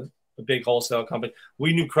a big wholesale company.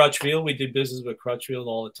 We knew Crutchfield. We did business with Crutchfield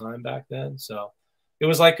all the time back then. So it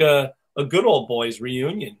was like a good old boys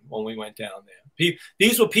reunion when we went down there.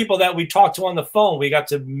 These were people that we talked to on the phone. We got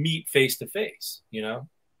to meet face to face, you know?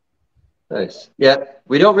 Nice. Yeah.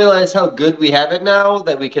 We don't realize how good we have it now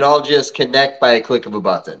that we can all just connect by a click of a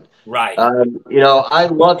button. Right. You know, I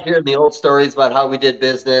love hearing the old stories about how we did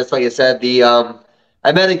business. Like I said,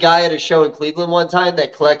 I met a guy at a show in Cleveland one time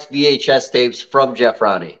that collects VHS tapes from Jeff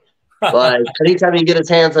Ronnie. But anytime he can get his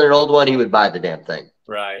hands on an old one, he would buy the damn thing.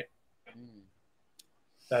 Right.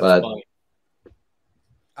 That's funny.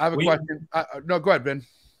 I have a question. No, go ahead, Ben.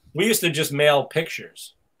 We used to just mail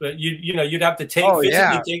pictures, but you know, you'd have to take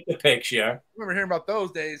take the picture. I remember hearing about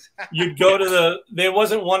those days. You'd go to there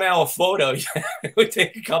wasn't 1 hour photo. It would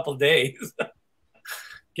take a couple days.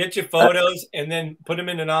 Get your photos and then put them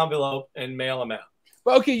in an envelope and mail them out.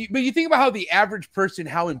 But okay, but you think about how the average person,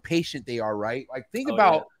 how impatient they are, right? Like think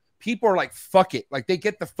about people are like, fuck it. Like they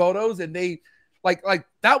get the photos and they like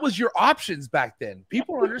that was your options back then.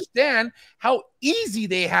 People understand how easy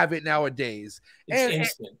they have it nowadays. It's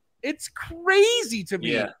instant. It's crazy to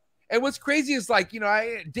me. Yeah. And what's crazy is like, you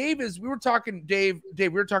know, we were talking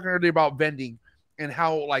earlier about vending and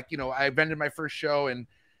how, like, you know, I vended my first show and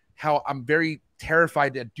how I'm very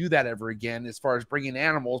terrified to do that ever again as far as bringing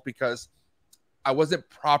animals because I wasn't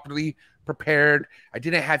properly prepared. I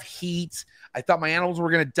didn't have heat. I thought my animals were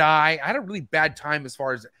going to die. I had a really bad time as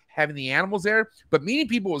far as having the animals there, but meeting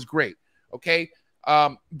people was great. Okay.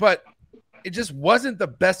 But it just wasn't the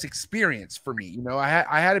best experience for me. You know, I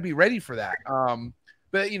had to be ready for that.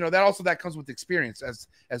 But you know, that comes with experience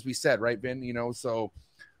as we said, right, Ben, you know, so,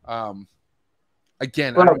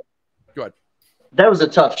 again, well, go ahead. That was a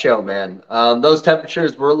tough show, man. Those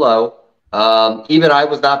temperatures were low. Even I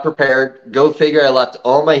was not prepared. Go figure. I left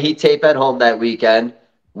all my heat tape at home that weekend.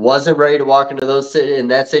 Wasn't ready to walk into in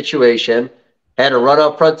that situation. Had to run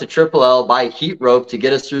up front to Triple L, buy heat rope to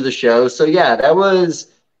get us through the show. So yeah, that was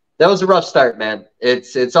a rough start, man.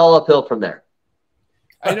 It's all uphill from there.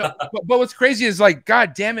 I know, but what's crazy is like,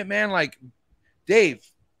 God damn it, man. Like, Dave,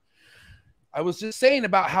 I was just saying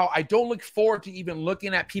about how I don't look forward to even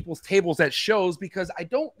looking at people's tables at shows because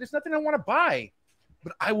there's nothing I want to buy,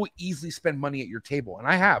 but I will easily spend money at your table. And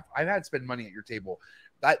I've had spend money at your table.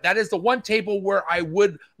 That is the one table where I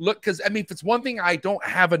would look, because I mean, if it's one thing I don't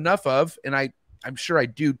have enough of, and I'm sure I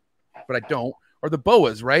do, but I don't, are the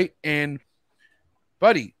boas, right? And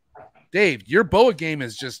buddy, Dave, your boa game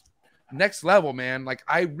is just next level, man. Like,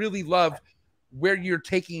 I really love where you're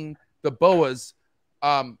taking the boas.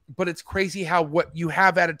 But it's crazy how what you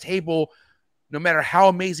have at a table, no matter how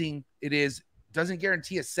amazing it is, doesn't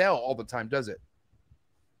guarantee a sale all the time, does it?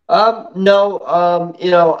 No. You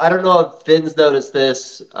know, I don't know if Finn's noticed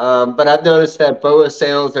this, but I've noticed that boa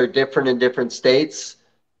sales are different in different states.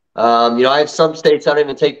 You know, I have some states I don't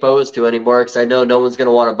even take boas to anymore because I know no one's going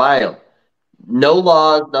to want to buy them. No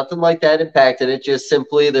laws, nothing like that impacted it. Just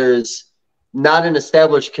simply there's not an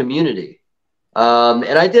established community. And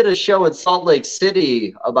I did a show in Salt Lake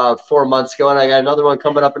City about 4 months ago, and I got another one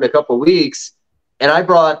coming up in a couple of weeks. And I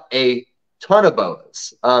brought a ton of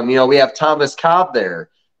boas. You know, we have Thomas Cobb there,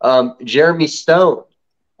 Jeremy Stone,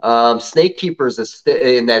 Snake Keepers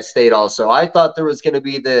in that state also. I thought there was going to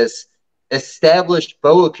be this established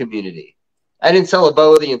boa community. I didn't sell a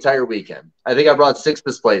boa the entire weekend. I think I brought 6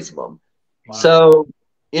 displays of them. Wow. So,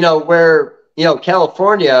 you know,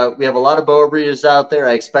 California, we have a lot of boa breeders out there.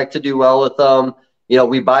 I expect to do well with them. You know,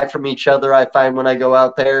 we buy from each other, I find, when I go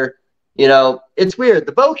out there. You know, it's weird.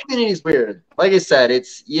 The boa community is weird. Like I said,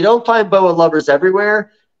 you don't find boa lovers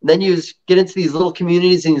everywhere. And then you just get into these little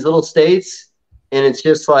communities in these little states, and it's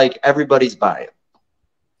just like everybody's buying.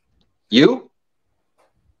 You?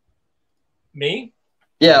 Me?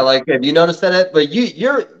 Yeah, like, have you noticed that? But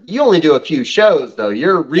you only do a few shows, though.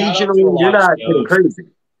 You're regional. You're not getting crazy.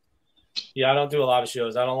 Yeah, I don't do a lot of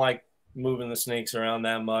shows. I don't like moving the snakes around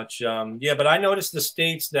that much. Yeah, but I noticed the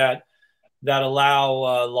states that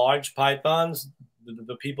allow large pythons,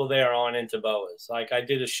 the people there aren't into boas. Like, I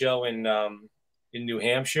did a show in New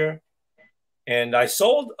Hampshire, and I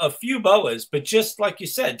sold a few boas, but just like you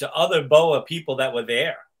said, to other boa people that were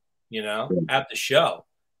there, you know, at the show,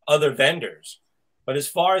 other vendors. But as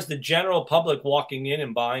far as the general public walking in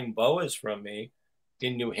and buying boas from me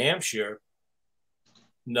in New Hampshire,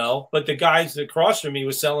 no. But the guys across from me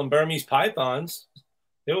were selling Burmese pythons.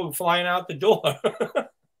 They were flying out the door.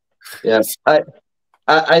 Yes.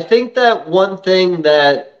 I think that one thing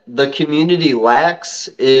that the community lacks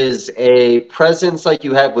is a presence like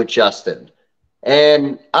you have with Justin.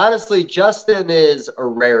 And honestly, Justin is a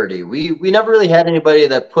rarity. We never really had anybody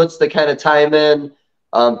that puts the kind of time in,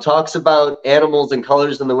 talks about animals and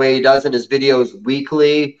colors in the way he does in his videos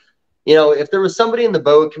weekly. You know, if there was somebody in the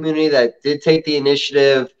boa community that did take the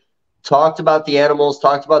initiative, talked about the animals,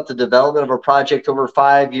 talked about the development of a project over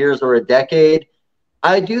 5 years or a decade,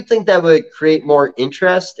 I do think that would create more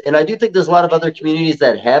interest. And I do think there's a lot of other communities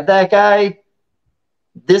that have that guy.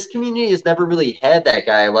 This community has never really had that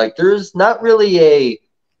guy. Like, there's not really a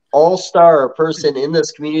all-star person in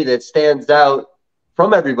this community that stands out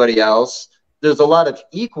from everybody else. There's a lot of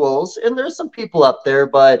equals, and there's some people up there,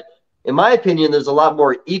 but in my opinion, there's a lot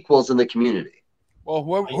more equals in the community. Well,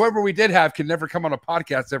 whoever we did have can never come on a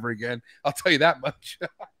podcast ever again. I'll tell you that much.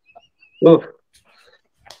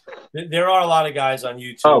 There are a lot of guys on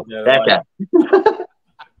YouTube. Oh, that guy.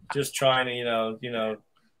 Just trying to, you know,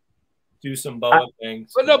 do some boa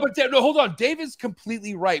things. But no, hold on. Dave is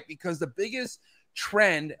completely right, because the biggest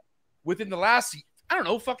trend within the last, I don't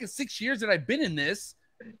know, fucking 6 years that I've been in this,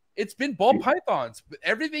 it's been ball pythons. But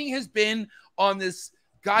everything has been on this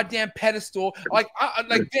goddamn pedestal. Like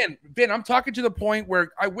Ben, I'm talking to the point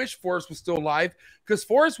where I wish Forrest was still alive, because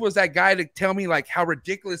Forrest was that guy to tell me like how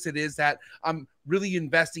ridiculous it is that I'm really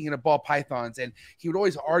investing in a ball pythons, and he would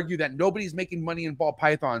always argue that nobody's making money in ball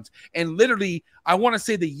pythons. And literally, I want to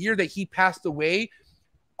say the year that he passed away,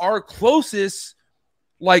 our closest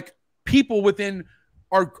like people within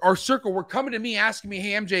our circle were coming to me asking me,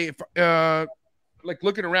 "Hey MJ, if like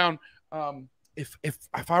looking around, if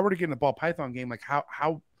I were to get in the ball python game, like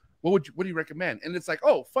what do you recommend?" And it's like,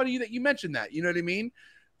 oh, funny that you mentioned that. You know what I mean?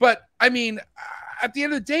 But I mean, at the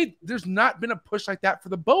end of the day, there's not been a push like that for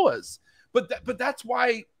the boas. But that's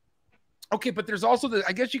why. Okay, but there's also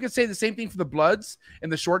I guess you could say the same thing for the bloods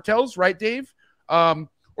and the short tails, right, Dave?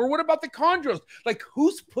 Or what about the chondros? Like,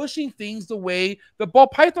 who's pushing things the way the ball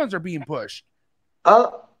pythons are being pushed?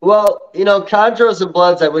 Well, you know, chondros and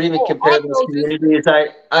bloods, I wouldn't even compare those communities.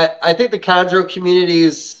 I think the chondro community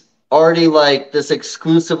is already like this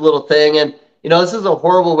exclusive little thing. And, you know, this is a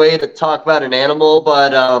horrible way to talk about an animal,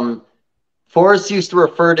 but Forrest used to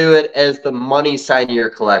refer to it as the money sign of your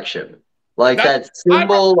collection. Like that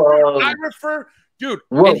symbol dude,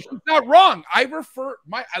 and he's not wrong. I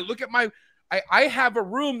look at I have a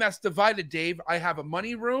room that's divided, Dave. I have a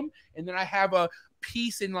money room, and then I have a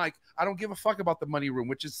piece in like, I don't give a fuck about the money room,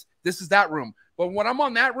 which is, this is that room. But when I'm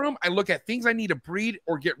on that room, I look at things I need to breed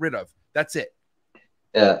or get rid of. That's it.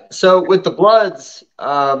 Yeah. So with the bloods,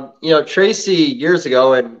 you know, Tracy years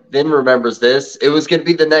ago, and Vin remembers this, it was going to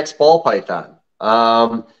be the next ball python.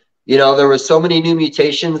 You know, there was so many new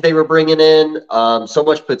mutations they were bringing in, so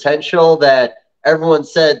much potential that everyone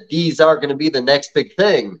said these are going to be the next big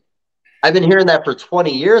thing. I've been hearing that for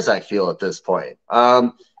 20 years, I feel, at this point.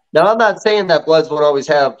 Now, I'm not saying that bloods won't always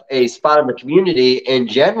have a spot in the community, and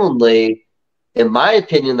genuinely, in my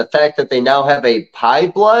opinion, the fact that they now have a pie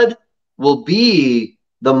blood will be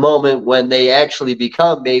the moment when they actually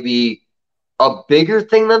become maybe a bigger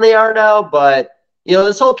thing than they are now. But, you know,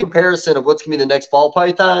 this whole comparison of what's going to be the next ball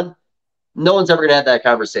python, no one's ever going to have that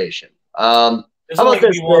conversation. There's only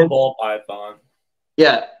going to be one ball python.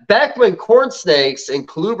 Yeah. Back when corn snakes and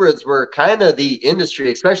colubrids were kind of the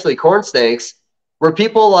industry, especially corn snakes, were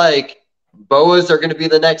people like boas are going to be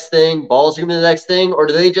the next thing, balls are going to be the next thing, or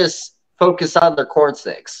do they just focus on their corn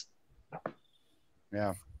snakes?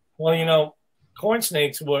 Yeah. Well, you know, corn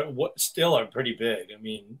snakes still are pretty big. I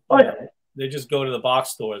mean, they just go to the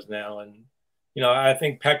box stores now. And, you know, I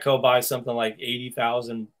think Petco buys something like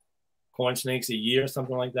 80,000 corn snakes a year,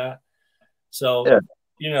 something like that. So, yeah,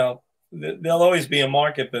 you know, there'll always be a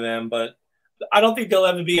market for them, but I don't think there'll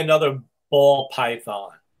ever be another ball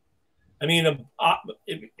python. I mean,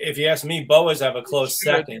 if you ask me, boas have a close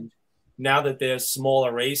second now that there's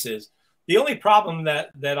smaller races. The only problem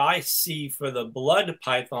that I see for the blood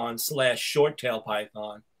python / short tail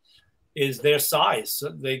python is their size. So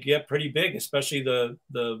they get pretty big, especially the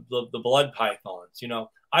blood pythons. You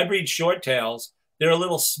know, I breed short tails. They're a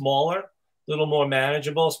little smaller, a little more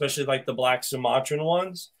manageable, especially like the black Sumatran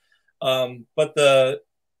ones. But the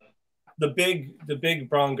big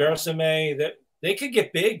Brongursime, they could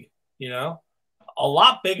get big. You know, a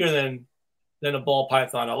lot bigger than a ball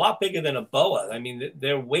python, a lot bigger than a boa. I mean,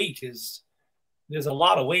 their weight there's a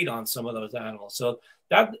lot of weight on some of those animals. So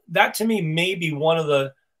that to me may be one of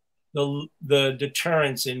the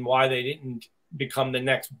deterrents in why they didn't become the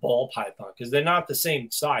next ball python, because they're not the same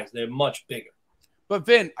size. They're much bigger. But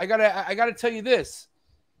Vin, I gotta tell you this.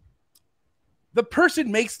 The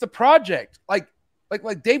person makes the project. Like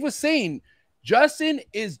Dave was saying, Justin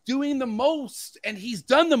is doing the most, and he's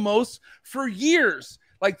done the most for years.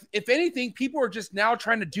 Like, if anything, people are just now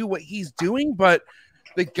trying to do what he's doing, but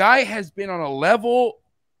the guy has been on a level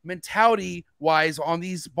mentality-wise on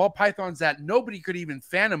these ball pythons that nobody could even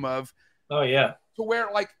fathom of. Oh, yeah. To where,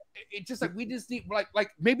 like, it's just like we just need,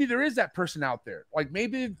 like maybe there is that person out there. Like,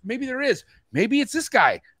 maybe there is. Maybe it's this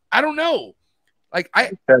guy. I don't know. Like,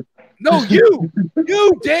 no, you,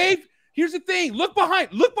 Dave. Here's the thing. Look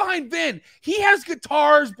behind Vin. He has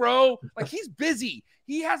guitars, bro. Like, he's busy.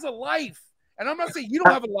 He has a life. And I'm not saying you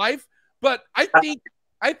don't have a life, but I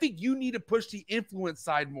think you need to push the influence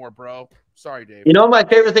side more, bro. Sorry, Dave. You know what my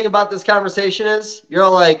favorite thing about this conversation is? You're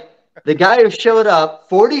all like, the guy who showed up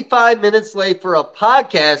 45 minutes late for a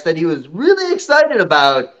podcast that he was really excited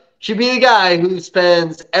about should be a guy who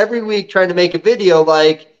spends every week trying to make a video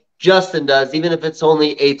like Justin does, even if it's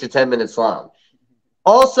only 8 to 10 minutes long.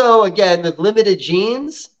 Also, again, with limited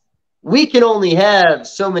genes, we can only have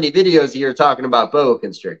so many videos a year talking about boa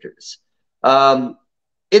constrictors.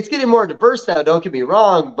 It's getting more diverse now, don't get me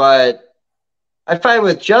wrong, but I find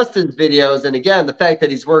with Justin's videos, and again, the fact that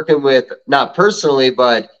he's working with, not personally,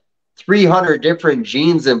 but 300 different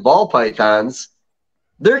genes and ball pythons,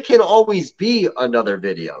 there can always be another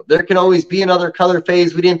video. There can always be another color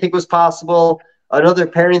phase we didn't think was possible, another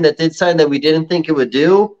pairing that did something that we didn't think it would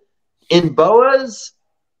do. In boas,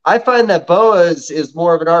 I find that boas is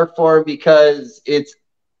more of an art form because it's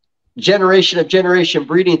generation of generation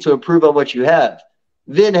breeding to improve on what you have.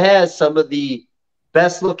 Vin has some of the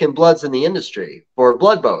best looking bloods in the industry for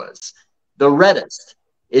blood boas, the reddest.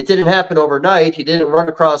 It didn't happen overnight. He didn't run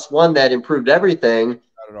across one that improved everything.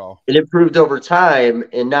 Not at all. It improved over time,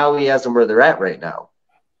 and now he has them where they're at right now.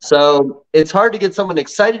 So it's hard to get someone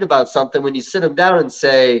excited about something when you sit them down and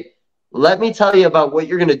say, let me tell you about what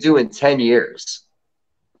you're going to do in 10 years.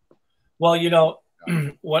 Well, you know,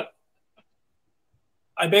 what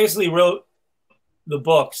I basically wrote the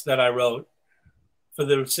books that I wrote for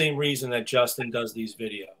the same reason that Justin does these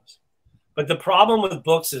videos. But the problem with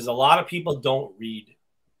books is a lot of people don't read.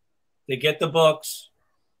 They get the books,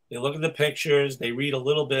 they look at the pictures, they read a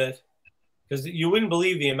little bit, because you wouldn't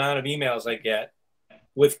believe the amount of emails I get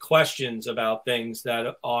with questions about things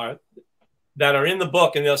that are in the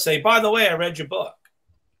book, and they'll say, by the way, I read your book.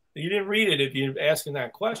 You didn't read it if you're asking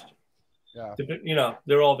that question. Yeah. You know,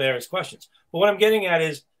 they're all various questions. But what I'm getting at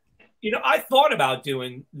is you know, I thought about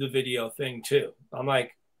doing the video thing too. I'm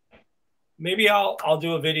like, maybe I'll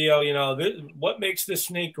do a video, you know, what makes this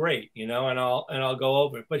snake great, you know, and I'll go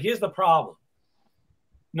over it. But here's the problem.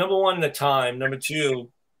 Number one, the time. Number two,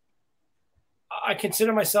 I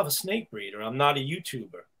consider myself a snake breeder. I'm not a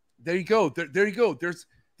YouTuber. There you go. There you go.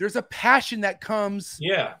 There's a passion that comes.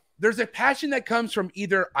 Yeah. There's a passion that comes from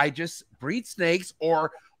either I just breed snakes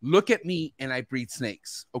or look at me and I breed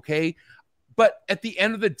snakes. Okay. But at the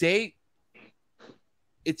end of the day,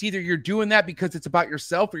 it's either you're doing that because it's about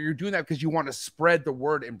yourself or you're doing that because you want to spread the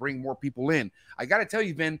word and bring more people in. I got to tell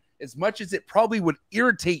you, Vin, as much as it probably would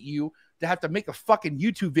irritate you to have to make a fucking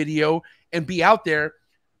YouTube video and be out there,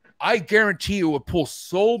 I guarantee you would pull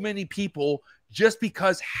so many people just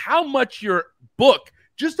because how much your book,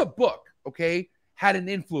 just a book, okay, had an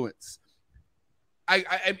influence.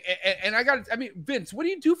 I mean, Vince, what do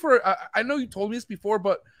you do for, I know you told me this before,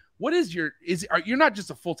 but what is you're not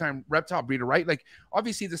just a full-time reptile breeder, right? Like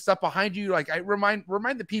obviously the stuff behind you, like I remind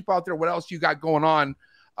the people out there what else you got going on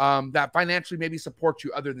that financially maybe support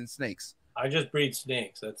you other than snakes. I just breed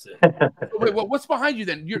snakes. That's it. Wait, what's behind you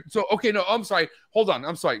then? Okay, no, I'm sorry. Hold on.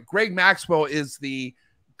 I'm sorry. Greg Maxwell is the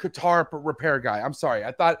guitar repair guy. I'm sorry.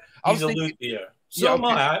 I thought he's a luthier. So am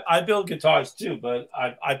I. I build guitars too, but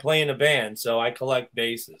I play in a band, so I collect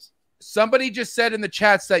basses. Somebody just said in the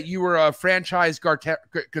chats that you were a franchise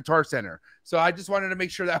guitar center. So I just wanted to make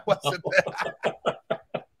sure that wasn't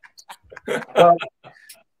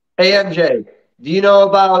Hey, MJ, do you know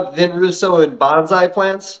about Vin Russo and bonsai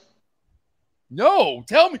plants? No,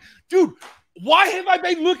 tell me. Dude, why have I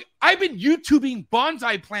been I've been YouTubing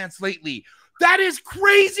bonsai plants lately. That is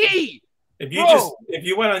crazy. If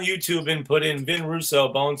you went on YouTube and put in Vin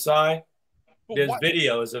Russo bonsai, there's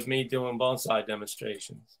videos of me doing bonsai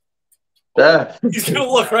demonstrations. He's gonna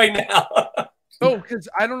look right now. No, because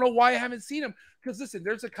I don't know why I haven't seen him. Because listen,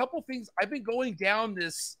 there's a couple things I've been going down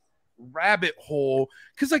this rabbit hole.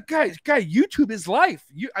 Because like, guy, YouTube is life.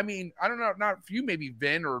 I mean, I don't know, not for you, maybe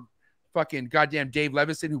Vin or fucking goddamn Dave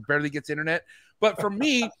Levison who barely gets internet. But for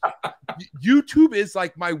me, YouTube is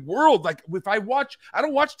like my world. Like if I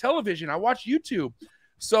don't watch television, I watch YouTube.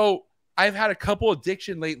 So I've had a couple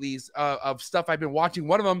addiction lately of stuff I've been watching.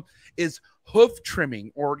 One of them is hoof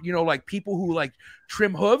trimming, or you know, like people who like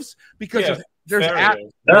trim hooves because there's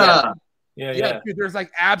dude, there's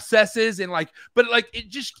like abscesses and like, but like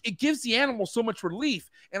it gives the animal so much relief,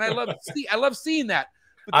 and I love seeing that.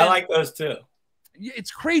 But then, I like those too.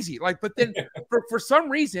 It's crazy. Like, but then for some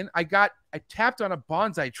reason I tapped on a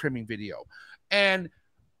bonsai trimming video, and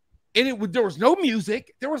there was no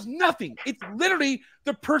music, there was nothing. It's literally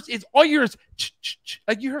the person. It's all yours,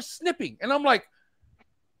 like you hear snipping, and I'm like,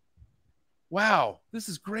 wow, this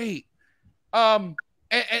is great. And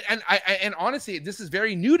honestly, this is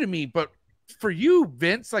very new to me. But for you,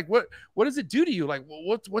 Vince, like what does it do to you? Like,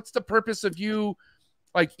 what's the purpose of you,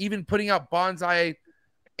 like even putting out bonsai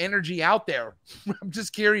energy out there? I'm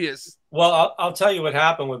just curious. Well, I'll tell you what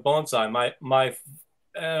happened with bonsai.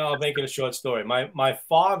 I'll make it a short story. My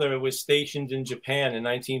father was stationed in Japan in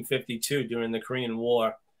 1952 during the Korean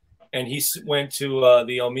War. And he went to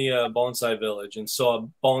the Omiya bonsai village and saw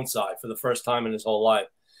bonsai for the first time in his whole life.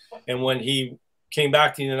 And when he came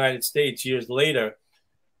back to the United States years later,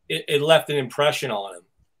 it left an impression on him.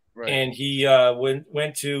 Right. And he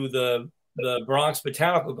went to the Bronx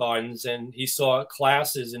Botanical Gardens, and he saw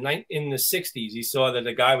classes in the 60s. He saw that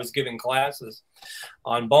a guy was giving classes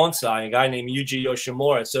on bonsai, a guy named Yuji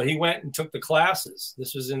Yoshimura. So he went and took the classes.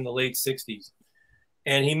 This was in the late 60s.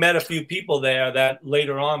 And he met a few people there that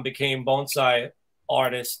later on became bonsai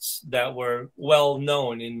artists that were well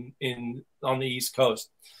known on the East Coast.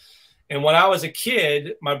 And when I was a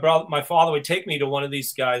kid, my father would take me to one of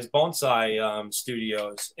these guys' bonsai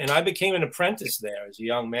studios, and I became an apprentice there as a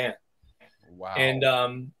young man. Wow! And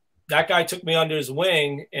that guy took me under his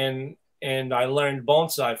wing, and I learned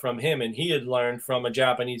bonsai from him, and he had learned from a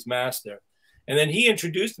Japanese master. And then he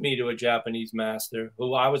introduced me to a Japanese master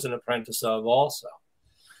who I was an apprentice of also.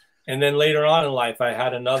 And then later on in life, I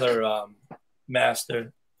had another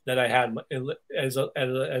master that I had as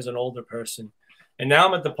an older person. And now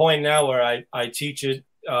I'm at the point now where I teach it.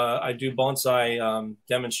 I do bonsai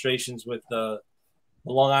demonstrations with the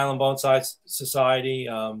Long Island Bonsai Society,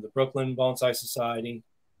 the Brooklyn Bonsai Society.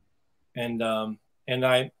 And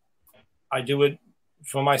I do it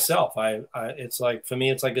for myself. It's like, for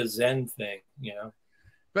me, it's like a Zen thing, you know?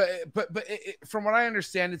 But from what I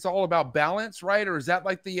understand, it's all about balance, right? Or is that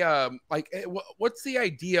like the what's the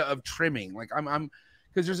idea of trimming? Like I'm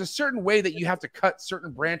because there's a certain way that you have to cut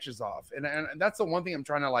certain branches off, and that's the one thing I'm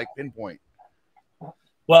trying to like pinpoint.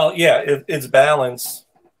 Well, yeah, it's balance.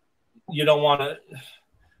 You don't want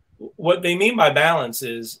to. what they mean by balance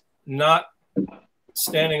is not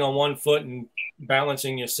standing on one foot and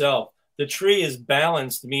balancing yourself. The tree is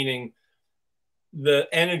balanced, meaning the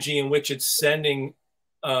energy in which it's sending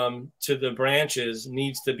to the branches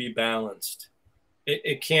needs to be balanced.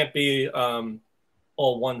 It can't be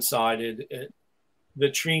all one-sided. The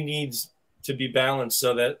tree needs to be balanced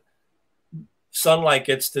so that sunlight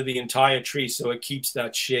gets to the entire tree, so it keeps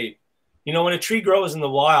that shape. You know, when a tree grows in the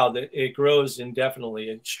wild, it grows indefinitely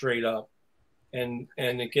and straight up, and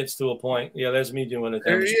it gets to a point. Yeah, there's me doing it.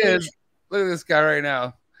 There he is. Look at this guy right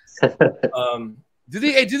now. Do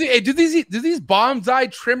these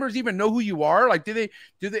bonsai trimmers even know who you are? Like, do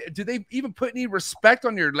they even put any respect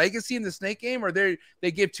on your legacy in the snake game, or they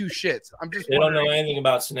give two shits? They don't know anything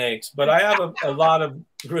about snakes, but I have a lot of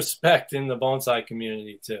respect in the bonsai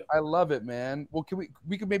community too. I love it, man. Well,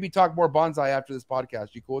 we could maybe talk more bonsai after this podcast.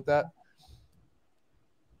 You cool with that?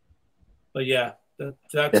 But yeah,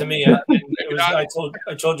 that to me, I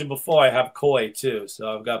told you before, I have koi too,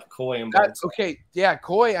 so I've got koi and bonsai. Okay, yeah,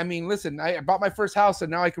 koi. I mean, listen, I bought my first house, and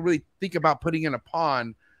now I can really think about putting in a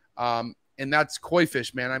pond, and that's koi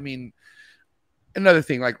fish, man. I mean, another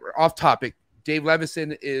thing, like off topic, Dave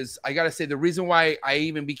Levison is. I gotta say, the reason why I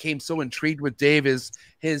even became so intrigued with Dave is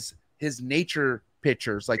his nature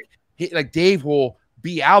pictures. Like Dave will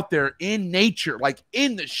be out there in nature, like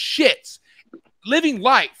in the shits, living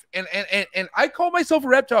life. And I call myself a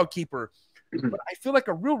reptile keeper, but I feel like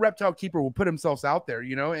a real reptile keeper will put himself out there,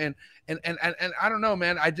 you know, and I don't know,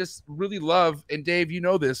 man. I just really love, and Dave, you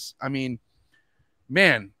know this. I mean,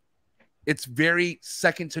 man, it's very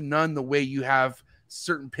second to none the way you have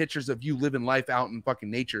certain pictures of you living life out in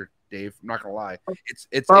fucking nature, Dave. I'm not gonna lie.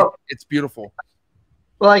 It's beautiful.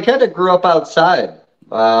 Well, I kind of grew up outside. You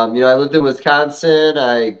know, I lived in Wisconsin.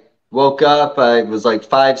 I woke up, I was like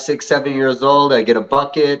 5, 6, 7 years old. I get a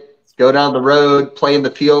bucket, go down the road, play in the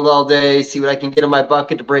field all day, see what I can get in my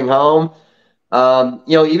bucket to bring home.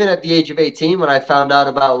 You know, even at the age of 18, when I found out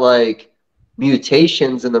about like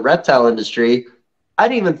mutations in the reptile industry, I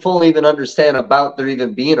didn't even fully understand about there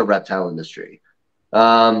even being a reptile industry.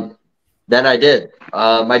 Then I did.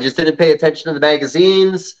 I just didn't pay attention to the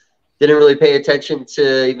magazines, didn't really pay attention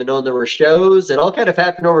to even knowing there were shows. It all kind of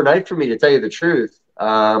happened overnight for me, to tell you the truth.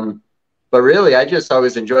 But really, I just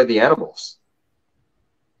always enjoyed the animals.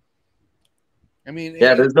 I mean,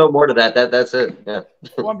 yeah, there's no more to that. That's it. Yeah.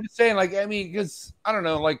 Well, I'm just saying, like, I mean, because I don't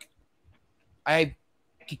know, like, I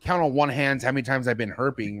can count on one hand how many times I've been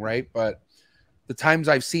herping, right? But the times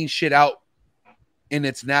I've seen shit out in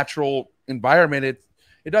its natural environment,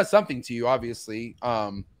 it does something to you, obviously.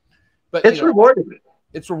 But it's rewarding.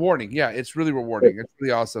 It's rewarding. Yeah, it's really rewarding. It's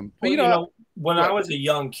really awesome. But, well, you know, when I was a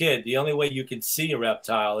young kid, the only way you could see a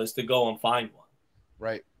reptile is to go and find one.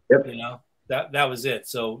 Right. Yep. You know, that was it.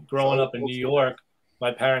 So growing up in New York,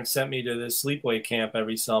 my parents sent me to this sleepaway camp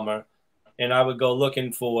every summer, and I would go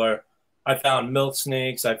looking for. I found milk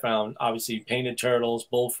snakes. I found obviously painted turtles,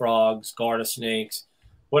 bullfrogs, garter snakes,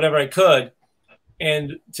 whatever I could.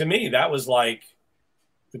 And to me, that was like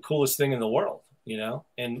the coolest thing in the world. You know,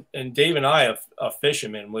 and Dave and I are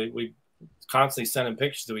fishermen. We constantly sending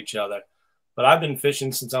pictures to each other. But I've been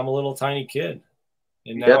fishing since I'm a little tiny kid,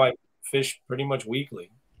 and now I fish pretty much weekly.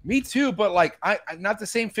 Me too, but like I not the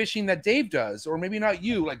same fishing that Dave does, or maybe not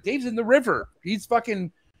you. Like Dave's in the river. He's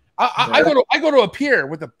fucking. I go to a pier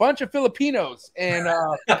with a bunch of Filipinos, and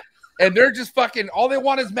they're just fucking all they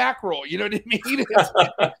want is mackerel. You know what I mean?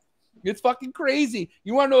 It's fucking crazy.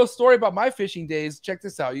 You want to know a story about my fishing days? Check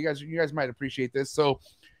this out. You guys might appreciate this. So,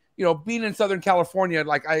 you know, being in Southern California,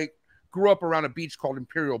 like I grew up around a beach called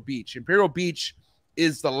Imperial Beach. Imperial Beach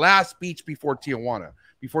is the last beach before Tijuana,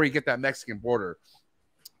 before you get that Mexican border.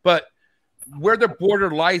 But where the border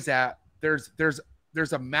lies at, there's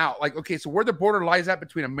a mouth. Like, okay, so where the border lies at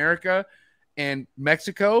between America and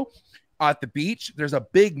Mexico at the beach, there's a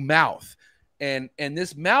big mouth. And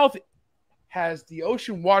this mouth has the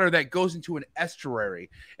ocean water that goes into an estuary,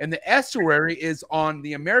 and the estuary is on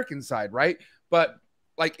the American side, right? But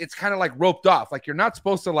like it's kind of like roped off, like you're not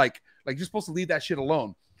supposed to like you're supposed to leave that shit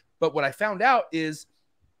alone. But what I found out is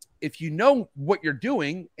if you know what you're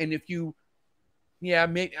doing, and if you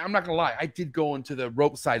maybe, I'm not gonna lie, I did go into the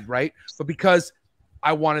rope side, right? But because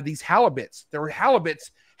I wanted these halibuts, there were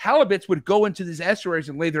halibuts would go into these estuaries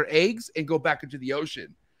and lay their eggs and go back into the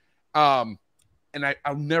ocean. And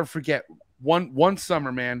I'll never forget one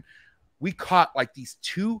summer, man, we caught like these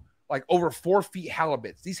over 4 feet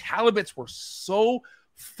halibuts. These halibuts were so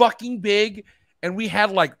fucking big, and we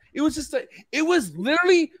had like it was just it was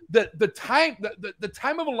literally the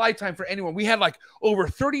time of a lifetime for anyone. We had like over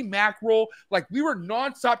 30 mackerel, like we were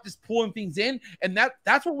nonstop just pulling things in, and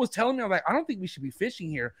that's what was telling me. I'm like, I don't think we should be fishing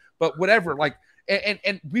here, but whatever. Like,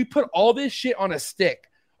 and we put all this shit on a stick,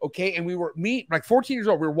 okay? And we were like 14 years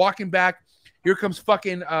old. We were walking back. Here comes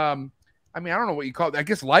fucking I mean, I don't know what you call it. I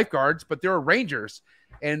guess lifeguards, but they were rangers,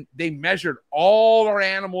 and they measured all our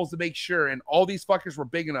animals to make sure, and all these fuckers were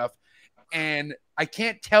big enough. And I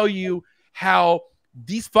can't tell you how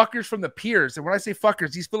these fuckers from the piers, and when I say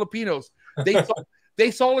fuckers, these Filipinos,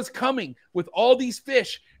 they saw us coming with all these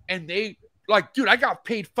fish, and they like, dude, I got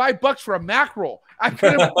paid $5 for a mackerel. I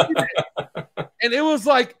couldn't believe it. And it was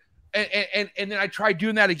like, and then I tried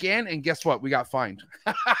doing that again, and guess what? We got fined.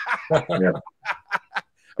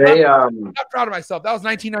 Yeah. I'm not proud of myself. That was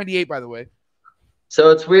 1998, by the way. So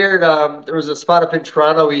it's weird. There was a spot up in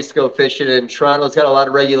Toronto we used to go fishing in. Toronto's got a lot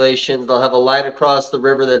of regulations. They'll have a line across the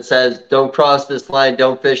river that says, don't cross this line,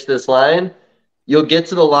 don't fish this line. You'll get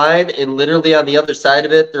to the line, and literally on the other side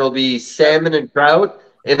of it, there'll be salmon and trout,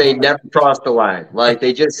 and they never cross the line. Like,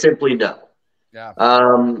 they just simply know. Yeah.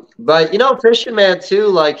 But, you know, fishing, man, too,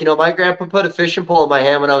 like, you know, my grandpa put a fishing pole in my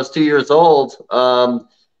hand when I was 2 years old.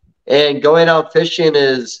 And going out fishing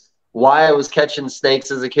is why I was catching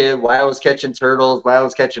snakes as a kid, why I was catching turtles, why I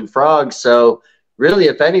was catching frogs. So really,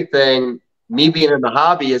 if anything, me being in the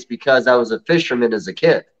hobby is because I was a fisherman as a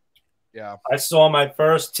kid. Yeah. I saw my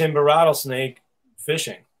first timber rattlesnake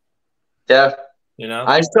fishing. Yeah. You know,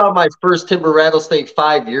 I saw my first timber rattlesnake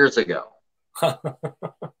 5 years ago. I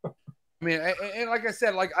mean, and like I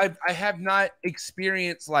said, like I have not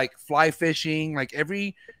experienced like fly fishing. Like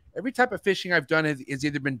every type of fishing I've done has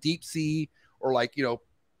either been deep sea or like, you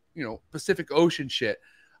know, Pacific Ocean shit.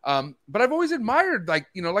 But I've always admired, like,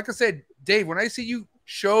 you know, like I said, Dave, when I see you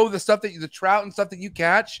show the stuff that the trout and stuff that you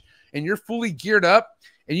catch, and you're fully geared up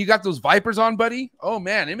and you got those vipers on, buddy. Oh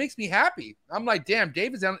man, it makes me happy. I'm like, damn,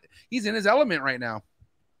 Dave he's in his element right now.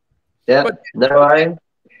 Yeah.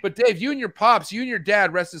 But Dave, you and your pops, you and your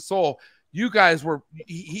dad, rest his soul, you guys were,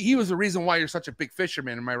 he was the reason why you're such a big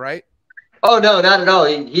fisherman. Am I right? Oh, no, not at all.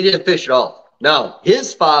 He didn't fish at all. No,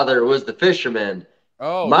 his father was the fisherman.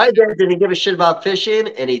 Oh, my dad didn't give a shit about fishing,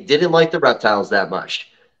 and he didn't like the reptiles that much.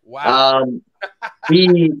 Wow. Well,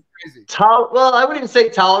 I wouldn't even say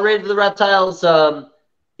tolerated the reptiles.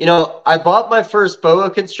 You know, I bought my first boa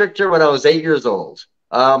constrictor when I was 8 years old.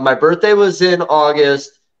 My birthday was in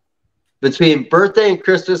August. Between birthday and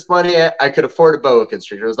Christmas money, I could afford a boa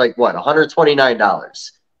constrictor. It was like, what,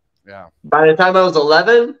 $129. Yeah. By the time I was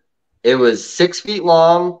 11, it was 6 feet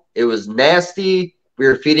long. It was nasty. We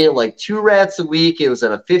were feeding it like 2 rats a week. It was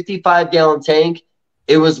in a 55-gallon tank.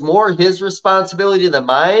 It was more his responsibility than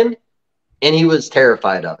mine, and he was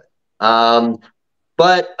terrified of it.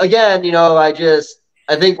 But again, you know, I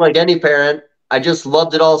think like any parent, I just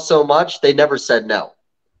loved it all so much, they never said no.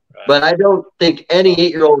 Right. But I don't think any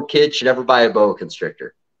 8-year-old kid should ever buy a boa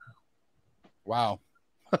constrictor. Wow.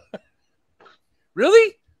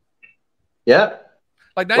 Really? Yeah.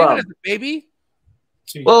 Like not even as a baby?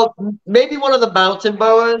 Well, maybe one of the mountain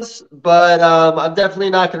boas, but I'm definitely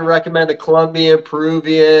not going to recommend a Colombian,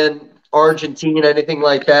 Peruvian, Argentine, anything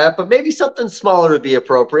like that. But maybe something smaller would be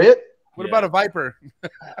appropriate. What about a viper?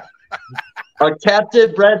 A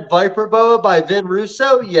captive bred viper boa by Vin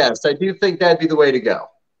Russo? Yes, I do think that'd be the way to go.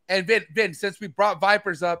 And Vin, since we brought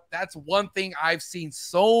vipers up, that's one thing I've seen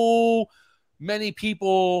so many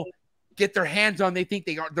people get their hands on. They think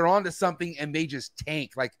they're onto something, and they just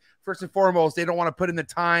tank. Like, first and foremost, they don't want to put in the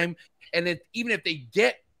time, and then even if they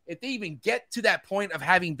even get to that point of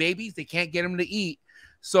having babies, they can't get them to eat.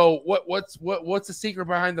 So what's the secret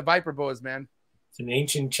behind the viper boas, man? It's an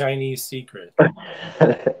ancient Chinese secret.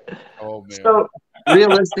 Oh man. So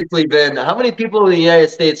realistically, Ben, how many people in the United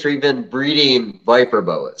States are even breeding viper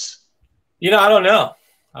boas? You know, I don't know.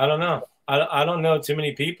 I don't know too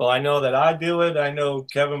many people. I know that I do it. I know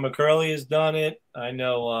Kevin McCurley has done it. I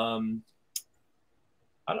know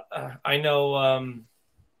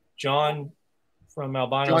John from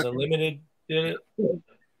Albinos Unlimited did it.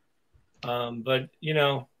 But you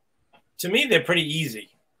know, to me, they're pretty easy.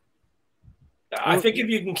 I think if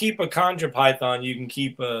you can keep a conjure python, you can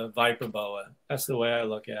keep a viper boa. That's the way I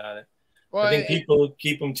look at it. Well, I think people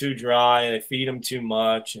keep them too dry and they feed them too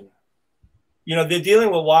much, and you know they're dealing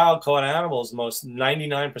with wild caught animals most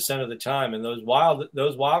 99% of the time, and those wild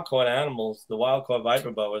caught animals, the wild caught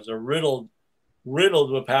viper boas, are riddled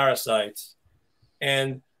with parasites,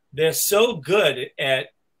 and they're so good at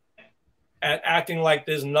acting like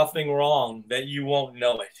there's nothing wrong that you won't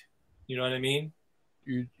know it. You know what I mean?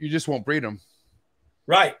 You just won't breed them.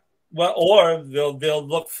 Right. Well, or they'll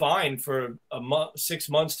look fine for a month, 6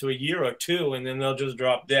 months to a year or two, and then they'll just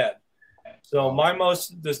drop dead. So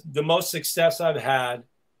the most success I've had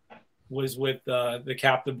was with the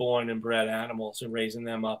captive born and bred animals and raising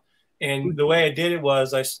them up. And the way I did it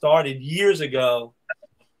was I started years ago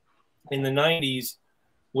in the 90s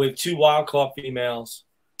with 2 wild-caught females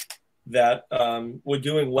that were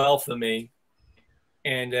doing well for me,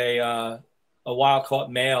 and a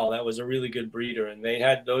wild-caught male that was a really good breeder. And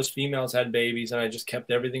those females had babies, and I just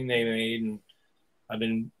kept everything they made. And I've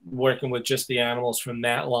been working with just the animals from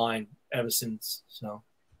that line ever since.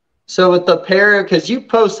 So with the pair, because you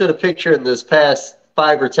posted a picture in this past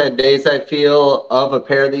 5 or 10 days, I feel, of a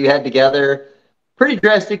pair that you had together, pretty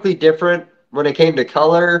drastically different when it came to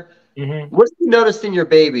color. Mm-hmm. What have you noticed in your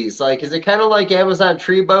babies? Like, is it kind of like Amazon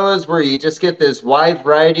tree boas where you just get this wide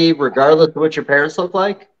variety regardless of what your parents look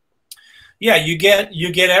like? Yeah, you get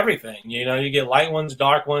everything. You know, you get light ones,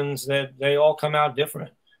 dark ones, they all come out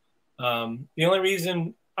different. The only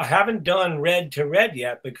reason I haven't done red to red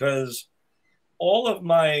yet, because all of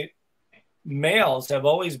my males have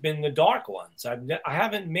always been the dark ones. I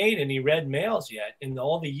haven't made any red males yet in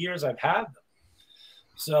all the years I've had them.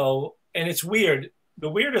 So, and it's weird. The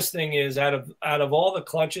weirdest thing is out of all the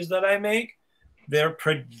clutches that I make, they're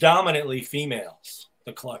predominantly females,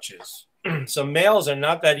 the clutches. So males are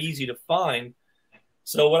not that easy to find.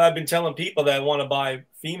 So what I've been telling people that want to buy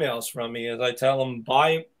females from me is I tell them,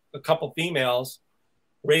 buy a couple females,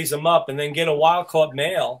 raise them up, and then get a wild-caught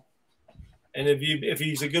male. And if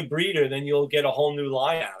he's a good breeder, then you'll get a whole new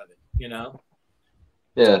line out of it, you know?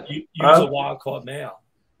 Yeah. Use a wild-caught male.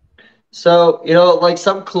 So, you know, like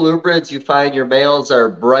some colubrids, you find your males are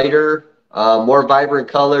brighter, more vibrant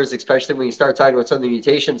colors, especially when you start talking about some of the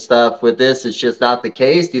mutation stuff. With this, it's just not the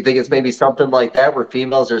case. Do you think it's maybe something like that where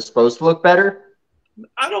females are supposed to look better?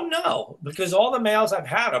 I don't know, because all the males I've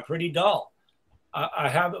had are pretty dull. I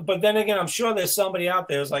have, but then again, I'm sure there's somebody out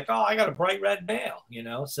there who's like, oh, I got a bright red male, you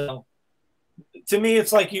know? So to me,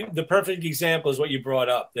 it's like the perfect example is what you brought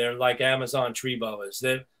up. They're like Amazon tree boas.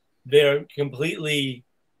 They're completely,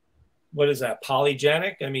 what is that,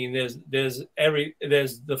 polygenic? I mean, there's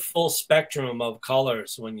the full spectrum of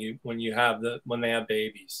colors when they have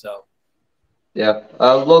babies. So yeah.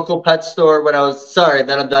 Local pet store when I was, sorry,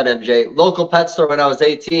 then I'm done, MJ. Local pet store when I was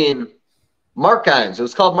 18, Markheim's. It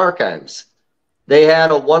was called Markheim's. They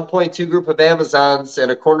had a 1.2 group of Amazons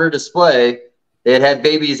and a corner display. They had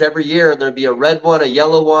babies every year, and there'd be a red one, a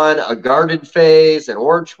yellow one, a garden phase, an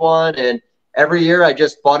orange one, and every year I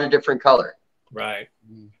just bought a different color. Right.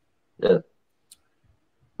 Yeah.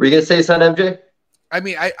 Were you gonna say something, MJ? I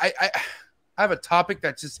mean, I have a topic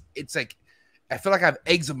that's just, it's like, I feel like I have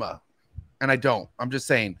eczema, and I don't. I'm just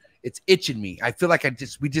saying, it's itching me. I feel like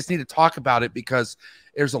we just need to talk about it, because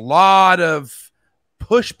there's a lot of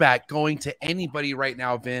pushback going to anybody right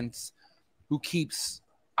now, Vince, who keeps,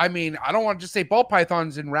 I mean, I don't want to just say ball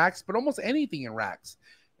pythons in RHACS, but almost anything in RHACS.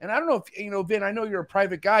 And I don't know if, you know, Vin, I know you're a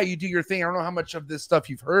private guy. You do your thing. I don't know how much of this stuff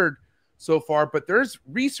you've heard so far, but there's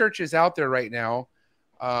researches out there right now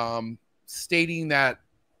stating that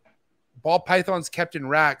ball pythons kept in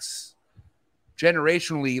RHACS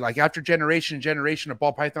generationally, like after generation and generation of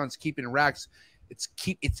ball pythons keeping in RHACS,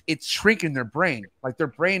 it's shrinking their brain. Like their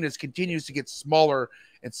brain continues to get smaller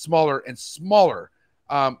and smaller and smaller.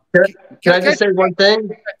 Can I just say one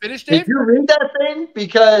thing? Finish, Dave? Did you read that thing?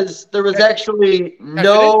 Because there was actually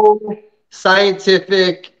no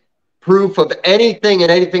scientific proof of anything,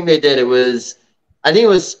 and anything they did, I think it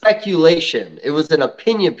was speculation. It was an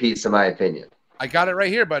opinion piece, in my opinion. I got it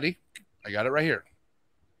right here, buddy. I got it right here.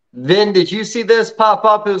 Vin, did you see this pop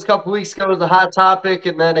up? It was a couple weeks ago. It was a hot topic,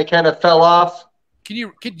 and then it kind of fell off. Can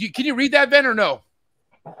you read that, Vin, or no?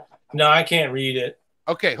 No, I can't read it.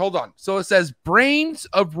 Okay, hold on. So it says brains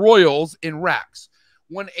of royals in RHACS.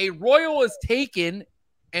 When a royal is taken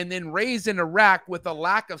and then raised in a rack with a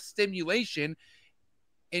lack of stimulation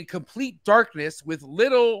in complete darkness with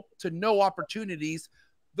little to no opportunities,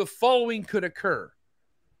 the following could occur.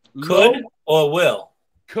 Could or will?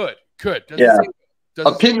 Could. Doesn't yeah.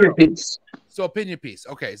 Opinion piece. So opinion piece.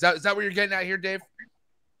 Okay. Is that what you're getting at here, Dave?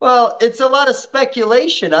 Well, it's a lot of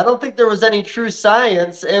speculation. I don't think there was any true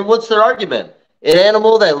science. And what's their argument? An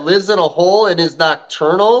animal that lives in a hole and is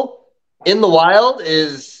nocturnal in the wild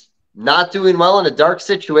is not doing well in a dark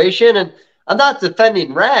situation. And I'm not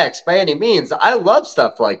defending RHACS by any means. I love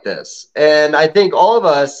stuff like this. And I think all of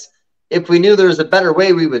us, if we knew there was a better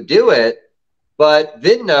way, we would do it. But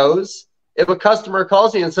Vin knows, if a customer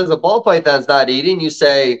calls you and says a ball python's not eating, you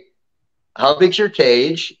say, how big's your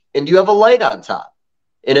cage? And do you have a light on top?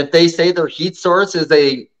 And if they say their heat source is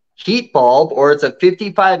a heat bulb or it's a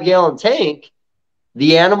 55-gallon tank,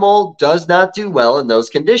 the animal does not do well in those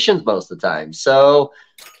conditions most of the time. So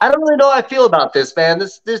I don't really know how I feel about this, man.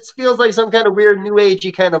 This feels like some kind of weird new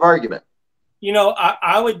agey kind of argument. You know,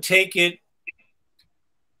 I would take it,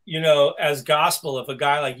 you know, as gospel if a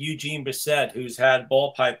guy like Eugene Bissett, who's had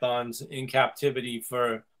ball pythons in captivity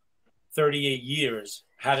for 38 years,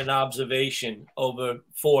 had an observation over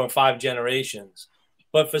 4 or 5 generations.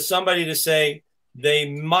 But for somebody to say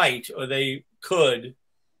they might or they could,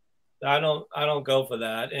 I don't go for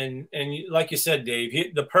that. And like you said,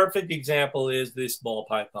 Dave, the perfect example is this ball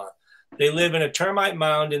python. They live in a termite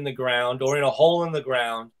mound in the ground or in a hole in the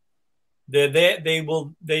ground.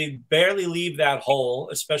 They barely leave that hole,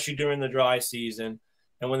 especially during the dry season.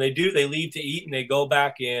 And when they do, they leave to eat and they go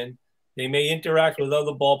back in. They may interact with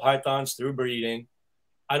other ball pythons through breeding.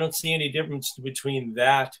 I don't see any difference between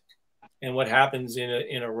that and what happens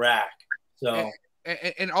in a rack. So,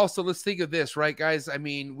 and also let's think of this, right, guys? I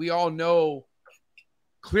mean, we all know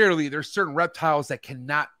clearly there's certain reptiles that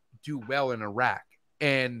cannot do well in a rack,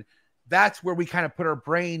 and that's where we kind of put our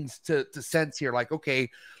brains to sense here. Like, okay,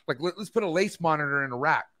 like let's put a lace monitor in a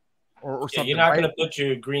rack or something. You're not right? going to put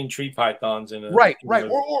your green tree pythons in a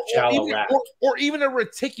shallow rack, or even a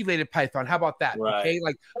reticulated python. How about that? Right. Okay,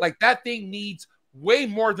 like that thing needs way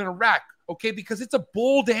more than a rack. Okay, because it's a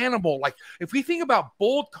bold animal. Like if we think about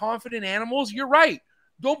bold, confident animals, you're right.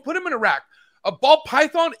 Don't put them in a rack. A ball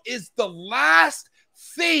python is the last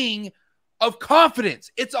thing of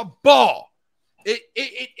confidence. It's a ball.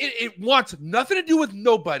 It wants nothing to do with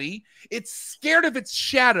nobody. It's scared of its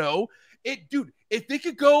shadow. Dude, if they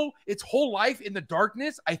could go its whole life in the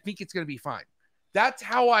darkness, I think it's going to be fine. That's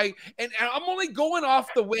how and I'm only going off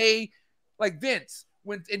the way, like Vince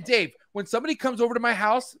and Dave, when somebody comes over to my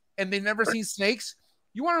house and they've never seen snakes,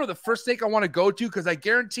 you want to know the first snake I want to go to? Because I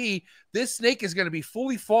guarantee this snake is going to be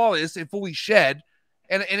fully flawless and fully shed.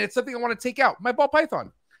 And it's something I want to take out. My ball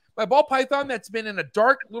python. My ball python that's been in a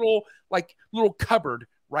dark little cupboard,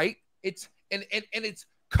 right? It's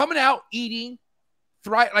coming out, eating,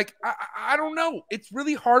 thrive. Like, I don't know. It's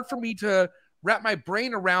really hard for me to wrap my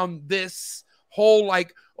brain around this whole,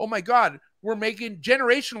 like, oh my God, we're making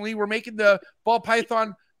the ball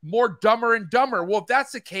python more dumber and dumber. Well, if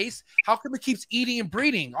that's the case, how come it keeps eating and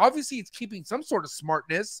breeding? Obviously, it's keeping some sort of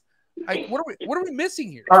smartness. Like, what are we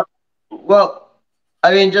missing here? Well,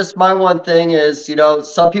 I mean, just my one thing is, you know,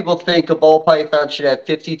 some people think a ball python should have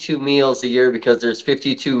 52 meals a year because there's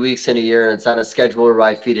 52 weeks in a year and it's on a schedule where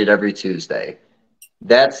I feed it every Tuesday.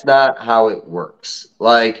 That's not how it works.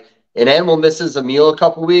 Like, an animal misses a meal a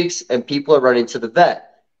couple weeks and people are running to the vet.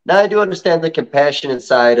 Now, I do understand the compassionate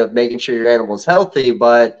side of making sure your animal is healthy,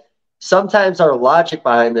 but sometimes our logic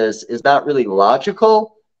behind this is not really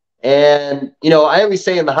logical. And, you know, I always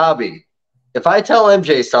say in the hobby, if I tell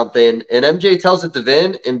MJ something and MJ tells it to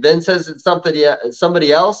Vin and Vin says it's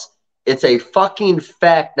somebody else, it's a fucking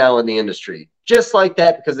fact now in the industry. Just like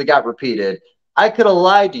that, because it got repeated. I could have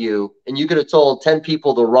lied to you and you could have told 10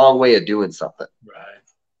 people the wrong way of doing something. Right.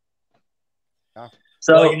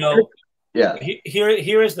 So, well, you know, yeah.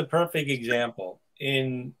 Here is the perfect example.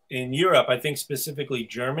 In Europe, I think specifically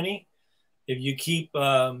Germany, if you keep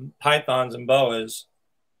pythons and boas,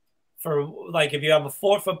 for like if you have a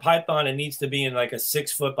 4-foot python, it needs to be in like a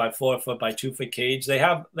 6-foot by 4-foot by 2-foot cage. They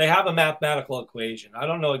have a mathematical equation. I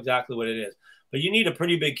don't know exactly what it is, but you need a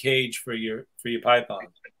pretty big cage for your pythons.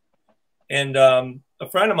 And a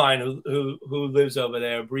friend of mine who lives over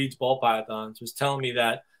there, breeds ball pythons, was telling me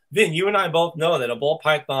that, Vin, you and I both know that a ball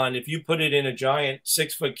python, if you put it in a giant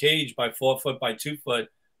 6-foot cage by 4-foot by 2-foot,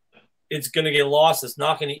 it's going to get lost. It's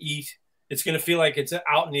not going to eat. It's going to feel like it's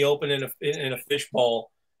out in the open in a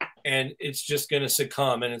fishbowl, and it's just going to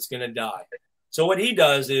succumb and it's going to die. So what he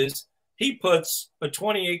does is he puts a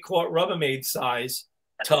 28-quart Rubbermaid size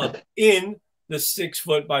tub in the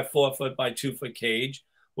 6-foot by 4-foot by 2-foot cage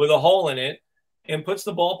with a hole in it and puts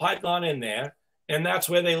the ball python in there, and that's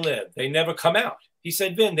where they live. They never come out. He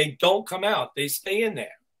said, Vin, they don't come out. They stay in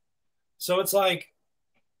there. So it's like,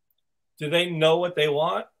 do they know what they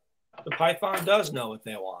want? The python does know what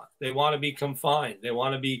they want. They want to be confined. They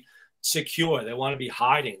want to be secure. They want to be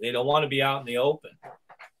hiding. They don't want to be out in the open.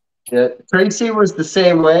 Yeah, Tracy was the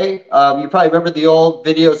same way. You probably remember the old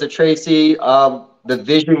videos of Tracy, the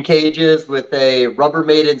vision cages with a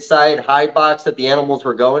Rubbermaid inside, hide box that the animals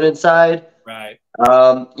were going inside. Right.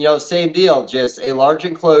 You know, same deal, just a large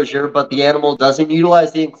enclosure, but the animal doesn't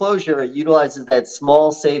utilize the enclosure. It utilizes that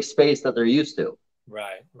small, safe space that they're used to.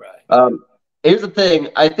 Right, right. Here's the thing.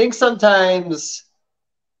 I think sometimes,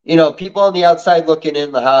 you know, people on the outside looking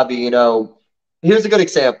in the hobby, you know, here's a good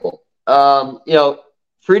example. You know,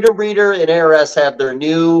 Freedom Breeder and ARS have their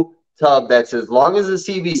new tub that's as long as a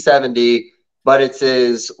CV70, but it's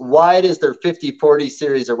as wide as their 50-40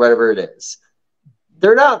 series or whatever it is.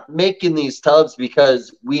 They're not making these tubs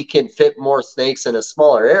because we can fit more snakes in a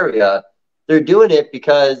smaller area. They're doing it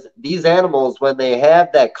because these animals, when they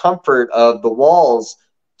have that comfort of the walls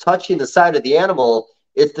touching the side of the animal,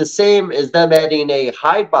 it's the same as them adding a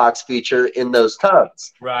hide box feature in those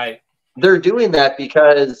tubs. Right. They're doing that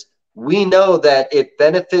because we know that it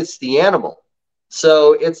benefits the animal.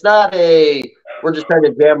 So it's not a, we're just trying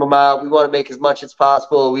to jam them out. We want to make as much as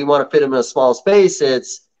possible. We want to fit them in a small space.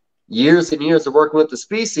 It's years and years of working with the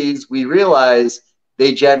species. We realize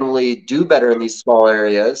they generally do better in these small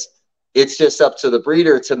areas. It's just up to the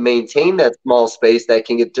breeder to maintain that small space that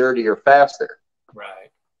can get dirtier faster. Right.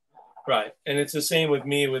 Right. And it's the same with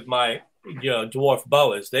me with my, dwarf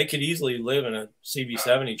boas. They could easily live in a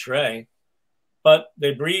CV70 tray, but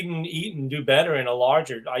they breed and eat and do better in a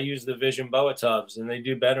larger. I use the Vision boa tubs, and they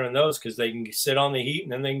do better in those because they can sit on the heat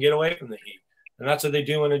and then they can get away from the heat. And that's what they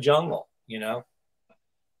do in a jungle, Yep.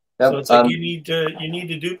 So it's like you need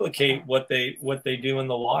to duplicate what they do in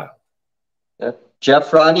the wild. Yeah.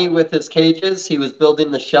 Jeff Ronnie with his cages, he was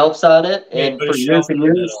building the shelves on it, and for years and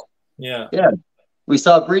years, yeah. We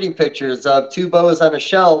saw breeding pictures of two boas on a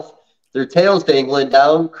shelf, their tails dangling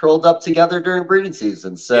down, curled up together during breeding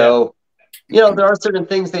season. So, there are certain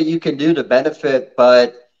things that you can do to benefit,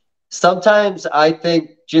 but sometimes I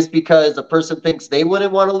think just because a person thinks they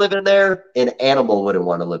wouldn't want to live in there, an animal wouldn't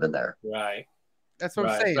want to live in there. Right. That's what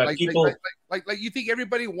I'm saying. Right. Like you think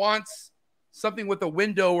everybody wants something with a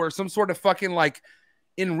window or some sort of fucking like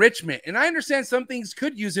enrichment. And I understand some things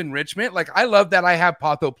could use enrichment. Like I love that I have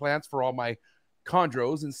potho plants for all my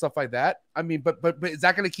chondros and stuff like that. I mean, but is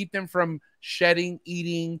that going to keep them from shedding,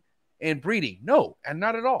 eating, and breeding? No, and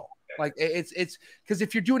not at all. Like it's because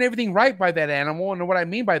if you're doing everything right by that animal, and what I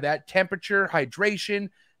mean by that, temperature, hydration,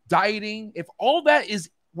 dieting, if all that is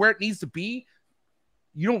where it needs to be,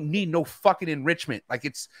 you don't need no fucking enrichment. Like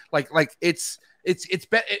it's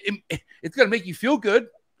gonna make you feel good.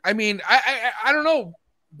 I mean, I don't know,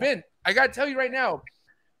 Ben. I gotta tell you right now,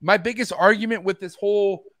 my biggest argument with this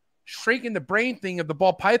whole shrinking the brain thing of the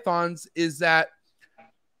ball pythons is that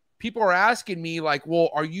people are asking me like, well,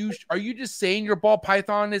 are you just saying your ball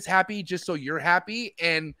python is happy just so you're happy?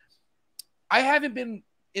 And I haven't been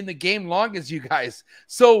in the game long as you guys,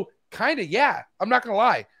 so kind of, yeah, I'm not gonna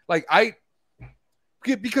lie, like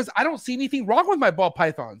because I don't see anything wrong with my ball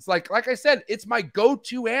pythons. Like I said, it's my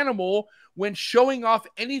go-to animal when showing off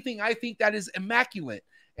anything I think that is immaculate.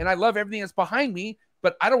 And I love everything that's behind me,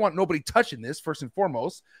 but I don't want nobody touching this first and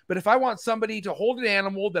foremost. But if I want somebody to hold an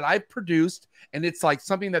animal that I've produced and it's like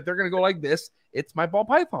something that they're going to go like this, it's my ball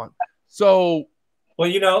python. So, well,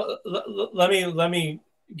 let me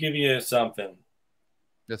give you something.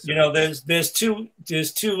 Yes, there's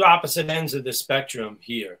two opposite ends of the spectrum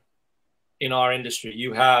here. In our industry,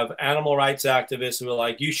 you have animal rights activists who are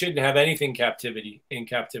like, you shouldn't have anything in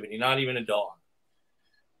captivity, not even a dog.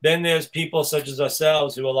 Then there's people such as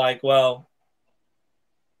ourselves who are like, well,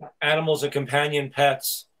 animals are companion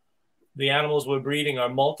pets. The animals we're breeding are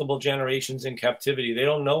multiple generations in captivity. They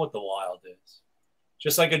don't know what the wild is.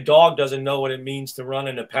 Just like a dog doesn't know what it means to run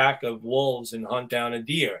in a pack of wolves and hunt down a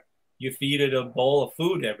deer. You feed it a bowl of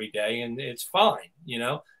food every day and it's fine.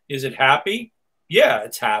 Is it happy? Yeah,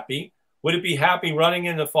 it's happy. Would it be happy running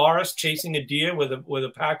in the forest, chasing a deer with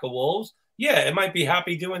a pack of wolves? Yeah, it might be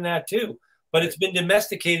happy doing that too. But it's been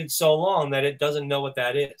domesticated so long that it doesn't know what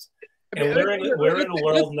that is. And we're in a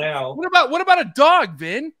world now. What about a dog,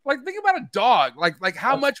 Vin? Like, think about a dog. Like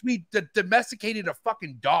how much we domesticated a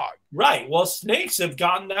fucking dog. Right. Well, snakes have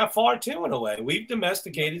gotten that far too, in a way. We've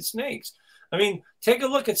domesticated snakes. I mean, take a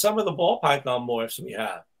look at some of the ball python morphs we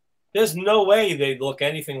have. There's no way they look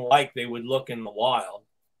anything like they would look in the wild.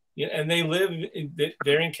 And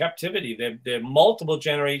they're in captivity. They're multiple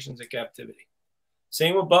generations of captivity.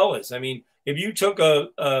 Same with boas. I mean, if you took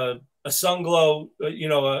a sun glow,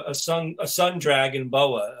 a sun dragon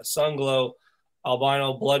boa, a sun glow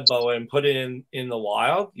albino blood boa and put it in the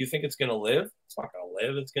wild, you think it's going to live? It's not going to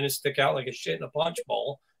live. It's going to stick out like a shit in a punch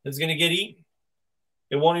bowl. It's going to get eaten.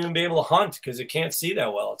 It won't even be able to hunt because it can't see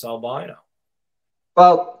that well. It's albino.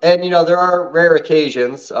 Well, and there are rare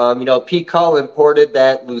occasions. Pete Call imported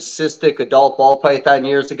that leucistic adult ball python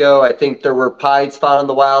years ago. I think there were pieds found in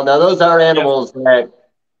the wild. Now those are animals that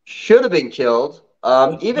should have been killed.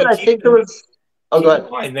 Even I think there was. Oh, go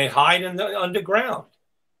ahead. They hide in the underground.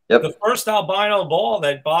 Yep. The first albino ball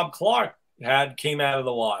that Bob Clark had came out of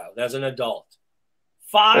the wild as an adult.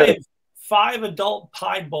 Five adult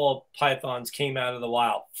pied ball pythons came out of the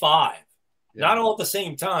wild. 5, not all at the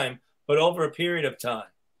same time. But over a period of time,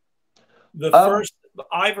 the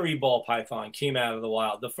ivory ball python came out of the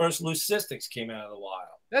wild. The first leucistics came out of the wild.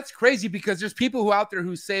 That's crazy because there's people who out there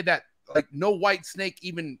who say that like no white snake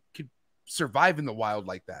even could survive in the wild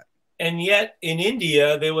like that. And yet in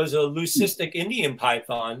India, there was a leucistic Indian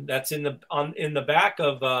python that's in the back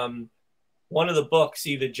of one of the books,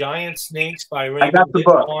 either Giant Snakes by Raymond. I got the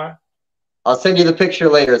book. I'll send you the picture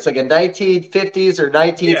later. It's like a 1950s or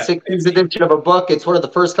 1960s edition of a book. It's one of the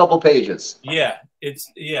first couple pages. Yeah, it's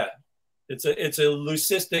a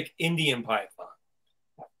leucistic Indian python.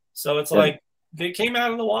 So it's like they came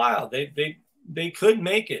out of the wild. They could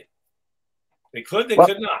make it. They could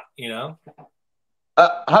not, you know.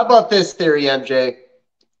 How about this theory, MJ?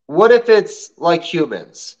 What if it's like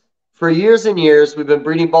humans? For years and years, we've been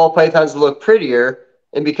breeding ball pythons to look prettier,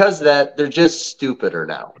 and because of that, they're just stupider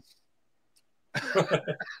now.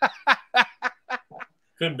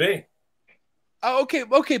 Could be. Okay,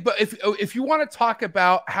 but if you want to talk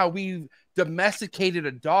about how we've domesticated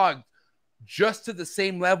a dog just to the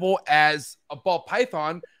same level as a ball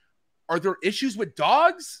python, are there issues with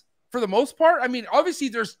dogs for the most part? I mean, obviously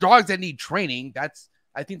there's dogs that need training.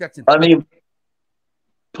 I think that's important. I mean,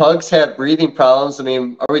 pugs have breathing problems. I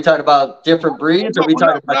mean, are we talking about different breeds, or are we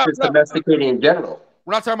talking about just domesticating in general?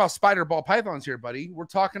 We're not talking about spider ball pythons here, buddy. We're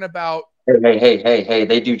talking about Hey,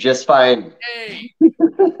 they do just fine. Hey.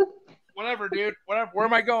 Whatever, dude. Whatever. Where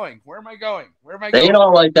am I going? They ain't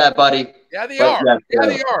all like that, buddy. Yeah, they are. Yeah,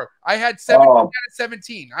 they are. I had 17 out of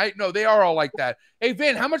 17. No, they are all like that. Hey,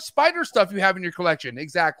 Vin, how much spider stuff you have in your collection?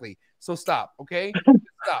 Exactly. So stop, okay?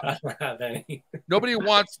 Stop. I don't have any. Nobody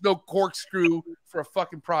wants no corkscrew for a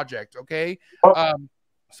fucking project, okay?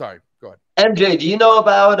 Sorry, go ahead. MJ, do you know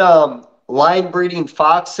about line breeding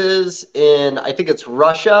foxes in, I think it's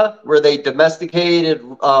Russia, where they domesticated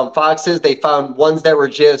foxes? They found ones that were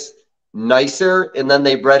just nicer, and then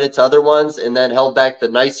they bred it to other ones and then held back the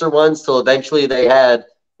nicer ones till eventually they had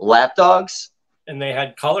lap dogs. And they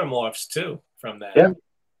had color morphs too from that. Yeah.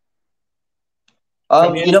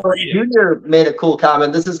 You know, Junior made a cool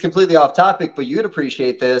comment. This is completely off topic, but you'd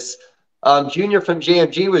appreciate this. Junior from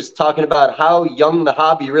JMG was talking about how young the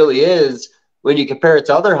hobby really is when you compare it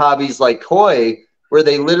to other hobbies like koi, where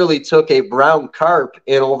they literally took a brown carp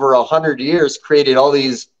and over 100 years created all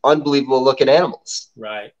these unbelievable looking animals.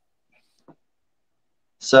 Right.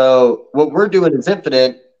 So what we're doing is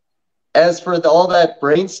infinite. As for all that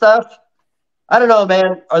brain stuff, I don't know,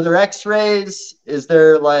 man. Are there x-rays? Is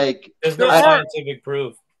there like... There's no scientific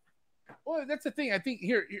proof. Well, that's the thing. I think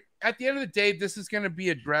here, at the end of the day, this is going to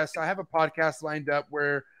be addressed. I have a podcast lined up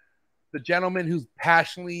where the gentleman who's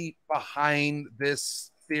passionately behind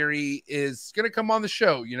this theory is going to come on the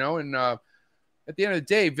show, you know, and at the end of the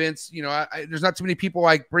day, Vince, you know, there's not too many people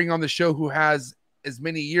I bring on the show who has as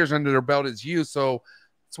many years under their belt as you. So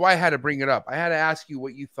that's why I had to bring it up. I had to ask you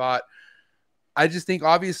what you thought. I just think,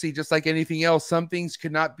 obviously, just like anything else, some things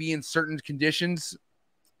could not be in certain conditions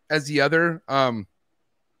as the other.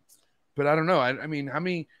 But I don't know. I mean, how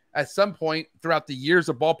many, at some point throughout the years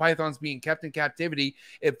of ball pythons being kept in captivity,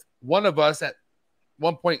 if one of us at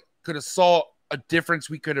one point could have saw a difference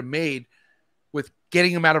we could have made with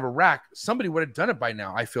getting them out of a rack, somebody would have done it by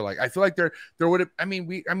now. I feel like there would have, I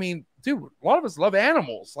mean, dude, a lot of us love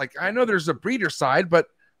animals. Like, I know there's a breeder side, but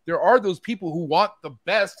there are those people who want the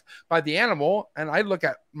best by the animal. And I look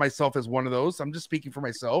at myself as one of those. I'm just speaking for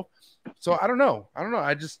myself. So I don't know.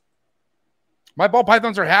 My ball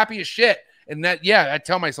pythons are happy as shit. And that, I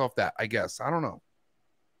tell myself that, I guess. I don't know.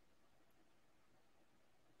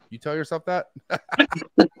 You tell yourself that?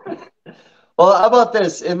 Well, how about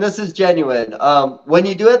this? And this is genuine. When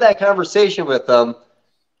you do have that conversation with them,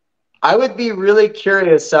 I would be really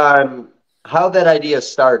curious on how that idea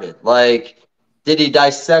started. Like, did he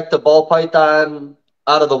dissect a ball python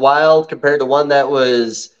out of the wild compared to one that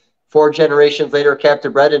was 4 generations later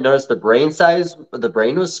captive bred and noticed the brain size, the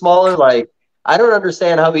brain was smaller? Like, I don't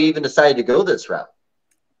understand how he even decided to go this route.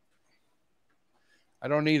 I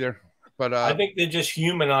don't either. But I think they're just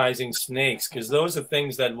humanizing snakes, because those are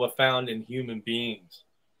things that were found in human beings.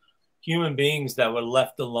 Human beings that were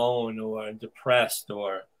left alone or depressed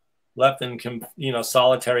or left in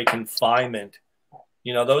solitary confinement.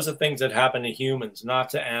 You know, those are things that happen to humans, not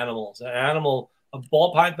to animals. A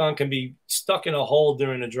ball python can be stuck in a hole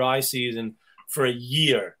during a dry season for a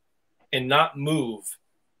year and not move,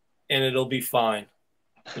 and it'll be fine.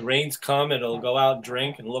 The rains come, it'll go out,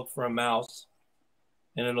 drink, and look for a mouse,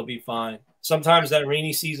 and it'll be fine. Sometimes that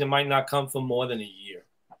rainy season might not come for more than a year.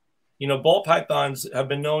 You know, ball pythons have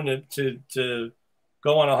been known to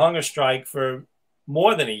go on a hunger strike for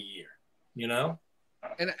more than a year, you know?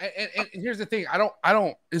 And here's the thing. I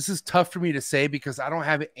don't, this is tough for me to say because I don't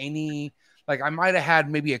have any, like, I might have had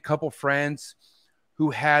maybe a couple friends who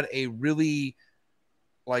had a really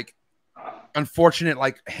like unfortunate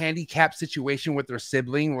like handicap situation with their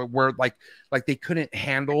sibling where like they couldn't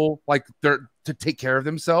handle like their to take care of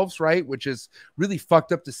themselves, right? Which is really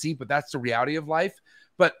fucked up to see, but that's the reality of life.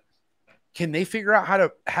 But can they figure out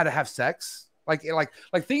how to have sex? Like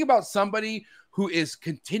think about somebody who is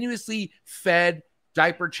continuously fed,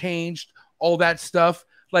 diaper changed, all that stuff.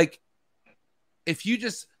 Like if you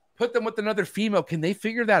just put them with another female, can they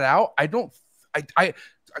figure that out? I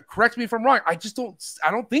correct me if I'm wrong. I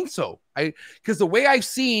don't think so. Because the way I've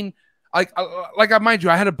seen, like I mind you,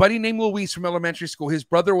 I had a buddy named Luis from elementary school. His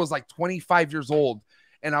brother was like 25 years old,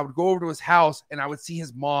 and I would go over to his house and I would see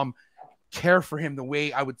his mom care for him the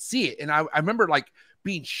way I would see it. And I remember like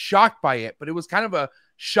being shocked by it, but it was kind of a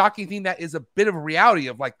shocking thing that is a bit of a reality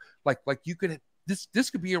of like you could, this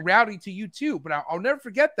could be a reality to you too, but I'll never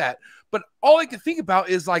forget that. But all I can think about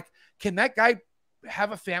is like, can that guy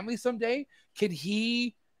have a family someday? Can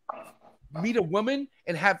he meet a woman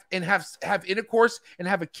and have intercourse and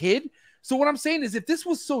have a kid? So what I'm saying is, if this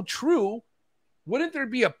was so true, wouldn't there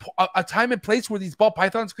be a time and place where these ball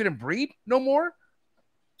pythons couldn't breed no more?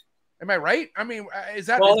 Am I right? I mean, is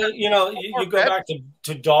that... Well, is that, you know, you go back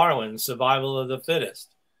to Darwin, survival of the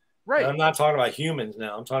fittest. Right. And I'm not talking about humans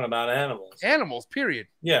now. I'm talking about animals. Animals, period.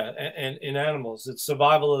 Yeah, and in animals, it's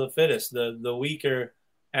survival of the fittest. The weaker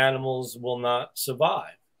animals will not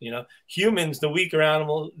survive. You know, humans, the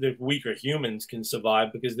weaker humans can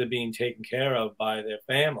survive because they're being taken care of by their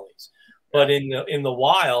families. But in the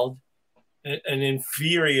wild, an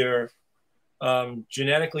inferior,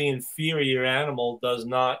 genetically inferior animal does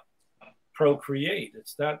not procreate.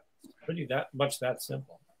 It's that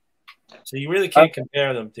simple. So you really can't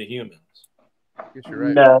compare them to humans. I guess you're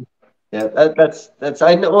right. No. Yeah, that's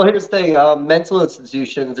I know. Well, here's the thing: mental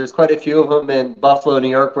institutions. There's quite a few of them in Buffalo, New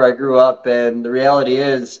York, where I grew up. And the reality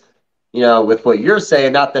is, you know, with what you're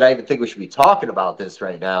saying, not that I even think we should be talking about this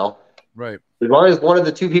right now. Right. As long as one of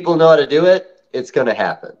the two people know how to do it, it's going to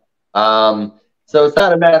happen. So it's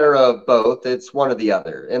not a matter of both; it's one or the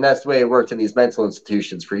other, and that's the way it worked in these mental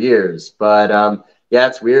institutions for years. But yeah,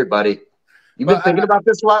 it's weird, buddy. You've been thinking about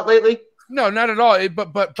this a lot lately? No, not at all.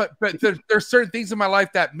 But there's certain things in my life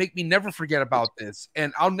that make me never forget about this,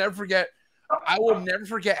 and I will never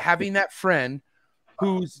forget having that friend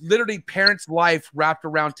whose literally parents' life wrapped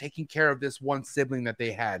around taking care of this one sibling that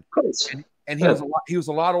they had. And he was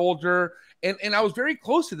a lot older, and I was very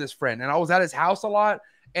close to this friend, and I was at his house a lot.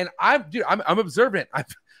 And I'm observant. I've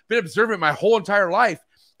been observant my whole entire life,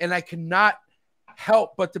 and I cannot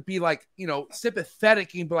help but to be like, you know,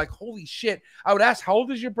 sympathetic and be like, holy shit. I would ask, how old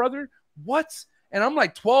is your brother? What? And I'm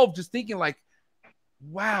like 12, just thinking like,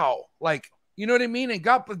 wow, like, you know what I mean?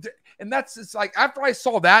 And that's, it's like, after I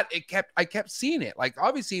saw that, I kept seeing it. Like,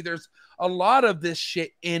 obviously there's a lot of this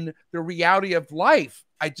shit in the reality of life.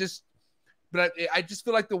 I just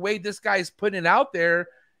feel like the way this guy is putting it out there,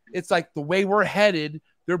 it's like the way we're headed,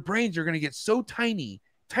 their brains are going to get so tiny.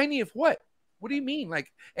 Tiny of what? What do you mean?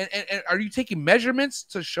 Like, and are you taking measurements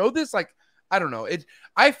to show this? Like, I don't know.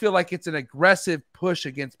 I feel like it's an aggressive push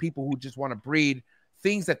against people who just want to breed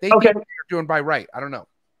things that they think they're doing by right. I don't know.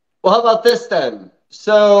 Well, how about this then?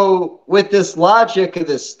 So with this logic of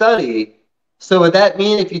this study, so would that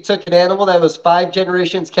mean if you took an animal that was 5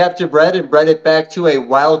 generations captive bred and bred it back to a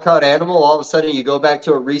wild caught animal, all of a sudden you go back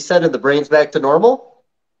to a reset and the brain's back to normal?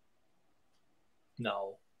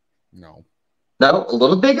 No. No. No? A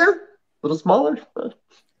little bigger? A little smaller?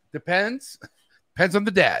 Depends on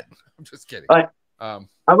the dad. I'm just kidding. All right. How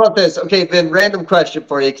about this? Okay, Ben, random question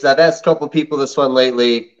for you, because I've asked a couple of people this one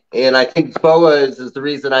lately, and I think boas is the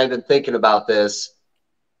reason I've been thinking about this.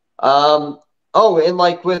 And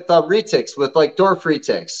like with retics, with like dwarf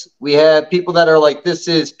retics, we have people that are like, this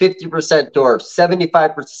is 50% dwarf,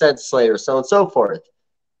 75% slayer, so on and so forth.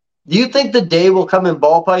 Do you think the day will come in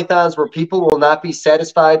ball pythons where people will not be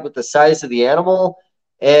satisfied with the size of the animal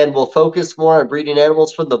and will focus more on breeding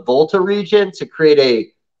animals from the Volta region to create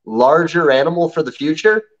a larger animal for the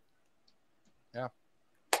future? Yeah.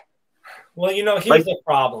 Well, you know, here's the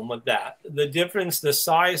problem with that. The difference, the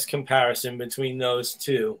size comparison between those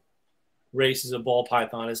two races of ball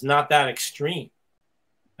python is not that extreme.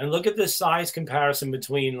 And look at the size comparison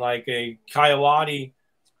between like a Coyote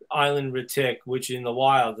Island retic, which in the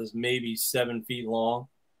wild is maybe 7 feet long,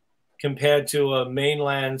 compared to a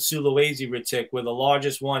mainland Sulawesi retic, where the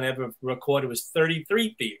largest one ever recorded was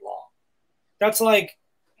 33 feet long. That's like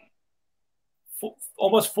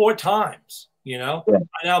almost 4 times, you know? Yeah.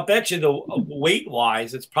 And I'll bet you the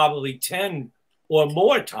weight-wise, it's probably 10 or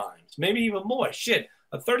more times, maybe even more. Shit,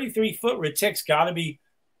 a 33-foot retic's got to be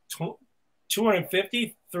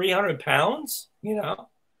 250, 300 pounds, you know?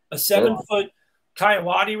 A 7-foot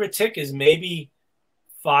coyote retic is maybe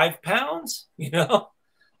 5 pounds, you know?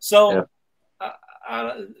 So,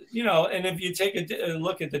 Yeah. you know, and if you take a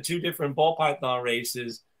look at the two different ball python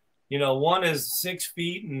races, you know, one is 6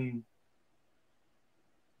 feet and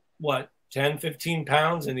what, 10, 15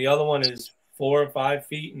 pounds, and the other one is 4 or 5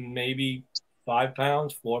 feet and maybe 5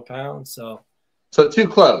 pounds, 4 pounds. So too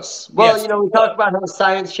close. Well, Yes. you know, we talk about how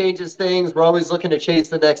science changes things. We're always looking to chase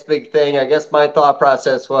the next big thing. I guess my thought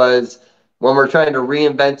process was when we're trying to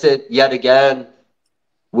reinvent it yet again,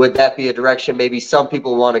 would that be a direction maybe some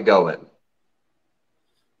people want to go in?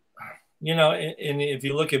 You know, and if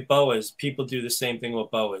you look at boas, people do the same thing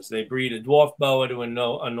with boas. They breed a dwarf boa to a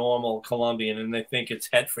normal Colombian, and they think it's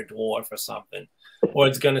het for dwarf or something, or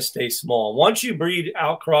it's going to stay small. Once you breed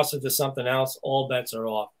outcross it to something else, all bets are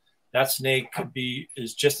off. That snake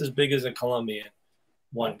is just as big as a Colombian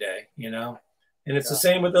one day, you know? And it's the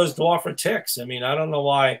same with those dwarf retics. I mean, I don't know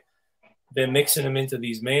why they're mixing them into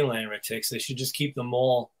these mainland retics. They should just keep them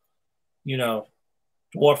all, you know,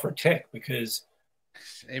 dwarf retic, because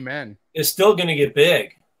Amen. it's still going to get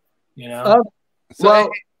big, you know? So, well,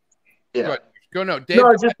 hey, yeah. go no, Dave. No,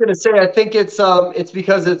 I was just gonna say I think it's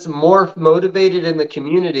because it's more motivated in the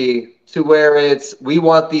community to where it's we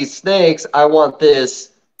want these snakes, I want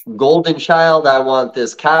this golden child, I want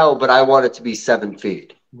this cow, but I want it to be 7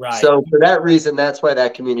 feet. Right. So for that reason, that's why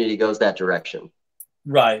that community goes that direction.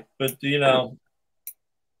 Right. But, you know,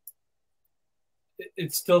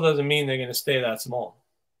 it still doesn't mean they're going to stay that small.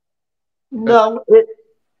 No,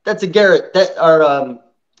 that's a Garrett. That's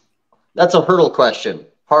a hurdle question.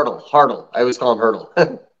 Hurdle. I always call him Hurdle.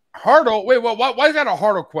 Hurdle? Wait, well, why is that a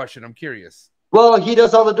hurdle question? I'm curious. Well, he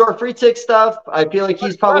does all the dwarf retic stuff. I feel like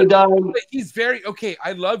he's probably done. He's very okay.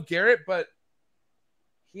 I love Garrett, but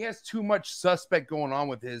he has too much suspect going on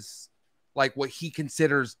with his, like what he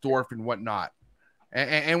considers dwarf and whatnot.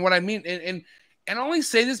 And what I mean, and I only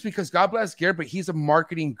say this because God bless Garrett, but he's a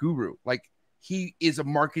marketing guru. Like he is a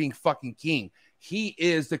marketing fucking king. He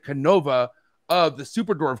is the Canova of the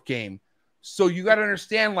Super Dwarf game. So you got to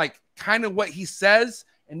understand, like, kind of what he says.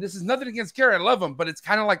 And this is nothing against Garrett. I love him, but it's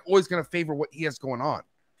kind of like always going to favor what he has going on.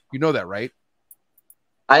 You know that, right?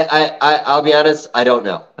 I'll be honest. I don't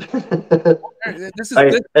know. This is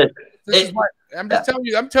why I'm just telling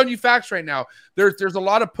you. I'm telling you facts right now. There's a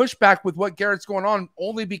lot of pushback with what Garrett's going on,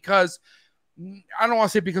 only because I don't want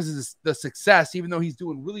to say because of the success, even though he's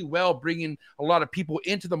doing really well, bringing a lot of people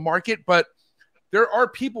into the market. But there are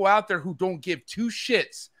people out there who don't give two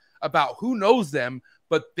shits about who knows them,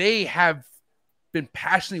 but they have been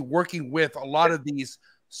passionately working with a lot of these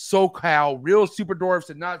SoCal real super dwarfs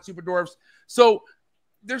and not super dwarfs. So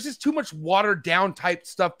there's just too much watered down type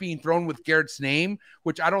stuff being thrown with Garrett's name,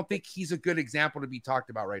 which I don't think he's a good example to be talked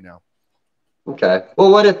about right now. Okay.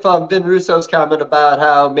 Well, what if Ben Russo's comment about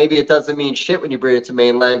how maybe it doesn't mean shit when you bring it to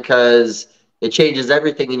mainland because it changes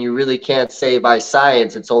everything and you really can't say by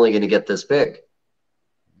science it's only going to get this big?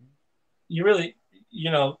 You really,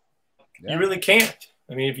 you know, you really can't.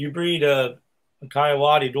 I mean, if you breed a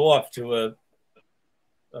coyote dwarf to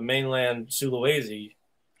a mainland Sulawesi,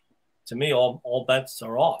 to me, all bets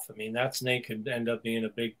are off. I mean, that snake could end up being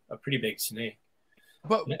a pretty big snake.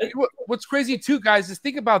 But what's crazy too, guys, is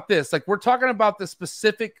think about this. Like, we're talking about the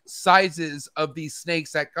specific sizes of these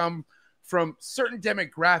snakes that come from certain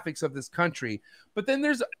demographics of this country. But then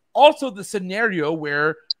there's also the scenario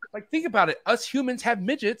where, like, think about it. Us humans have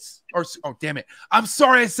midgets. Or, oh, damn it. I'm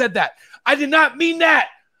sorry I said that. I did not mean that.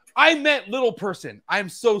 I meant little person. I'm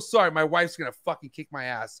so sorry. My wife's going to fucking kick my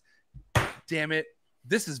ass. Damn it.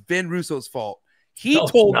 This is Ben Russo's fault. He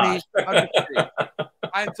told me.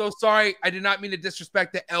 I'm so sorry. I did not mean to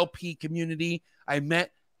disrespect the LP community. I meant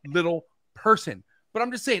little person. But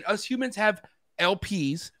I'm just saying, us humans have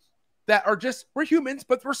LPs that are just, we're humans,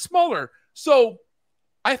 but we're smaller. So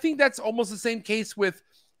I think that's almost the same case with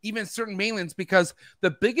even certain mainlands, because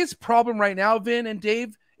the biggest problem right now, Vin and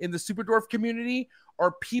Dave, in the super dwarf community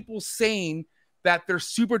are people saying that there's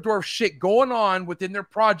super dwarf shit going on within their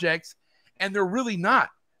projects, and they're really not.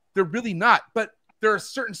 They're really not. But there are a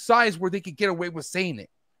certain size where they could get away with saying it.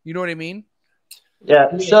 You know what I mean?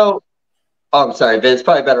 Yeah. So, I'm sorry, Vince.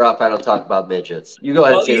 Probably better off I don't talk about midgets. You go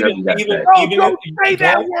ahead and say whatever you guys say. Don't say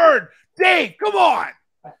that word, Dave. Come on,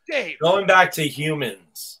 Dave. Going back to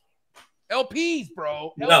humans. LPs,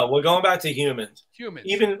 bro. No, we're going back to humans. Humans.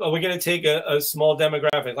 Even we're going to take a small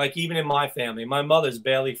demographic. Like even in my family, my mother's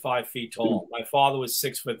barely 5 feet tall. My father was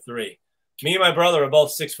 6'3". Me and my brother are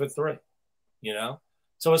both 6'3". You know,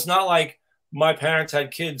 so it's not like my parents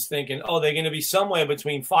had kids thinking, oh, they're going to be somewhere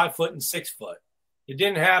between 5 foot and 6 foot. It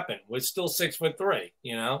didn't happen. We're still 6'3",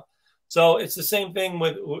 you know? So it's the same thing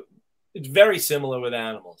with, it's very similar with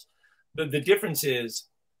animals. the difference is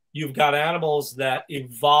you've got animals that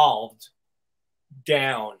evolved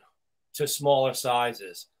down to smaller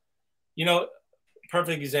sizes. You know,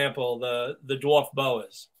 perfect example, the dwarf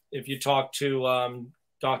boas. If you talk to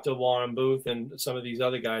Dr. Warren Booth and some of these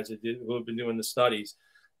other guys who have been doing the studies,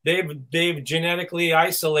 they've genetically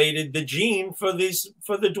isolated the gene for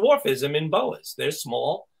the dwarfism in boas. They're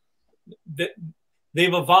small. They've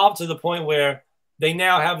evolved to the point where they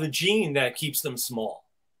now have the gene that keeps them small.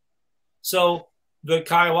 So the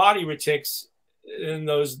coyote retics and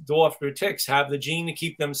those dwarf retics have the gene to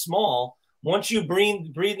keep them small. Once you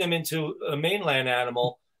breed them into a mainland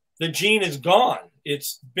animal, the gene is gone.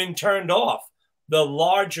 It's been turned off. The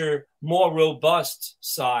larger, more robust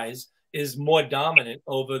size is more dominant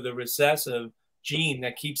over the recessive gene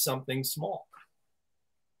that keeps something small.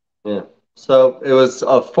 Yeah. So it was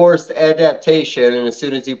a forced adaptation, and as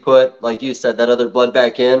soon as you put, like you said, that other blood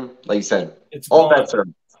back in, like you said, it's all gone. bets are.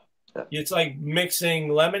 Yeah. It's like mixing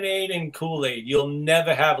lemonade and Kool-Aid. You'll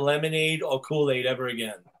never have lemonade or Kool-Aid ever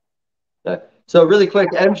again. Okay. So really quick,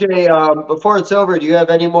 MJ, before it's over, do you have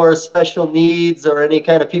any more special needs or any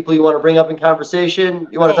kind of people you want to bring up in conversation?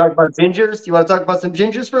 You want to talk about gingers? You want to talk about some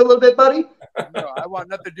gingers for a little bit, buddy? No, I want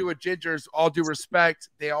nothing to do with gingers. All due respect,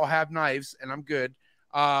 they all have knives, and I'm good.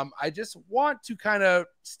 I just want to kind of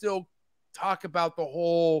still talk about the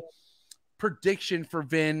whole prediction for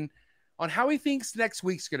Vin on how he thinks next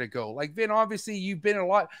week's going to go. Like, Vin, obviously you've been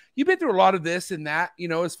through a lot of this and that, you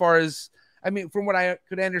know, as far as, I mean, from what I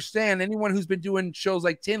could understand, anyone who's been doing shows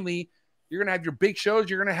like Tinley, you're going to have your big shows,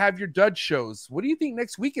 you're going to have your dud shows. What do you think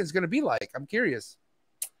next weekend is going to be like? I'm curious.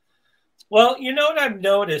 Well, you know what I've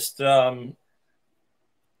noticed? There's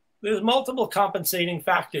multiple compensating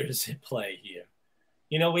factors at play here.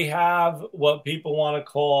 You know, we have what people want to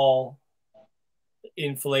call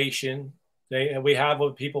inflation. We have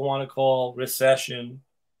what people want to call recession.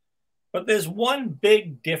 But there's one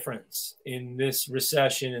big difference in this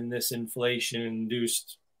recession and this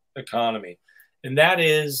inflation-induced economy. And that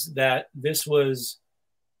is that this was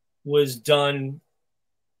done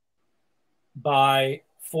by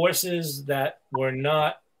forces that were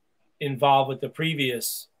not involved with the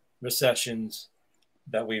previous recessions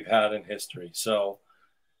that we've had in history. So,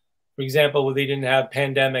 for example, they didn't have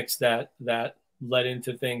pandemics that led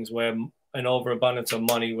into things where an overabundance of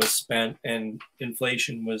money was spent and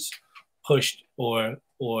inflation was pushed or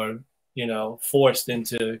you know, forced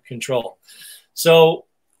into control. So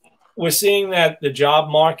we're seeing that the job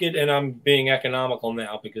market, and I'm being economical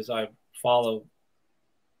now because I follow,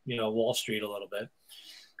 you know, Wall Street a little bit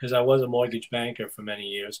because I was a mortgage banker for many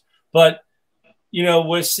years. But, you know,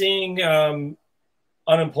 we're seeing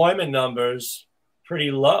unemployment numbers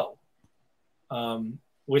pretty low.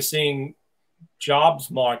 We're seeing jobs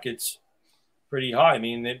markets pretty high. I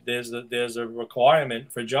mean, there's a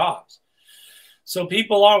requirement for jobs. So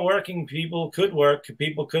people are working, people could work,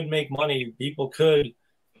 people could make money, people could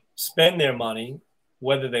spend their money.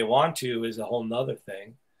 Whether they want to is a whole nother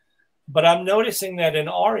thing. But I'm noticing that in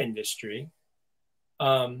our industry,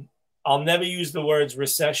 I'll never use the words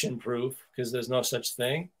recession proof because there's no such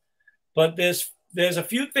thing. But there's a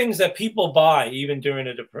few things that people buy even during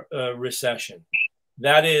a recession.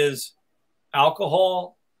 That is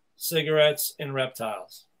alcohol, cigarettes, and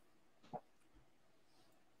reptiles.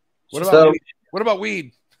 What about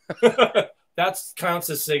weed? That counts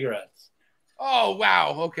as cigarettes. Oh,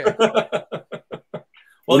 wow. Okay.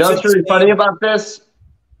 Well, you know what's really funny about this?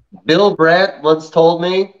 Bill Brandt once told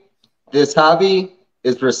me this hobby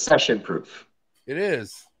is recession proof. It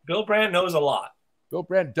is. Bill Brandt knows a lot. Bill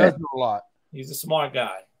Brandt does know a lot. He's a smart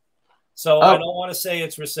guy. So I don't want to say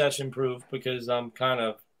it's recession proof because I'm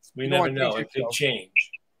we never know. It could change.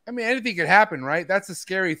 I mean, anything could happen, right? That's a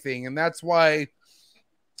scary thing. And that's why,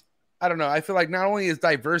 I don't know, I feel like not only is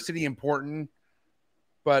diversity important,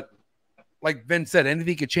 but like Vin said,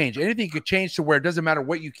 anything could change. Anything could change to where it doesn't matter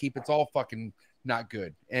what you keep. It's all fucking not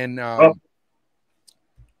good. And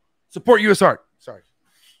support U.S. art. Sorry.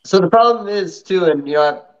 So the problem is, too, and, you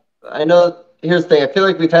know, I know, here's the thing. I feel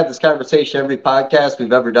like we've had this conversation every podcast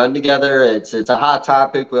we've ever done together. It's a hot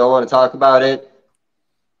topic. We all want to talk about it.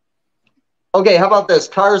 Okay, how about this?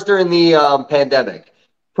 Cars during the pandemic.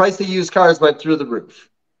 Price of used cars went through the roof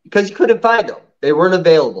because you couldn't find them. They weren't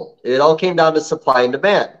available. It all came down to supply and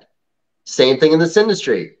demand. Same thing in this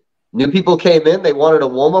industry. New people came in. They wanted a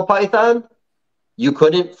Woma python. You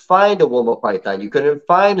couldn't find a Woma python. You couldn't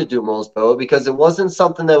find a Dumo's bow because it wasn't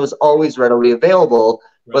something that was always readily available.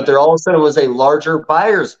 Right. But there all of a sudden was a larger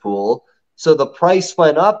buyer's pool. So the price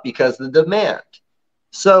went up because of the demand.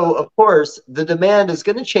 So, of course, the demand is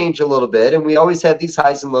going to change a little bit. And we always have these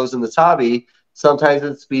highs and lows in this hobby. Sometimes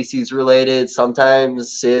it's species related.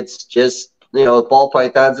 Sometimes it's just, you know, ball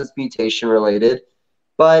pythons, it's mutation related.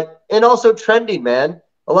 But, and also trending, man.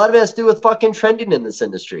 A lot of it has to do with fucking trending in this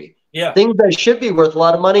industry. Yeah. Things that should be worth a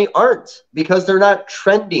lot of money aren't because they're not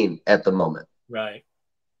trending at the moment. Right.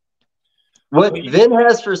 What Vin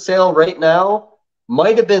has for sale right now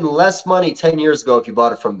might have been less money 10 years ago if you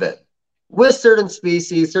bought it from Vin, with certain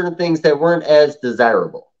species, certain things that weren't as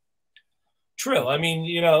desirable. True. I mean,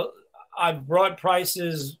 you know, I've brought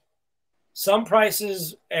prices, some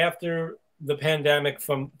prices after the pandemic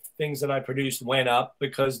from things that I produced went up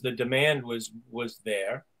because the demand was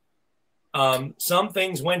there. Some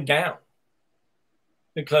things went down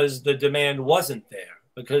because the demand wasn't there.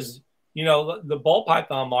 Because, you know, the ball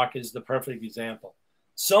python mark is the perfect example.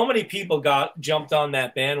 So many people jumped on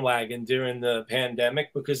that bandwagon during the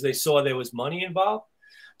pandemic because they saw there was money involved.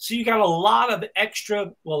 So you got a lot of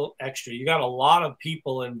you got a lot of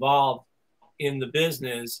people involved in the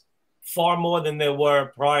business, far more than there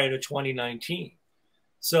were prior to 2019.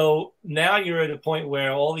 So now you're at a point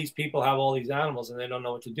where all these people have all these animals and they don't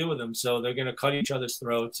know what to do with them. So they're going to cut each other's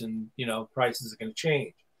throats and, you know, prices are going to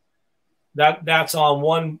change. That's on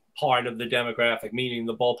one part of the demographic, meaning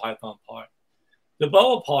the ball python part. The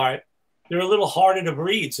boa part, they're a little harder to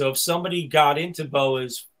breed. So if somebody got into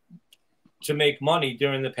boas to make money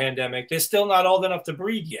during the pandemic, they're still not old enough to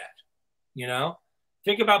breed yet. You know,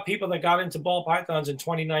 think about people that got into ball pythons in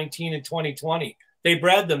 2019 and 2020. They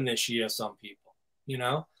bred them this year, some people, you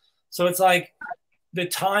know? So it's like the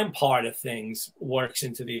time part of things works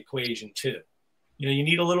into the equation too. You know, you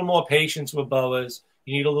need a little more patience with boas.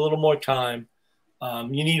 You need a little more time.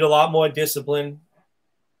 You need a lot more discipline.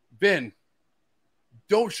 Ben,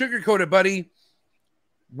 don't sugarcoat it, buddy.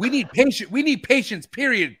 We need patience. We need patience,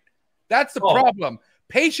 period. That's the problem.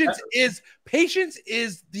 Patience is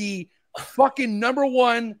the fucking number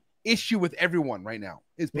one issue with everyone right now.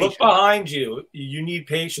 Is patience. Look behind you. You need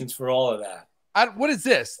patience for all of that. What is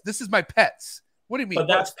this? This is my pets. What do you mean? But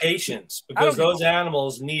that's patience, because those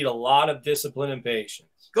animals need a lot of discipline and patience.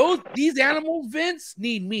 These animals, Vince,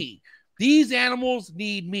 need me. These animals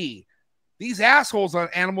need me. These assholes on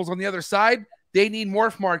animals on the other side, they need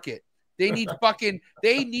MORPH market. They need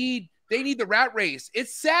they need the rat race.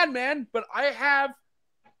 It's sad, man, but I have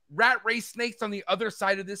rat race snakes on the other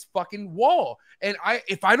side of this fucking wall. And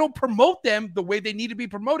if I don't promote them the way they need to be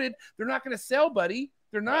promoted, they're not going to sell, buddy.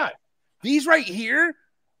 They're not. These right here,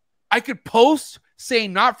 I could post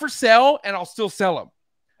saying not for sale and I'll still sell them.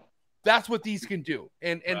 That's what these can do.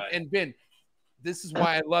 And Ben, this is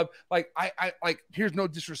why I love, like, I here's no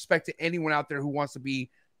disrespect to anyone out there who wants to be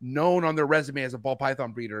known on their resume as a ball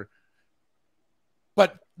python breeder.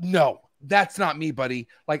 But no, that's not me, buddy.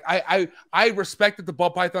 Like, I respect that the ball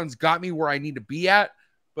pythons got me where I need to be at.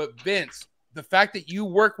 But Vince, the fact that you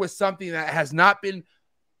work with something that has not been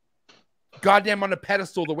goddamn on a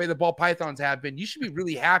pedestal the way the ball pythons have been, you should be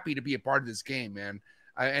really happy to be a part of this game, man.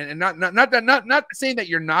 And not saying that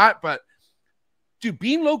you're not, but dude,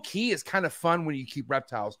 being low key is kind of fun when you keep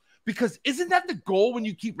reptiles, because isn't that the goal when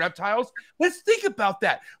you keep reptiles? Let's think about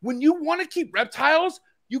that. When you want to keep reptiles,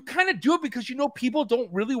 you kind of do it because you know people don't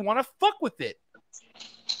really want to fuck with it.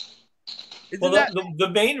 Well, the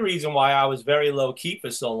main reason why I was very low key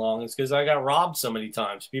for so long is because I got robbed so many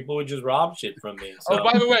times. People would just rob shit from me. So. Oh,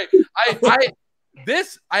 by the way,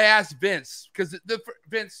 I asked Vince, because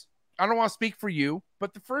Vince, I don't want to speak for you,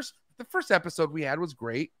 but the first episode we had was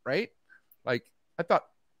great, right? Like, I thought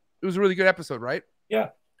it was a really good episode, right? Yeah.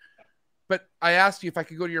 But I asked you if I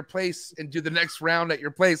could go to your place and do the next round at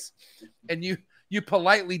your place, and you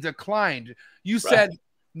politely declined. You said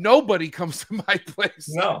nobody comes to my place.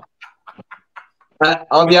 No.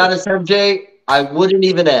 I'll be honest, MJ, I wouldn't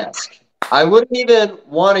even ask. I wouldn't even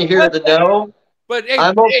want to hear the no. But hey,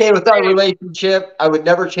 I'm okay with our relationship. I would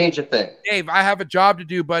never change a thing. Dave, I have a job to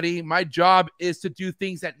do, buddy. My job is to do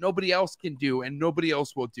things that nobody else can do and nobody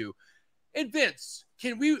else will do. And Vince,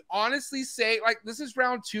 can we honestly say, like, this is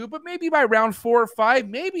round 2, but maybe by round 4 or 5,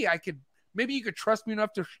 maybe you could trust me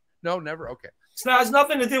enough to, no, never. Okay. It has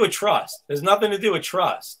nothing to do with trust. There's nothing to do with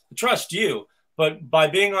trust. I trust you, but by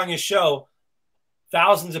being on your show,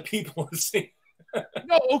 thousands of people have seen.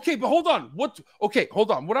 No, okay, but hold on.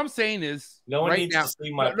 Hold on. What I'm saying is, no one needs to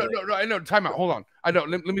see my no, I know. Time out. Hold on. I know.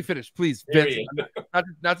 Let me finish, please, Vince.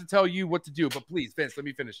 Not to tell you what to do, but please, Vince, let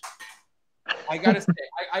me finish. I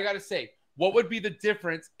gotta say, what would be the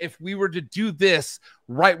difference if we were to do this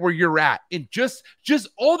right where you're at? And just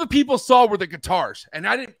all the people saw were the guitars, and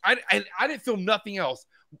I didn't feel nothing else.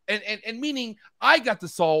 And meaning I got to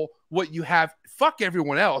saw what you have. Fuck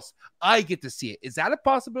everyone else. I get to see it. Is that a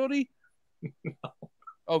possibility? No.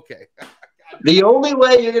 Okay. The only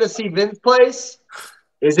way you're gonna see Vince's place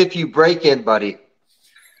is if you break in, buddy.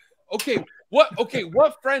 Okay,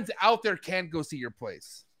 what friends out there can go see your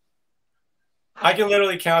place? I can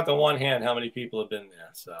literally count on one hand how many people have been there.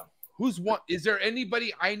 So Who's one? Is there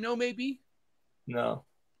anybody I know? Maybe. no,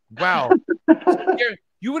 Wow. Gary,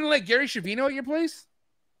 you wouldn't let Gary Shavino at your place?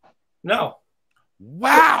 no.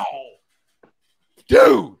 Wow,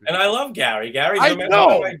 dude. And I love Gary. Gary's I one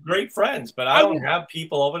know. of my great friends, but I don't have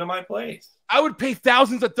people over to my place. I would pay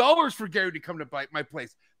thousands of dollars for Gary to come to my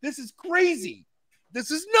place. This is crazy.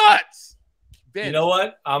 This is nuts. Vince, You know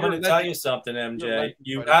what? I'm you're going a to tell legend. you something, You're a MJ. legend,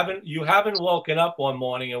 You buddy. haven't woken up one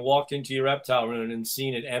morning and walked into your reptile room and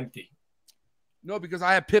seen it empty. No, because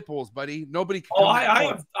I have pit bulls, buddy. Nobody can Oh,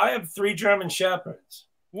 come I have 3 German Shepherds.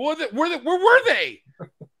 where were they?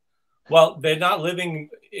 Well, they're not living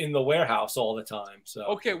in the warehouse all the time, so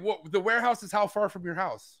Okay, the warehouse is how far from your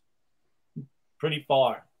house? pretty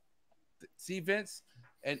far. See, Vince,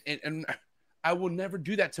 and I will never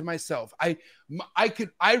do that to myself. I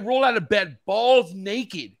roll out of bed balls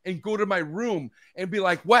naked and go to my room and be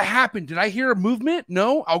like, what happened? Did I hear a movement?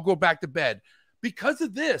 No, I'll go back to bed because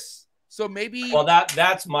of this. So maybe Well,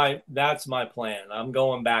 that's my plan. I'm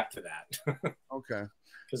going back to that okay.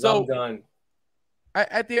 because So- I'm done.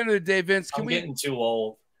 At the end of the day, Vince, I'm getting too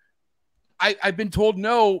old. I've been told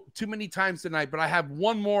no too many times tonight, but I have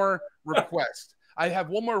one more request.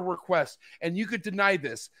 And you could deny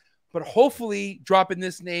this, but hopefully dropping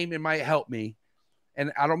this name, it might help me.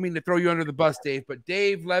 And I don't mean to throw you under the bus, Dave, but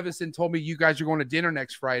Dave Levison told me you guys are going to dinner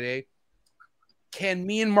next Friday. Can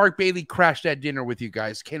me and Mark Bailey crash that dinner with you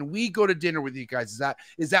guys? Can we go to dinner with you guys?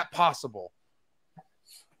 Is that possible?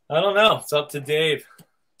 I don't know. It's up to Dave.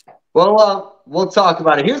 Well, we'll talk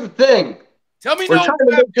about it. Here's the thing. Tell me We're no. trying to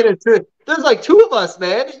make it a There's like 2 of us,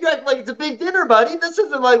 man. You act like it's a big dinner, buddy. This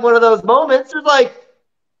isn't like one of those moments. There's like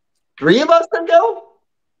 3 of us that go.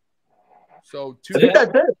 So I think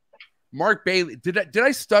that's it. Mark Bailey. Did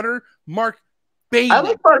I stutter? Mark Bailey. I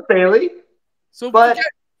like Mark Bailey. So but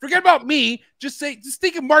forget about me. Just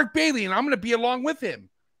think of Mark Bailey, and I'm going to be along with him.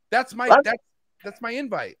 That's my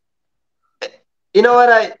invite. You know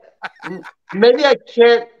what? Maybe I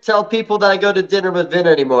can't tell people that I go to dinner with Vin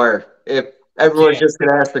anymore if everyone's just going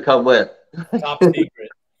to ask to come with. Top secret.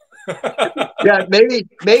 Yeah,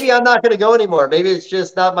 maybe I'm not going to go anymore. Maybe it's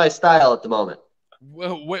just not my style at the moment.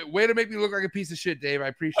 Well, way to make me look like a piece of shit, Dave. I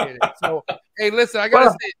appreciate it. So, hey, listen, I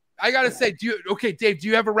gotta say, Dave, do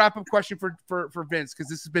you have a wrap up question for Vince? Because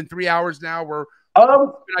this has been 3 hours now. We're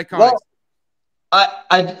iconic. Well,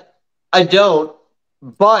 I don't,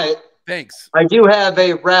 but Thanks. I do have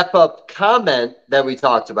a wrap up comment that we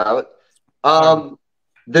talked about.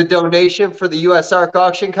 The donation for the U.S. ARC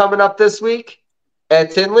auction coming up this week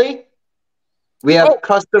at Tinley. We have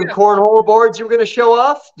custom cornhole boards you're going to show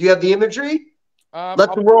off. Do you have the imagery?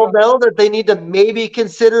 Let the world know that they need to maybe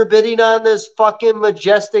consider bidding on this fucking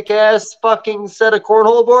majestic ass fucking set of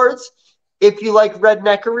cornhole boards if you like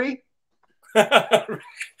redneckery.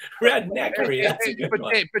 Redneckery. That's a good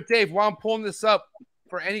one. But Dave, while I'm pulling this up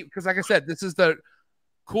because like I said, this is the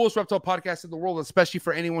coolest reptile podcast in the world, especially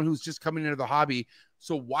for anyone who's just coming into the hobby.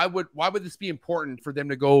 So why would this be important for them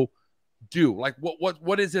to go do? Like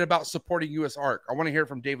what is it about supporting US ARC? I want to hear it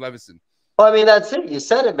from Dave Levison. Well, I mean, that's it. You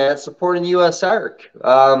said it, man. Supporting US ARC.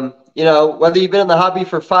 You know, whether you've been in the hobby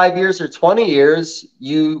for 5 years or 20 years,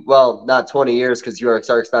 not 20 years because US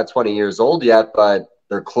ARC's not 20 years old yet, but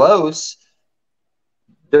they're close.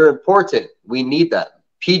 They're important. We need them.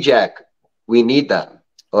 PJAC, we need them.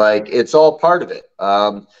 Like, it's all part of it.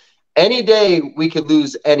 Any day we could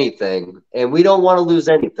lose anything, and we don't want to lose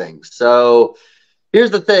anything. So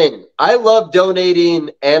here's the thing. I love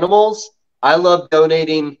donating animals. I love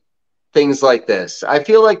donating things like this. I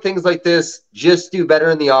feel like things like this just do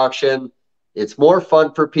better in the auction. It's more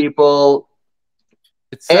fun for people.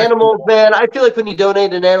 Animals, man, I feel like when you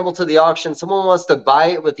donate an animal to the auction, someone wants to buy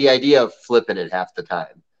it with the idea of flipping it half the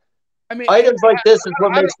time. I mean, items like this is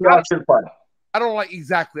what makes the auction fun. I don't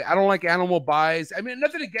like animal buys. I mean,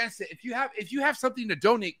 nothing against it. If you have something to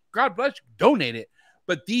donate, God bless you, donate it.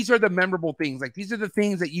 But these are the memorable things. Like, these are the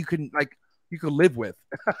things that you can live with.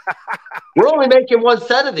 We're only making 1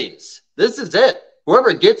 set of these. This is it.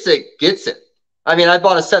 Whoever gets it, gets it. I mean, I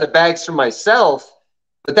bought a set of bags for myself,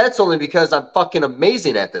 but that's only because I'm fucking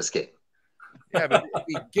amazing at this game. Yeah, but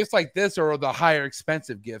gifts like this are the higher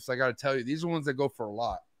expensive gifts. I got to tell you, these are ones that go for a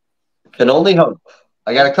lot. Can only hope.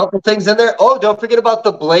 I got a couple things in there. Oh, don't forget about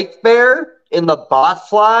the Blake Bear and the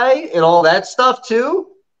Botfly and all that stuff too.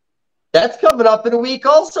 That's coming up in a week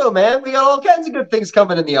also, man. We got all kinds of good things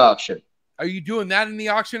coming in the auction. Are you doing that in the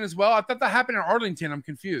auction as well? I thought that happened in Arlington. I'm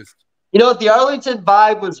confused. You know what? The Arlington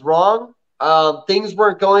vibe was wrong. things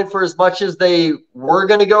weren't going for as much as they were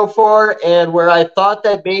going to go for, and where I thought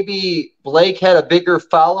that maybe Blake had a bigger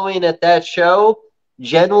following at that show,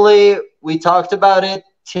 generally, we talked about it,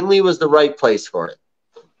 Tinley was the right place for it.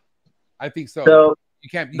 I think so. So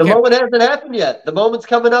the moment hasn't happened yet. The moment's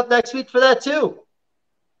coming up next week for that too.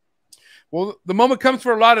 Well, the moment comes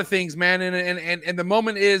for a lot of things, man, and the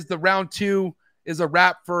moment is the round 2 is a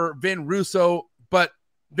wrap for Vin Russo. But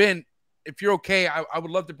Vin, if you're okay, I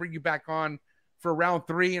would love to bring you back on for round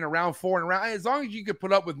 3 and a round 4 and as long as you could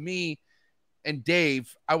put up with me and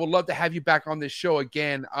Dave, I would love to have you back on this show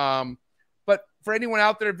again. But for anyone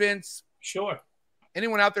out there, Vince, sure,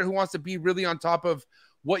 anyone out there who wants to be really on top of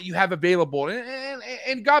what you have available,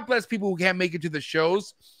 and God bless people who can't make it to the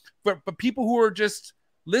shows, but people who are just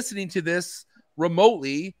listening to this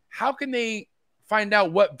remotely, how can they find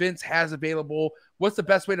out what Vince has available? What's the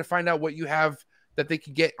best way to find out what you have that they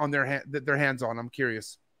can get on their hands on? I'm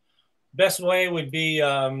curious. Best way would be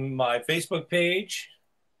my Facebook page,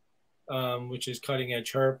 which is Cutting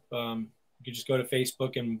Edge Herp. You can just go to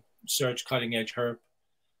Facebook and search Cutting Edge Herp.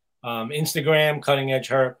 Instagram, Cutting Edge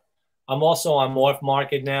Herp. I'm also on MORPH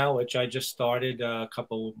Market now, which I just started a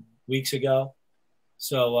couple weeks ago.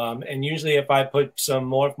 So, and usually if I put some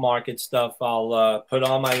MORPH Market stuff, I'll put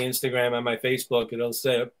on my Instagram and my Facebook. It'll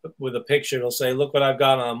say, with a picture, it'll say, look what I've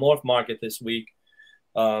got on MORPH Market this week.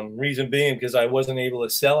 Reason being, because I wasn't able to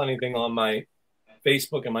sell anything on my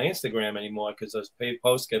Facebook and my Instagram anymore because those paid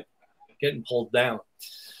posts kept getting pulled down.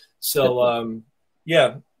 So,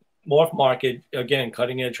 yeah, MORPH Market, again,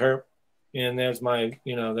 Cutting Edge Herp. And there's my,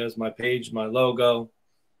 there's my page, my logo.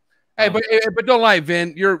 Hey, but don't lie,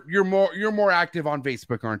 Vin. You're more active on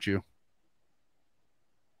Facebook, aren't you?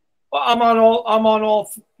 Well, I'm on all, I'm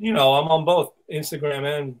on both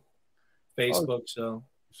Instagram and Facebook. So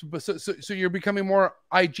you're becoming more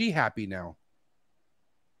IG happy now.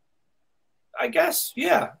 I guess,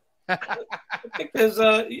 yeah. I think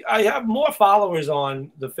I have more followers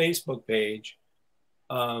on the Facebook page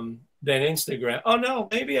than Instagram. Oh no,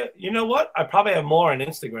 maybe you know what? I probably have more on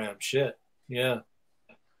Instagram. Shit, yeah.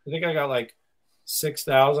 I think I got like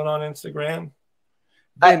 6,000 on Instagram.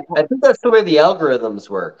 I think that's the way the algorithms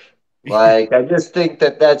work. Like, I just think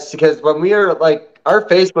that's because when we were like, our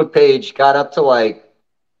Facebook page got up to like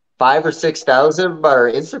 5,000 or 6,000, but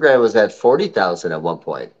our Instagram was at 40,000 at one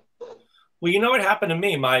point. Well, you know what happened to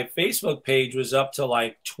me? My Facebook page was up to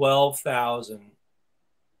like 12,000.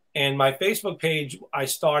 And my Facebook page, I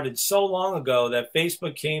started so long ago that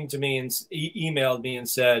Facebook came to me and emailed me and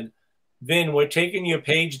said, Vin, we're taking your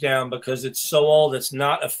page down because it's so old. It's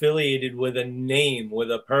not affiliated with a name,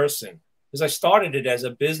 with a person. Because I started it as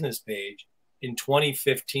a business page in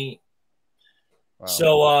 2015. Wow.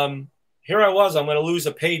 So here I was. I'm going to lose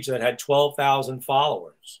a page that had 12,000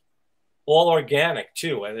 followers, all organic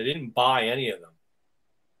too. And I didn't buy any of them.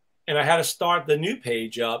 And I had to start the new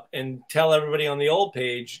page up and tell everybody on the old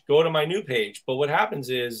page, go to my new page. But what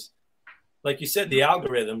happens is, like you said, the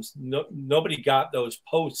algorithms, nobody got those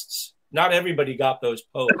posts. Not everybody got those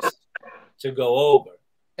posts to go over.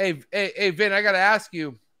 Hey, Vin, I got to ask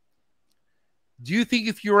you, do you think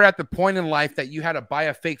if you were at the point in life that you had to buy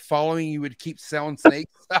a fake following, you would keep selling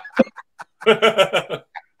snakes?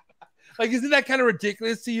 Like, isn't that kind of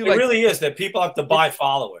ridiculous to you? It really is that people have to buy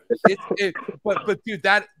followers. But dude,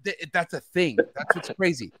 that's a thing. That's what's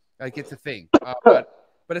crazy. Like, it's a thing.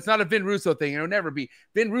 But it's not a Vin Russo thing. It'll never be.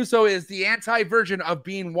 Vin Russo is the anti-version of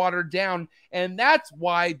being watered down. And that's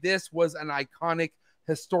why this was an iconic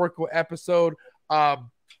historical episode.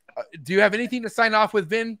 Do you have anything to sign off with,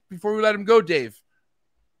 Vin, before we let him go, Dave?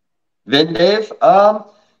 Vin, Dave?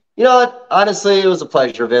 You know what? Honestly, it was a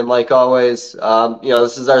pleasure, Vin, like always.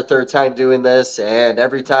 This is our third time doing this, and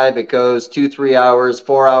every time it goes 2, 3 hours,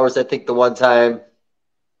 4 hours. I think the one time,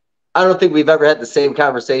 I don't think we've ever had the same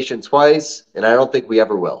conversation twice, and I don't think we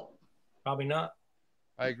ever will. Probably not.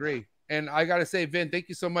 I agree. And I got to say, Vin, thank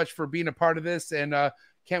you so much for being a part of this, and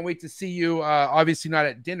can't wait to see you, obviously not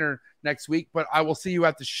at dinner next week, but I will see you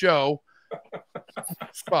at the show.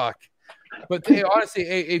 Fuck. But hey, honestly,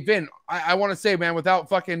 hey Vin, I want to say, man, without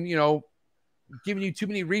fucking, giving you too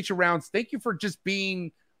many reach arounds, thank you for just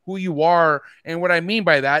being who you are. And what I mean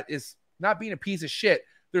by that is not being a piece of shit.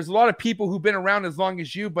 There's a lot of people who've been around as long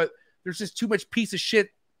as you, but there's just too much piece of shit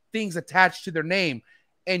things attached to their name.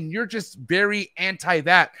 And you're just very anti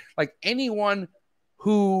that. Like, anyone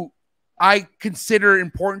who I consider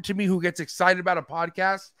important to me, who gets excited about a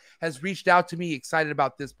podcast, has reached out to me excited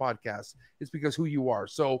about this podcast. It's because who you are.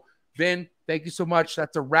 So, Vin, thank you so much.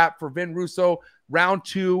 That's a wrap for Vin Russo, round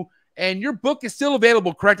 2. And your book is still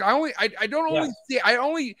available, correct? I don't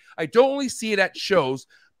only see it at shows,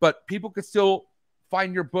 but people could still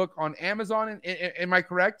find your book on Amazon. Am I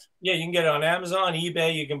correct? Yeah, you can get it on Amazon,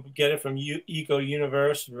 eBay. You can get it from Eco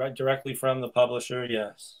Universe, right, directly from the publisher.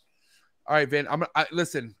 Yes. All right, Vin.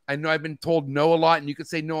 Listen. I know I've been told no a lot, and you could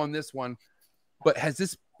say no on this one, but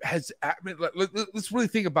let's really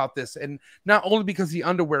think about this, and not only because of the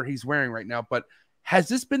underwear he's wearing right now, but has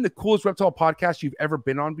this been the coolest reptile podcast you've ever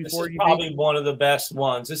been on before? This is probably one of the best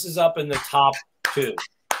ones. This is up in the top 2.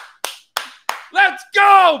 Let's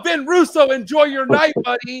go, Vin Russo. Enjoy your night,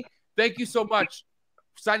 buddy. Thank you so much.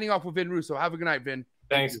 Signing off with Vin Russo. Have a good night, Vin.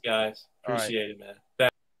 Thanks, guys. Appreciate it, man.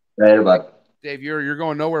 Thanks. Later, bud. Dave, you're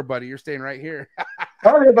going nowhere, buddy. You're staying right here.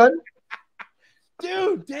 All right, bud.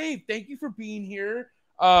 Dude, Dave, thank you for being here.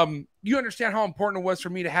 You understand how important it was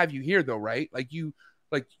for me to have you here, though, right? You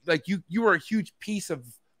were a huge piece of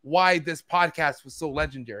why this podcast was so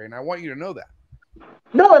legendary, and I want you to know that.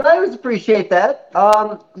 No, and I always appreciate that.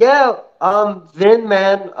 Vin,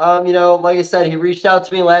 man, like I said, he reached out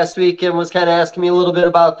to me last week and was kind of asking me a little bit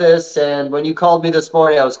about this. And when you called me this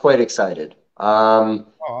morning, I was quite excited.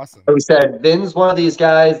 Awesome. Like we said, Vin's one of these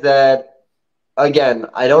guys that, again,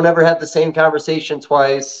 I don't ever have the same conversation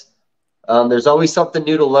twice. There's always something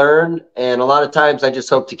new to learn. And a lot of times I just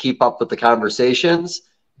hope to keep up with the conversations.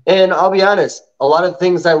 And I'll be honest, a lot of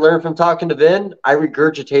things I learned from talking to Vin, I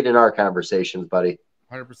regurgitate in our conversations, buddy.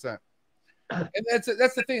 100%. And that's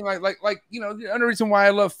the thing. Like the other reason why I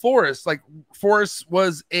love Forrest. Like Forrest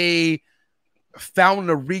was found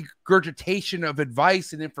a regurgitation of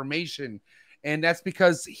advice and information, and that's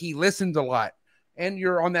because he listened a lot. And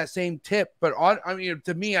you're on that same tip. But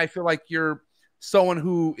to me, I feel like you're someone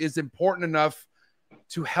who is important enough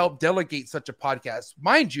to help delegate such a podcast.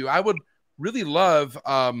 Mind you, I would really love.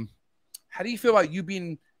 How do you feel about you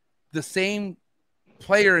being the same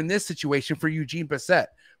player in this situation for Eugene Bassett?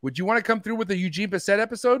 Would you want to come through with a Eugene Bassett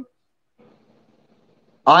episode?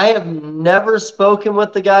 I have never spoken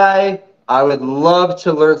with the guy. I would love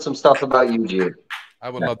to learn some stuff about Eugene. I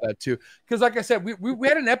would love that too. Because like I said, we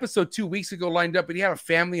had an episode 2 weeks ago lined up, but he had a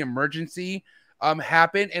family emergency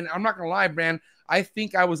happen. And I'm not going to lie, man, I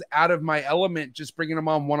think I was out of my element just bringing him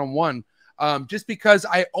on one-on-one. Just because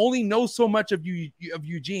I only know so much of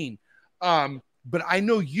Eugene. But I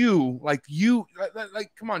know you,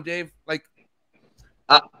 come on, Dave.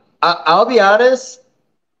 I'll be honest.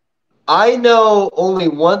 I know only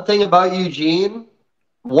one thing about Eugene.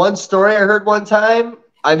 One story I heard one time.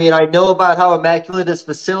 I mean, I know about how immaculate his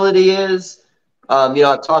facility is. I'm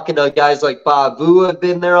talking to guys like Bob Vu have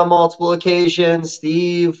been there on multiple occasions.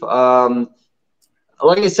 Steve.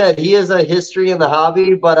 Like I said, he has a history in the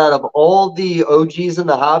hobby, but out of all the OGs in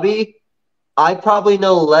the hobby, I probably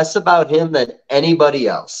know less about him than anybody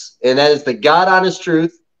else. And that is the God honest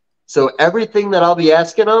truth. So everything that I'll be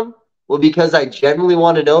asking him will be because I genuinely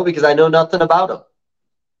want to know, because I know nothing about him.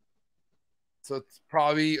 So it's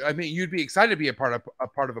probably, you'd be excited to be a part of a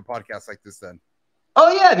podcast like this then.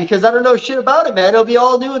 Oh yeah, because I don't know shit about it, man. It'll be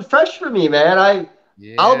all new and fresh for me, man.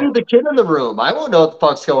 I'll be the kid in the room. I won't know what the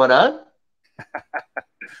fuck's going on.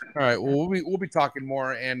 All right. Well, we'll be talking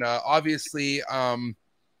more, and obviously, I'm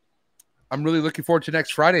really looking forward to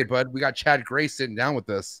next Friday, bud. We got Chad Gray sitting down with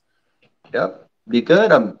us. Yep, be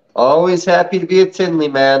good. I'm always happy to be at Tinley,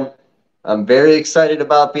 man. I'm very excited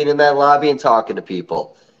about being in that lobby and talking to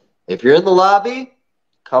people. If you're in the lobby,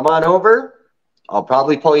 come on over. I'll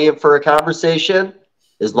probably pull you in for a conversation,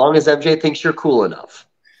 as long as MJ thinks you're cool enough.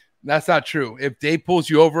 That's not true. If Dave pulls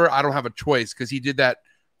you over, I don't have a choice, because he did that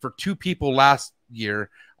for 2 people last year.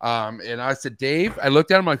 And I said, Dave, I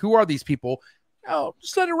looked at him like, who are these people? Oh,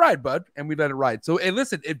 just let it ride, bud. And we let it ride. So, and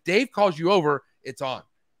listen, if Dave calls you over, it's on.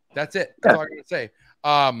 That's it. That's all I'm going to say.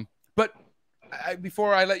 But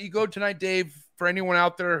before I let you go tonight, Dave, for anyone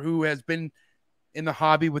out there who has been in the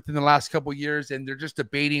hobby within the last couple of years and they're just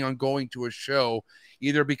debating on going to a show,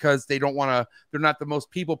 either because they don't want to, they're not the most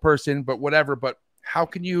people person, but whatever. But how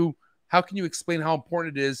can you explain how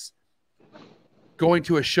important it is going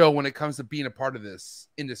to a show when it comes to being a part of this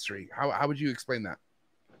industry? How would you explain that?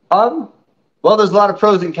 Well, there's a lot of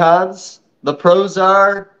pros and cons. The pros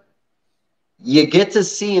are you get to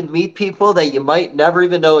see and meet people that you might never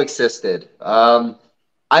even know existed.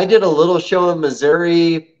 I did a little show in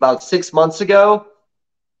Missouri about 6 months ago.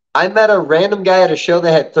 I met a random guy at a show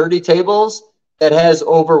that had 30 tables that has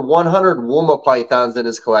over 100 Woma pythons in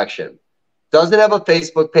his collection. Doesn't have a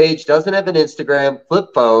Facebook page, doesn't have an Instagram,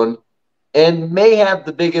 flip phone, and may have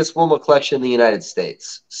the biggest Woma collection in the United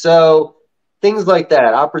States. So things like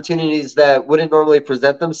that, opportunities that wouldn't normally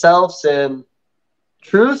present themselves. And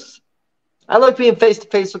truth, I like being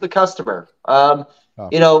face-to-face with the customer. Oh.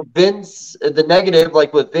 You know, Vin's the negative,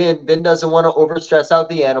 like with Vin doesn't want to overstress out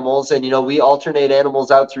the animals. And, you know, we alternate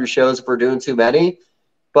animals out through shows if we're doing too many.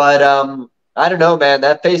 But I don't know, man,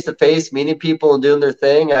 that face-to-face, meeting people and doing their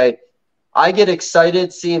thing, I get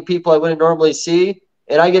excited seeing people I wouldn't normally see.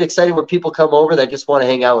 And I get excited when people come over that just want to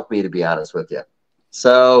hang out with me, to be honest with you.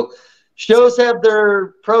 So shows have their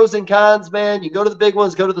pros and cons, man. You go to the big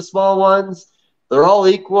ones, go to the small ones. They're all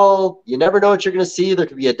equal. You never know what you're going to see. There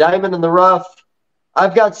could be a diamond in the rough.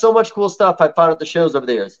 I've got so much cool stuff I found at the shows over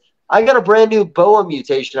the years. I got a brand new boa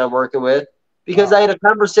mutation I'm working with because I had a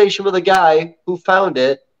conversation with a guy who found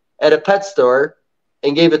it at a pet store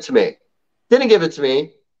and gave it to me. Didn't give it to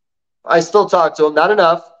me. I still talk to him. Not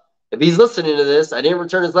enough. If he's listening to this, I didn't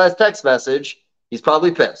return his last text message. He's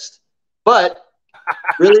probably pissed. But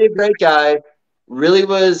really a great guy. Really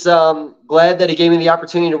was glad that he gave me the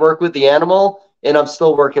opportunity to work with the animal, and I'm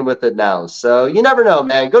still working with it now. So you never know,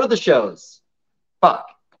 man. Go to the shows. Fuck.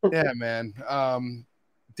 Yeah, man.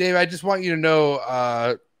 Dave, I just want you to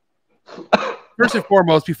know, first and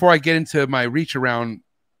foremost, before I get into my reach around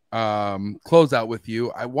closeout with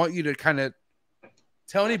you, I want you to kind of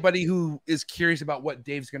tell anybody who is curious about what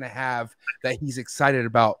Dave's going to have that he's excited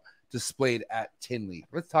about displayed at Tinley.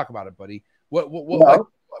 Let's talk about it, buddy. What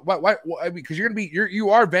I mean, because you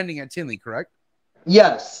are vending at Tinley, correct?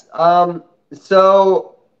 Yes.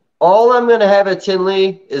 So all I'm going to have at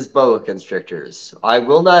Tinley is boa constrictors. I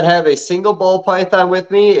will not have a single ball python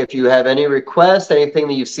with me. If you have any requests, anything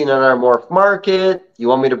that you've seen on our MORPH market, you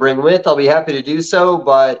want me to bring with, I'll be happy to do so.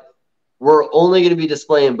 But we're only going to be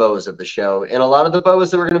displaying boas at the show. And a lot of the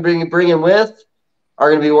boas that we're going to be bringing with are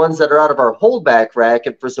going to be ones that are out of our holdback rack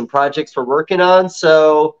and for some projects we're working on.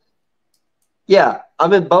 So, yeah,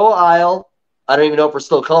 I'm in boa aisle. I don't even know if we're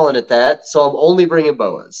still calling it that. So I'm only bringing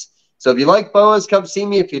boas. So if you like boas, come see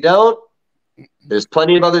me. If you don't, there's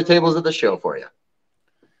plenty of other tables at the show for you.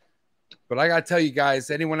 But I got to tell you guys,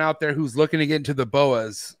 anyone out there who's looking to get into the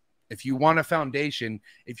boas, if you want a foundation,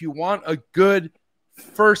 if you want a good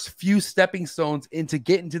first few stepping stones into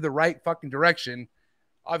getting to the right fucking direction,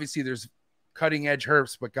 obviously there's cutting edge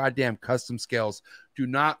herps, but goddamn custom scales. Do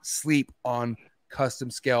not sleep on custom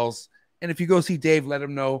scales. And if you go see Dave, let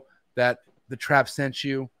him know that the trap sent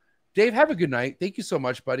you. Dave, have a good night. Thank you so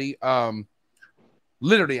much, buddy.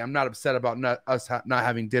 Literally, I'm not upset about us not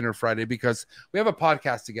having dinner Friday because we have a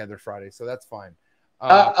podcast together Friday, so that's fine.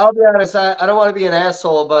 I'll be honest, I don't want to be an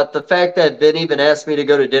asshole, but the fact that Ben even asked me to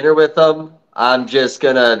go to dinner with him, I'm just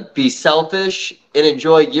going to be selfish and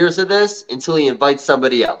enjoy years of this until he invites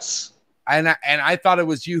somebody else. And I thought it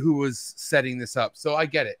was you who was setting this up, so I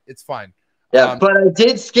get it. It's fine. Yeah, but I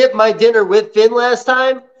did skip my dinner with Finn last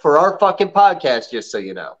time for our fucking podcast, just so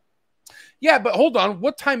you know. Yeah, but hold on.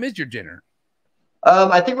 What time is your dinner?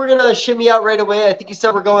 I think we're going to shimmy out right away. I think you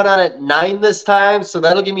said we're going on at 9 this time, so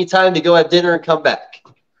that'll give me time to go have dinner and come back.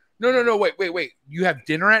 No. Wait. You have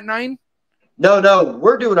dinner at 9? No.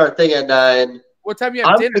 We're doing our thing at 9. What time do you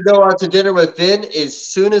have I'm dinner? going to go out to dinner with Finn as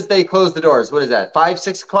soon as they close the doors. What is that, 5,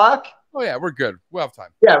 6 o'clock? Oh, yeah, we're good. We'll have time.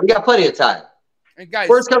 Yeah, we got plenty of time. And guys,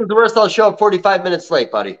 worst comes to worst, I'll show up 45 minutes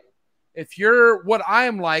late, buddy. If you're what I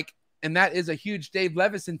am like, and that is a huge Dave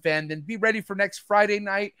Levison fan, then be ready for next Friday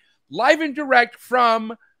night, live and direct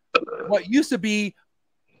from what used to be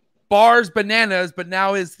Bars Bananas, but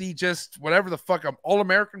now is the just whatever the fuck,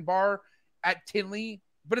 All-American Bar at Tinley.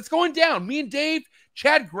 But it's going down. Me and Dave,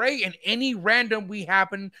 Chad Gray, and any random we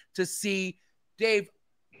happen to see. Dave,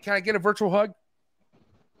 can I get a virtual hug?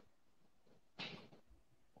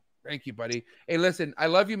 Thank you, buddy. Hey, listen, I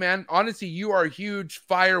love you, man. Honestly, you are a huge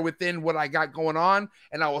fire within what I got going on,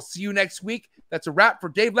 and I will see you next week. That's a wrap for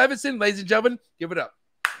Dave Levison. Ladies and gentlemen, give it up.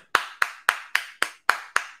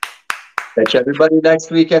 Catch everybody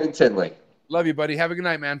next weekend in Tinley. Love you, buddy. Have a good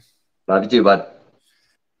night, man. Love you too, bud.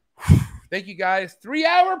 Thank you, guys.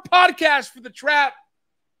 3-hour podcast for the trap.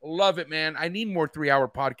 Love it, man. I need more 3-hour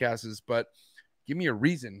podcasts, but give me a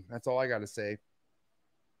reason. That's all I got to say.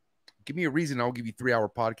 Give me a reason. I'll give you 3-hour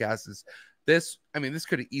podcasts. This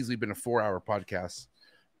could have easily been a 4-hour podcast,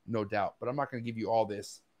 no doubt. But I'm not going to give you all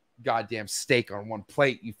this goddamn steak on one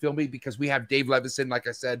plate. You feel me? Because we have Dave Levison, like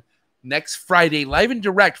I said, next Friday, live and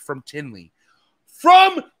direct from Tinley.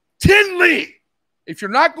 From Tinley! If you're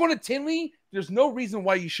not going to Tinley, there's no reason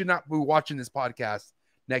why you should not be watching this podcast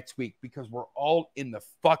next week because we're all in the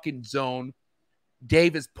fucking zone.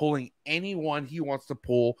 Dave is pulling anyone he wants to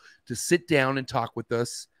pull to sit down and talk with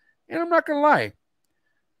us. And I'm not going to lie.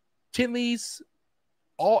 Tinley's,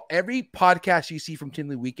 every podcast you see from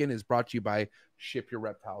Tinley Weekend is brought to you by Ship Your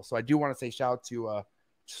Reptiles. So I do want to say shout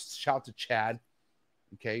out to Chad.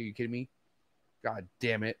 Okay, are you kidding me? God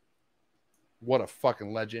damn it. What a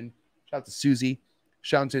fucking legend. Shout out to Susie.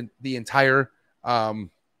 Shout out to the entire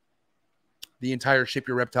Ship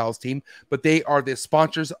Your Reptiles team. But they are the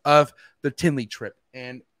sponsors of the Tinley trip.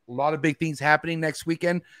 And a lot of big things happening next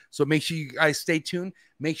weekend. So make sure you guys stay tuned.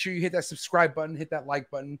 Make sure you hit that subscribe button, hit that like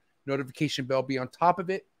button, notification bell, be on top of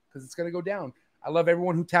it because it's going to go down. I love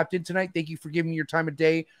everyone who tapped in tonight. Thank you for giving me your time of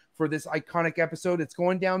day for this iconic episode. It's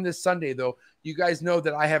going down this Sunday, though. You guys know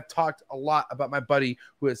that I have talked a lot about my buddy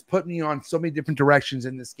who has put me on so many different directions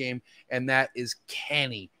in this game, and that is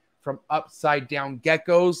Kenny from Upside Down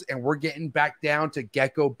Geckos, and we're getting back down to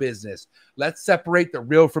gecko business. Let's separate the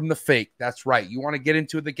real from the fake. That's right. You want to get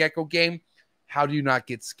into the gecko game? How do you not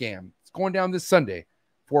get scammed? It's going down this Sunday,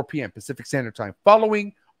 4 p.m. Pacific Standard Time,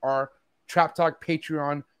 following our Trap Talk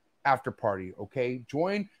Patreon after party, okay?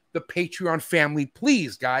 Join the Patreon family,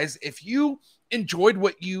 please, guys. If you enjoyed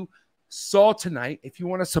what you saw tonight, if you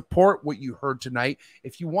want to support what you heard tonight,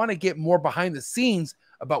 if you want to get more behind the scenes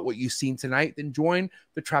about what you've seen tonight, then join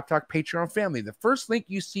the Trap Talk Patreon family. The first link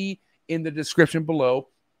you see in the description below.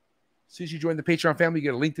 As soon as you join the Patreon family, you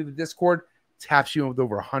get a link to the Discord. Taps you with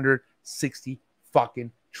over 160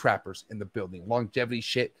 fucking trappers in the building. Longevity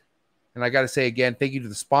shit. And I got to say again, thank you to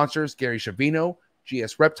the sponsors, Gary Shavino,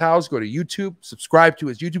 GS Reptiles. Go to YouTube, subscribe to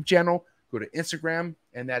his YouTube channel, go to Instagram,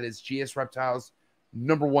 and that is GS Reptiles,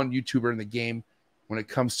 #1 YouTuber in the game when it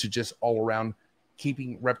comes to just all around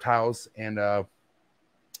keeping reptiles. And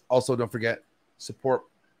also don't forget, support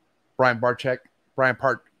Brian Barczyk. Brian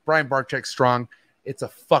Barczyk strong. It's a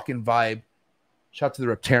fucking vibe. Shout out to the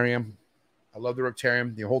Reptarium. I love the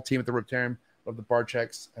Reptarium, the whole team at the Reptarium. Love the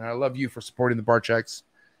Barczyks, and I love you for supporting the Barczyks.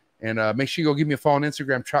 And make sure you go give me a follow on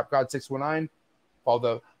Instagram, TrapGod619. Follow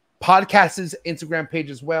the podcast's Instagram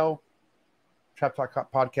page as well, Trap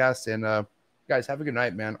Talk Podcast. And guys, have a good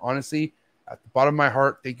night, man. Honestly, at the bottom of my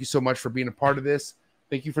heart, thank you so much for being a part of this.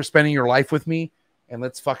 Thank you for spending your life with me. And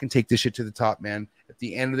let's fucking take this shit to the top, man. At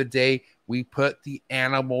the end of the day, we put the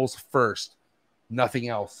animals first, nothing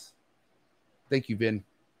else. Thank you, Vin.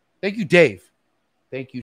 Thank you, Dave. Thank you.